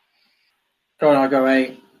on, I'll go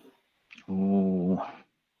 8. Ooh.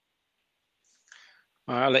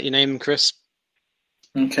 I'll let you name them, Chris.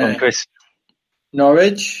 Okay. Chris.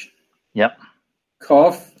 Norwich. Yep.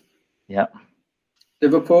 Cov. Yep.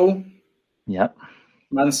 Liverpool. Yep.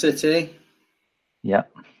 Man City. Yep.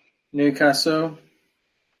 Newcastle.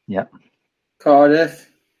 Yep. Cardiff.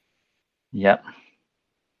 Yep.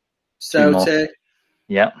 Celtic.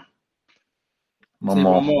 Yep. One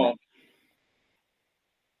more.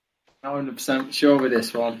 I'm 100% sure with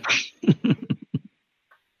this one.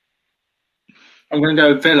 I'm going to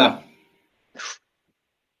go Villa.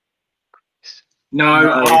 No,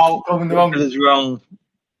 I'm the wrong. Villa's wrong.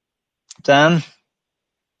 Dan?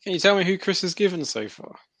 Can you tell me who Chris has given so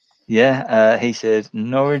far? Yeah, he said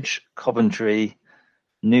Norwich, Coventry,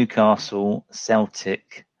 Newcastle,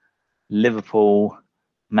 Celtic, Liverpool,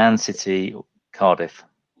 Man City, Cardiff.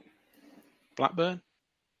 Blackburn?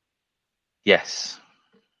 Yes.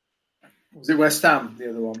 Was it West Ham, the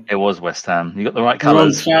other one? It was West Ham. You got the right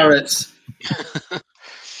colours. Clarets.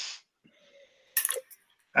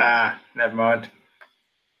 Never mind.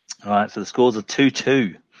 All right, so the scores are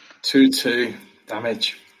 2-2. 2-2.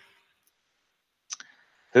 Damage.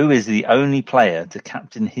 Who is the only player to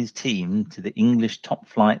captain his team to the English top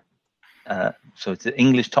flight? To the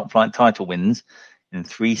English top flight title wins in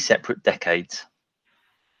 3 separate decades.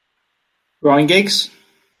 Ryan Giggs?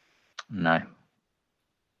 No.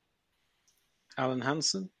 Alan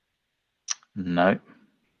Hansen? No.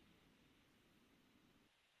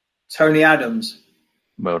 Tony Adams?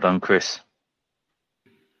 Well done, Chris.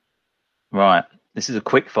 Right. This is a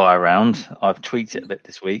quick fire round. I've tweaked it a bit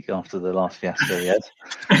this week after the last fiasco we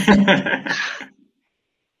had.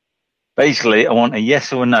 Basically, I want a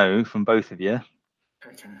yes or a no from both of you.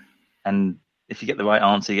 Okay. And if you get the right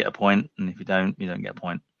answer, you get a point. And if you don't get a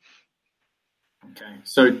point. Okay.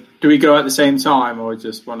 So do we go at the same time or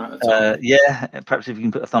just one at a time? Yeah. Perhaps if you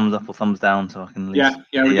can put a thumbs up or thumbs down so I can at least...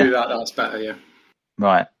 Yeah, we'll do that. That's better, yeah.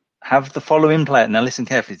 Right. Have the following player... Now listen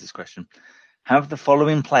carefully to this question. Have the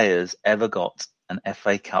following players ever got an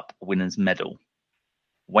FA Cup winners' medal?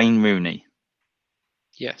 Wayne Rooney.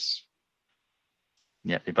 Yes.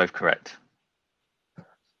 Yeah, you're both correct.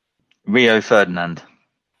 Rio Ferdinand.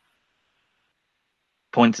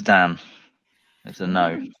 Point to Dan. It's a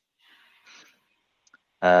no.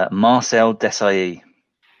 Marcel Desailly.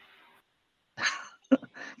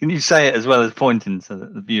 Can you say it as well as pointing so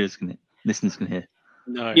that the listeners can hear?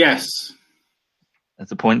 No. Yes.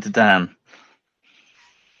 That's a point to Dan.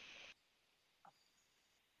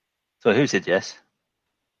 So who said yes?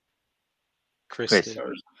 Chris.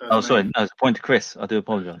 Oh, sorry. No, it's a point to Chris. I do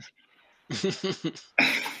apologise.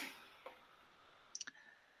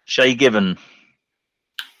 Shay Given.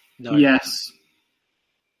 No. Yes.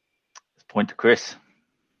 It's a point to Chris.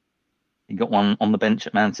 He got one on the bench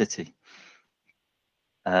at Man City.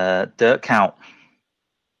 Dirk Kuyt.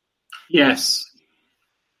 Yes.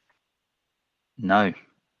 No.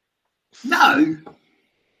 No.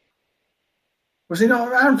 Was he not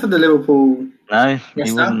around for the Liverpool? No, he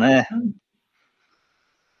wasn't there.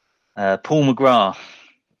 Paul McGrath.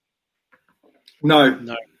 No.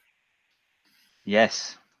 No.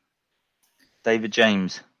 Yes. David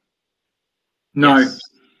James. No. Yes.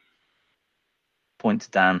 Point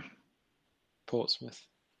to Dan. Portsmouth.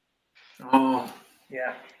 Oh,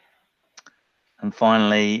 yeah. And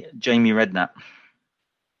finally, Jamie Redknapp.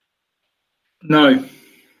 No.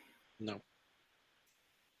 No.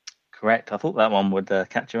 Correct. I thought that one would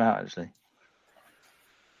catch you out, actually.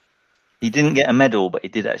 He didn't get a medal, but he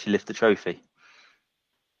did actually lift the trophy.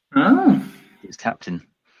 Oh. He was captain,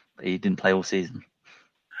 but he didn't play all season.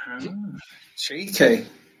 Oh. Cheeky.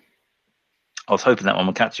 I was hoping that one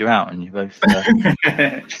would catch you out, and you both...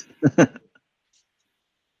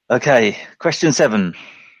 Okay, question 7.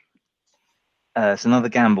 It's another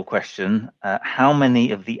gamble question. How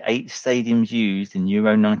many of the 8 stadiums used in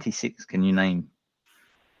Euro 96 can you name?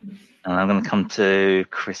 And I'm going to come to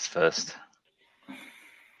Chris first.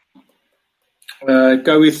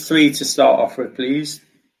 Go with 3 to start off with, please.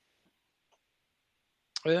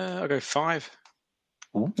 I'll go 5.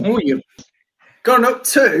 Ooh. Oh, you've gone up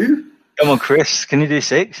 2? Come on, Chris. Can you do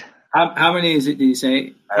 6? How many is it, do you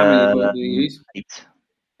say? How many do you use? 8.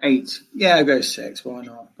 8. Yeah, I'll go 6. Why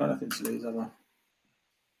not? Got nothing to lose, have I?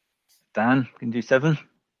 Dan, can you do 7?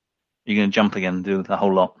 You're going to jump again and do the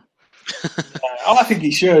whole lot. I think he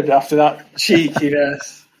should after that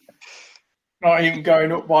cheekiness. Not even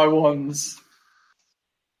going up by ones.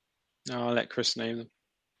 No, I'll let Chris name them.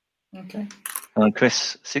 Okay.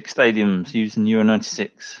 Chris, 6 stadiums used in Euro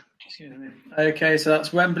 96. Excuse me. Okay, so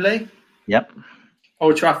that's Wembley. Yep.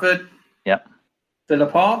 Old Trafford. Yep. Villa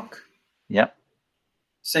Park. Yep.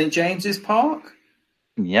 St James's Park.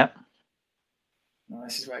 Yep. Oh,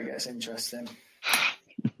 this is where it gets interesting.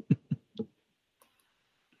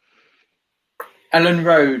 Ellen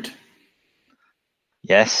Road.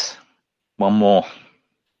 Yes. One more.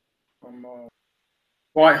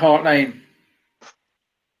 White Hart Lane.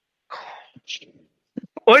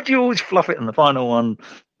 Why do you always fluff it in the final one?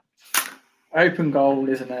 Open goal,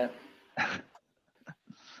 isn't it?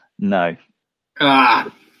 No.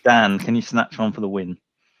 Dan, can you snatch one for the win?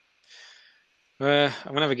 I'm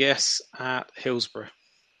going to have a guess at Hillsborough.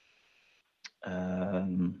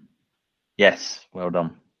 Yes, well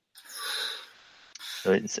done.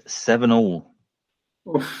 So it's 7-7.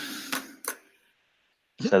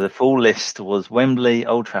 So the full list was Wembley,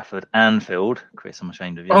 Old Trafford, Anfield. Chris, I'm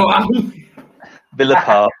ashamed of you. Villa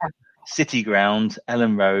Park, City Ground,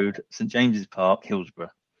 Ellen Road, St James's Park,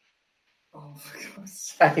 Hillsborough. Oh, for God's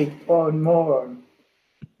sake, what a moron.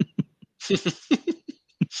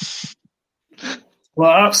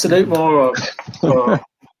 What absolute moron. Oh.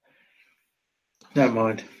 Never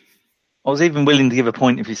mind. I was even willing to give a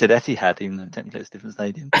point if you said Etihad, even though technically it's a different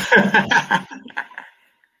stadium.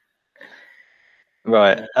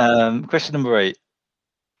 Right. Question number 8.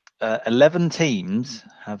 11 teams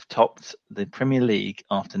have topped the Premier League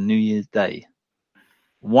after New Year's Day.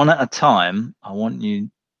 One at a time, I want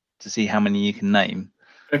you to see how many you can name.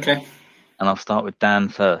 Okay. And I'll start with Dan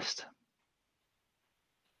first.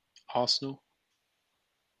 Arsenal.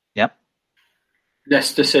 Yep.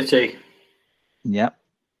 Leicester City. Yep.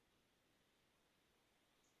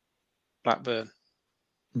 Blackburn.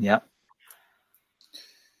 Yep.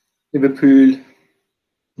 Liverpool.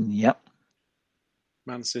 Yep.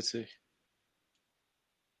 Man City.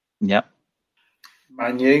 Yep.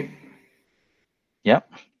 Man U.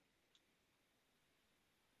 Yep.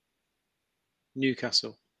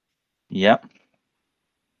 Newcastle. Yep.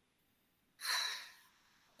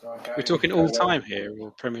 We're talking all time here,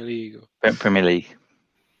 or Premier League? Or... Premier League.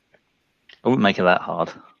 I wouldn't make it that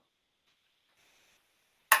hard.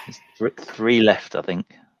 There's 3 left, I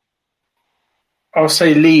think. I'll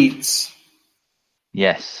say Leeds.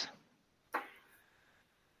 Yes.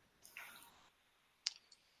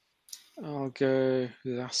 I'll go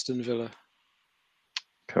with Aston Villa.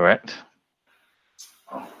 Correct.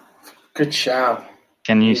 Oh, good shout.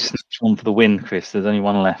 Can you snatch one for the win, Chris? There's only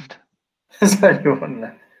one left. There's only one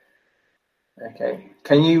left. Okay.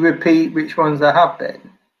 Can you repeat which ones there have been?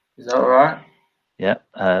 Is that all right? Yeah.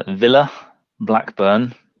 Villa,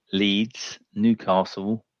 Blackburn, Leeds,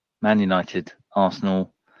 Newcastle, Man United,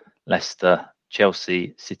 Arsenal, Leicester,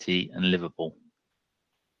 Chelsea, City, and Liverpool.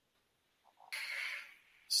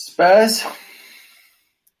 Spurs?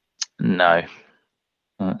 No.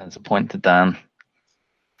 That's a point to Dan.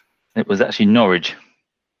 It was actually Norwich.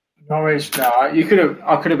 Norwich, no. I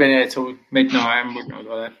could have been here till midnight and wouldn't have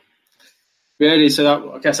got it. Really?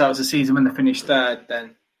 So I guess that was the season when they finished third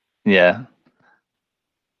then. Yeah.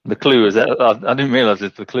 The clue was that I didn't realise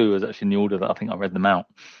that the clue was actually in the order that I think I read them out.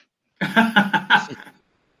 I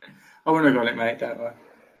wouldn't have got it, mate, don't worry.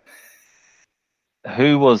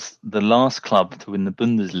 Who was the last club to win the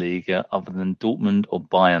Bundesliga other than Dortmund or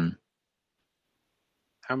Bayern?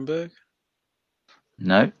 Hamburg?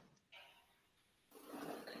 No.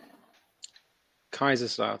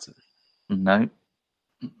 Kaiserslautern? No.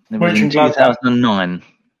 It was in 2009.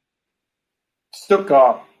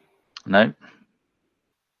 Stuttgart? No. It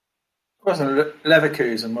wasn't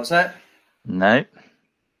Leverkusen, was it? No.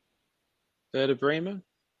 Werder Bremen?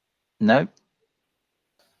 No.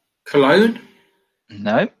 Cologne?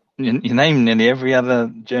 No. You named nearly every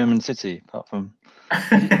other German city apart from...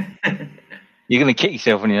 You're going to kick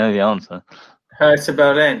yourself when you know the answer. Hertha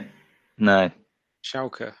Berlin? No.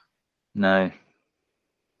 Schalke? No.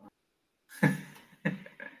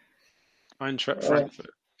 Eintracht Frankfurt?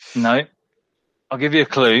 No. I'll give you a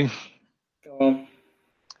clue. Go on.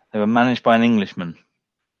 They were managed by an Englishman.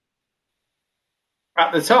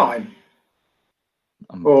 At the time?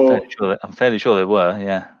 I'm fairly sure they were,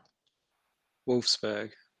 yeah.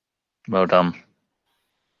 Wolfsburg? Well done.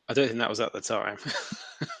 I don't think that was at the time.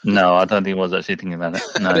 No, I don't think I was actually thinking about it.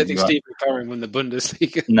 No, I don't think Steve McLaren won the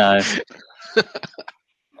Bundesliga. No.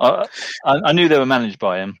 I knew they were managed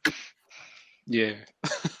by him. Yeah.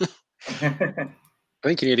 I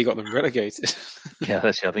think he nearly got them relegated. Yeah,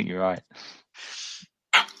 actually, I think you're right.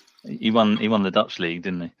 He won the Dutch league,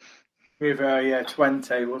 didn't he? With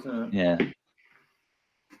 20, wasn't it? Yeah.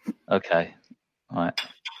 Okay. All right.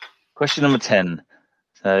 Question number 10.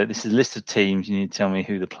 So this is a list of teams. You need to tell me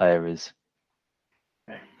who the player is.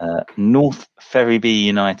 North Ferriby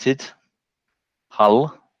United,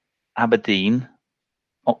 Hull, Aberdeen,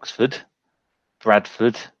 Oxford,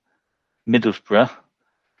 Bradford, Middlesbrough,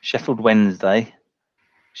 Sheffield Wednesday,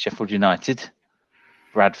 Sheffield United,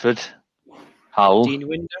 Bradford, Hull. Dean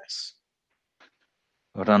Windass.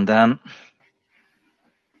 Well done, Dan.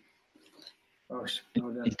 Gosh,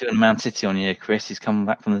 He's doing Man City on you, Chris. He's coming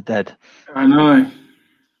back from the dead. I know.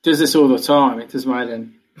 Does this all the time. It does my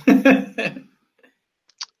then.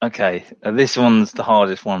 Okay, this one's the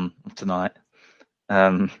hardest one of tonight.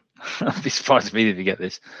 I'd be surprised if either of you get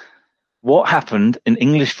this. What happened in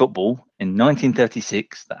English football in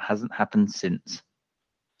 1936 that hasn't happened since?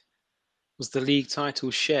 Was the league title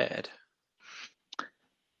shared?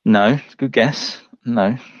 No, it's a good guess.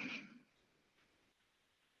 No.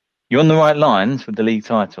 You're on the right lines with the league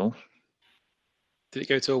title. Did it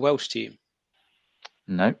go to a Welsh team?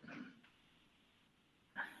 No.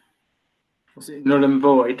 Was it null and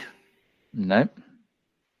void? No.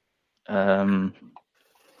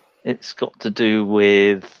 It's got to do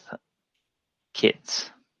with kits.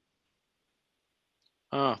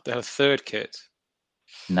 Ah, they had a third kit.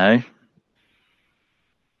 No.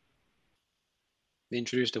 They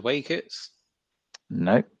introduced away kits.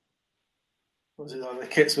 No. Was it like the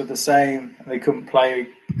kits were the same and they couldn't play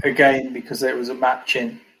again because there was a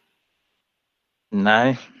matching?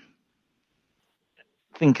 No.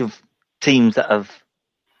 Think of teams that have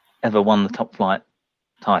ever won the top flight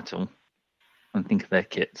title and think of their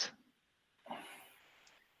kits.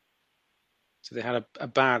 So they had a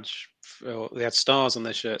badge. They had stars on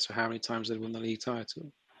their shirts for how many times they'd won the league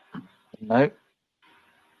title. No.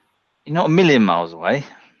 You're not a million miles away.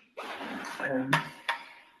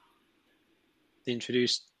 They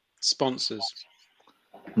introduced sponsors.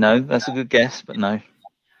 No, that's a good guess, but no.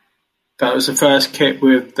 That was the first kit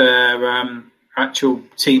with their actual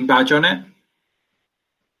team badge on it?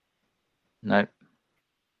 No.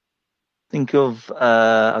 Think of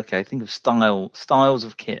think of styles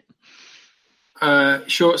of kit.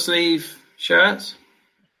 Short sleeve shirts?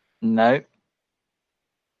 No.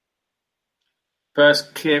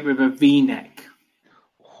 First kit with a V-neck.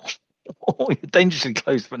 Oh, you're dangerously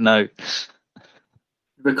close, but no.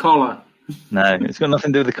 The collar? No, it's got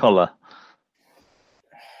nothing to do with the collar.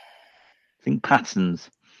 Think patterns.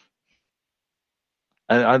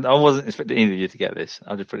 I wasn't expecting either of you to get this.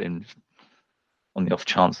 I just put it in on the off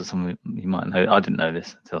chance that someone you might know. I didn't know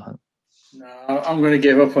this until. No, I'm going to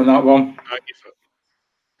give up on that one.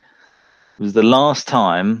 It was the last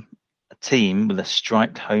time a team with a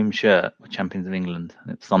striped home shirt were champions of England,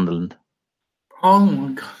 and it's Sunderland. Oh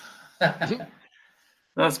my god,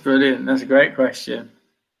 that's brilliant. That's a great question.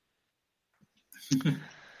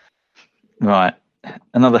 Right,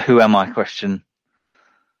 another who am I question.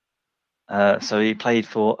 So he played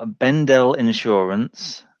for Bendel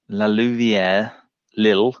Insurance, La Louvière,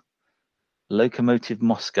 Lille, Lokomotiv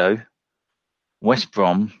Moscow, West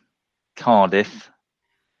Brom, Cardiff,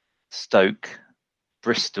 Stoke,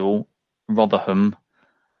 Bristol, Rotherham,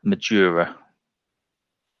 Madura.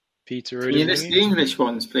 Peter Can you list the English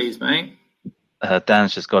ones, please, mate?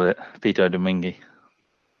 Dan's just got it. Peter Odemwingie.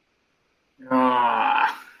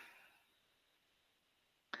 Ah.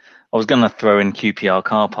 I was going to throw in QPR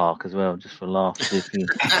car park as well, just for a laugh,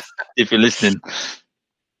 if you're listening.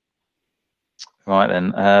 Right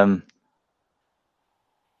then.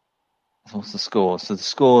 What's the score? So the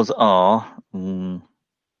scores are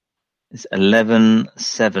it's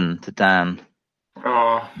 11-7 to Dan.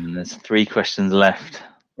 Oh. And there's 3 questions left.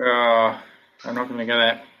 Oh, I'm not going to get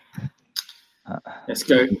it. Let's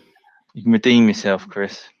go. You can redeem yourself,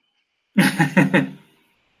 Chris.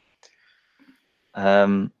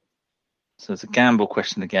 So it's a gamble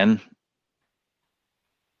question again.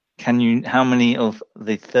 How many of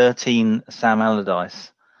the 13 Sam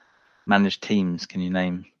Allardyce managed teams can you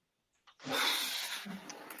name?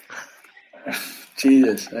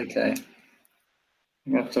 Jesus, okay.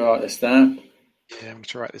 You have to write this down. Yeah, I'm going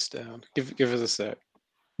to write this down. Give us a sec.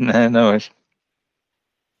 No worries.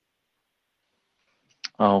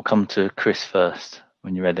 I'll come to Chris first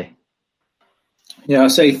when you're ready. Yeah, I'll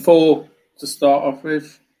say 4 to start off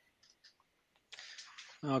with.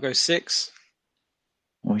 I'll go 6.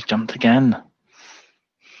 Oh, he's jumped again.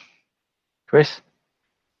 Chris?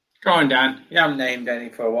 Go on, Dan. You haven't named any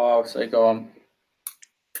for a while, so go on.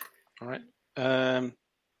 All right.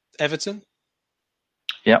 Everton?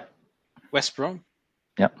 Yep. West Brom?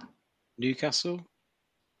 Yep. Newcastle?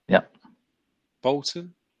 Yep.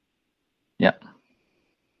 Bolton? Yep.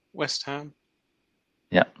 West Ham?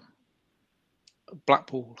 Yep.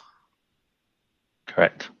 Blackpool?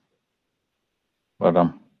 Correct. Well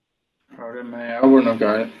done. I wouldn't have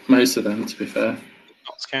got most of them, to be fair.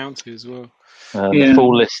 Notts County as well. The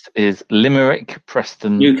full list is Limerick,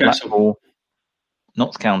 Preston, Newcastle, Blackpool,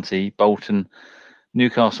 Notts County, Bolton,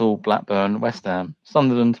 Newcastle, Blackburn, West Ham,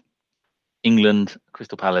 Sunderland, England,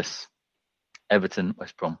 Crystal Palace, Everton,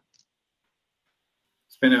 West Brom.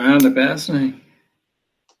 It's been around a bit, hasn't he?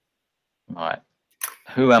 Right.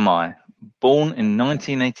 Who am I? Born in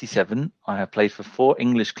 1987, I have played for 4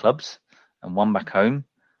 English clubs and 1 back home.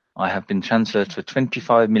 I have been transferred for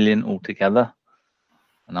 25 million altogether.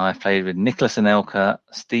 And I have played with Nicholas Anelka,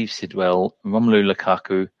 Steve Sidwell, Romelu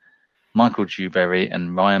Lukaku, Michael Dewberry,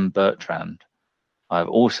 and Ryan Bertrand. I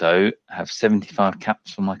also have 75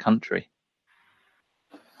 caps for my country.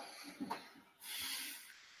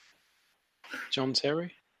 John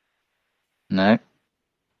Terry? No.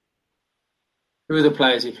 Who are the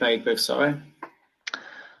players he played with, sorry?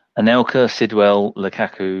 Anelka, Sidwell,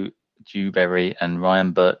 Lukaku, Dewberry, and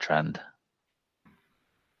Ryan Bertrand.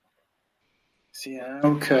 See,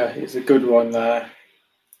 Anelka is a good one there.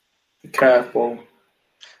 The curveball.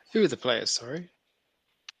 Who are the players, sorry?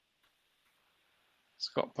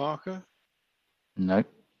 Scott Parker? No.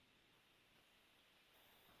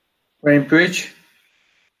 Wayne Bridge?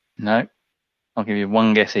 No. I'll give you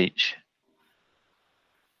one guess each.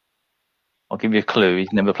 I'll give you a clue.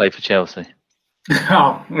 He's never played for Chelsea.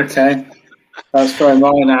 Oh, okay. That's throwing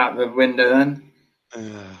mine out the window then.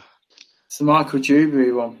 It's the Michael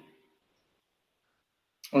Dewberry one.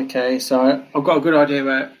 Okay, so I've got a good idea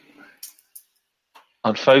about.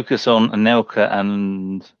 I'd focus on Anelka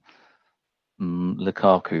and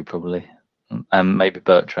Lukaku probably, and maybe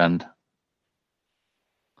Bertrand.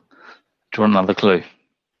 Do you want another clue?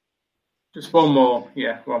 Just one more.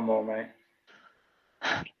 Yeah, one more, mate.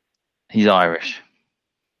 He's Irish.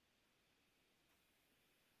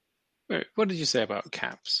 Wait, what did you say about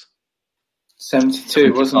caps?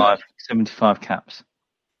 72, wasn't it? 75 caps.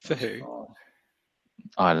 For who?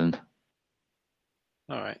 Ireland.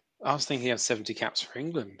 All right. I was thinking he had 70 caps for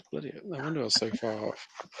England. Bloody hell. No wonder I was so far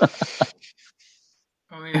off.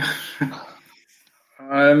 Oh, yeah.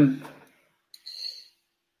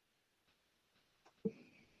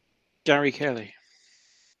 Gary Kelly.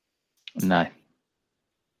 No.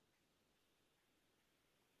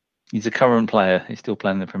 He's a current player. He's still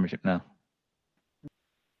playing in the Premiership now.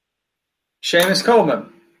 Seamus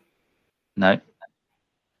Coleman. No.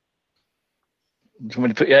 Do you want me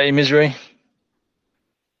to put you out of your misery?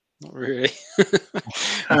 Not really.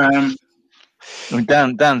 I mean,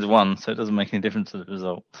 Dan's won, so it doesn't make any difference to the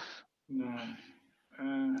result. No.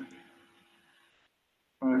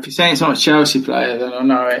 Well, if you're saying it's not a Chelsea player, then I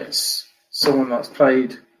know it's someone that's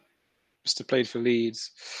played. Must have played for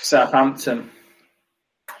Leeds. Southampton.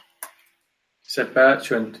 Said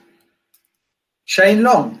Bertrand. Shane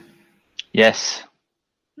Long. Yes.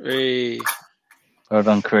 Hey. Well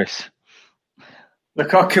done, Chris.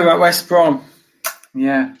 Lukaku at West Brom.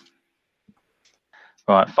 Yeah.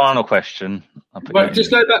 Right, final question. Well,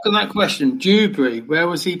 just go back on that question. Dewberry, where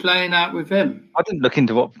was he playing at with him? I didn't look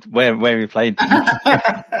into where he played.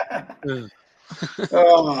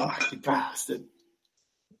 Oh, you bastard.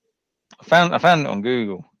 I found it on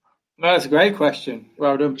Google. No, that's a great question.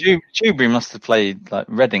 Well done. Dewberry must have played like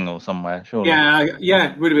Reading or somewhere, surely.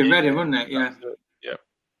 Yeah, would have been Reading, wouldn't it? Yeah. Yeah.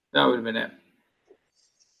 That would have been it.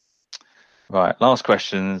 Right, last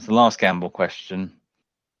question is the last gamble question.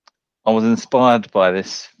 I was inspired by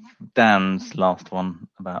this, Dan's last one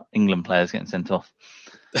about England players getting sent off.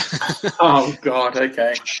 Oh, God,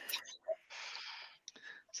 okay.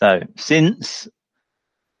 So, since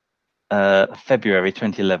February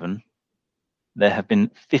 2011, there have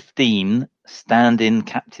been 15 stand-in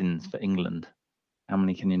captains for England. How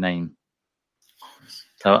many can you name?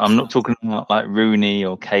 So I'm not talking about like Rooney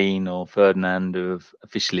or Kane or Ferdinand who are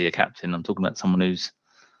officially a captain. I'm talking about someone who's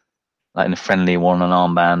like in a friendly worn an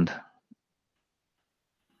armband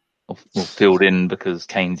or filled in because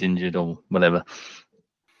Kane's injured or whatever.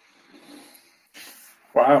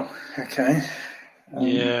 Wow, okay.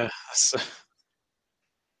 Yeah, that's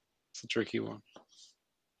a tricky one.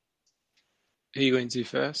 Who are you going to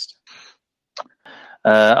first?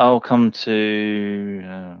 I'll come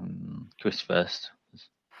to Chris first.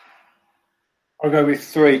 I'll go with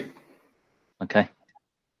 3. Okay.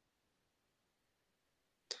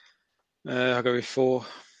 I'll go with 4.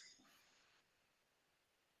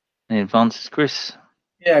 Any advances, Chris?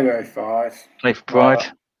 Yeah, I'll go with 5. Play for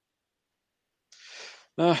pride.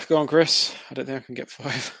 Go on, Chris. I don't think I can get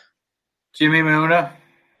 5. Jimmy Milner.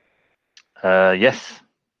 Yes.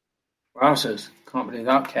 Wowzers. Can't believe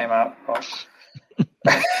that came out.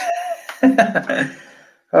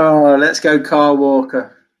 Oh, let's go Carl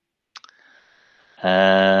Walker.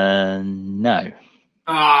 No.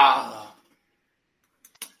 Ah.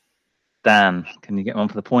 Dan, can you get one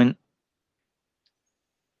for the point?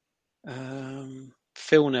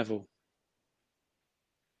 Phil Neville.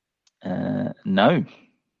 No.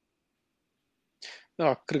 Oh,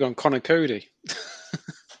 I could have gone Connor Cody.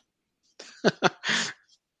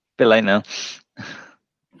 Bit late now.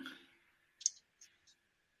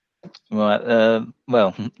 Right.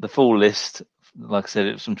 Well, the full list, like I said,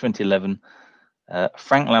 it was from 2011.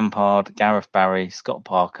 Frank Lampard, Gareth Barry, Scott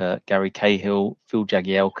Parker, Gary Cahill, Phil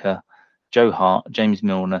Jagielka, Joe Hart, James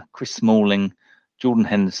Milner, Chris Smalling, Jordan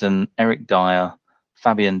Henderson, Eric Dyer,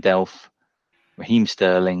 Fabian Delph, Raheem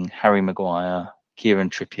Sterling, Harry Maguire, Kieran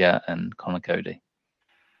Trippier, and Connor Cody.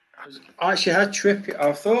 I actually had Trippier.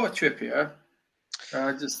 I thought of Trippier.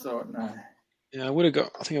 I just thought, no. Yeah,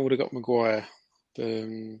 I think I would have got Maguire. Fair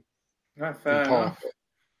enough. enough.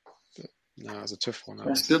 No, it's a tough one.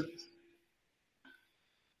 That's good.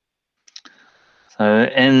 So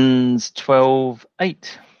it ends 12-8.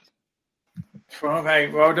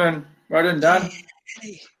 12-8. Well done, Dan.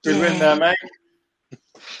 Good win there, mate.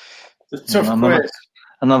 It's a tough quiz.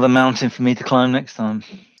 Another mountain for me to climb next time.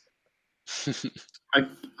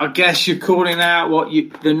 I guess you're calling out what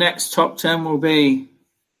the next top 10 will be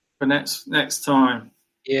for next time.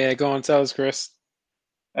 Yeah, go on, tell us, Chris.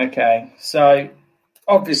 Okay, so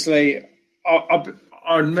obviously, I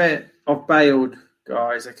admit I've bailed,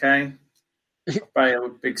 guys. Okay, I've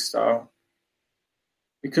bailed big style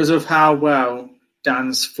because of how well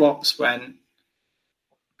Dan's flops went.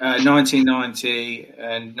 1990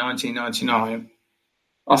 and 1999.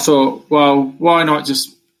 I thought, well, why not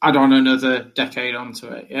just add on another decade onto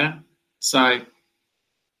it? Yeah, so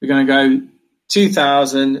we're going to go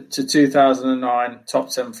 2000 to 2009 top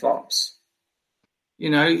 10 flops. You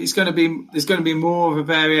know, there's going to be more of a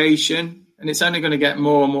variation, and it's only going to get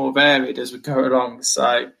more and more varied as we go along. So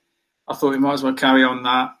I thought we might as well carry on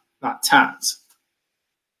that tat.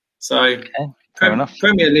 So fair enough.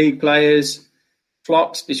 Premier League players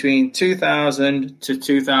flops between 2000 to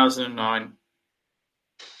 2009.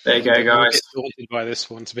 There you go, guys. I'm daunted by this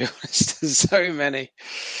one, to be honest. There's so many.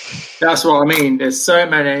 That's what I mean. There's so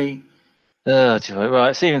many.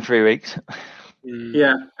 Right, see you in 3 weeks.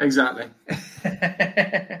 Yeah, exactly.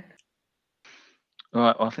 All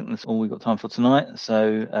right, well, I think that's all we've got time for tonight.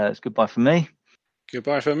 So it's goodbye from me.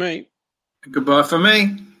 Goodbye from me. Goodbye from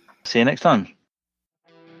me. See you next time.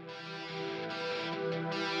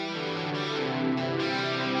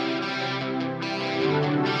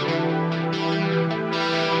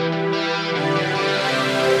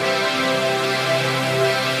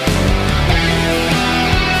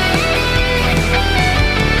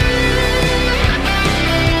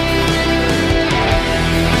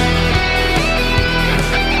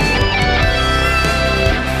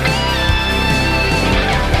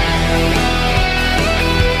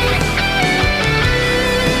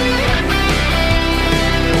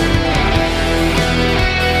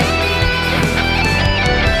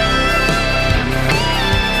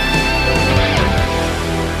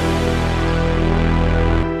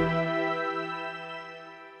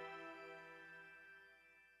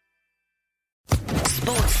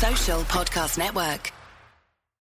 Podcast Network.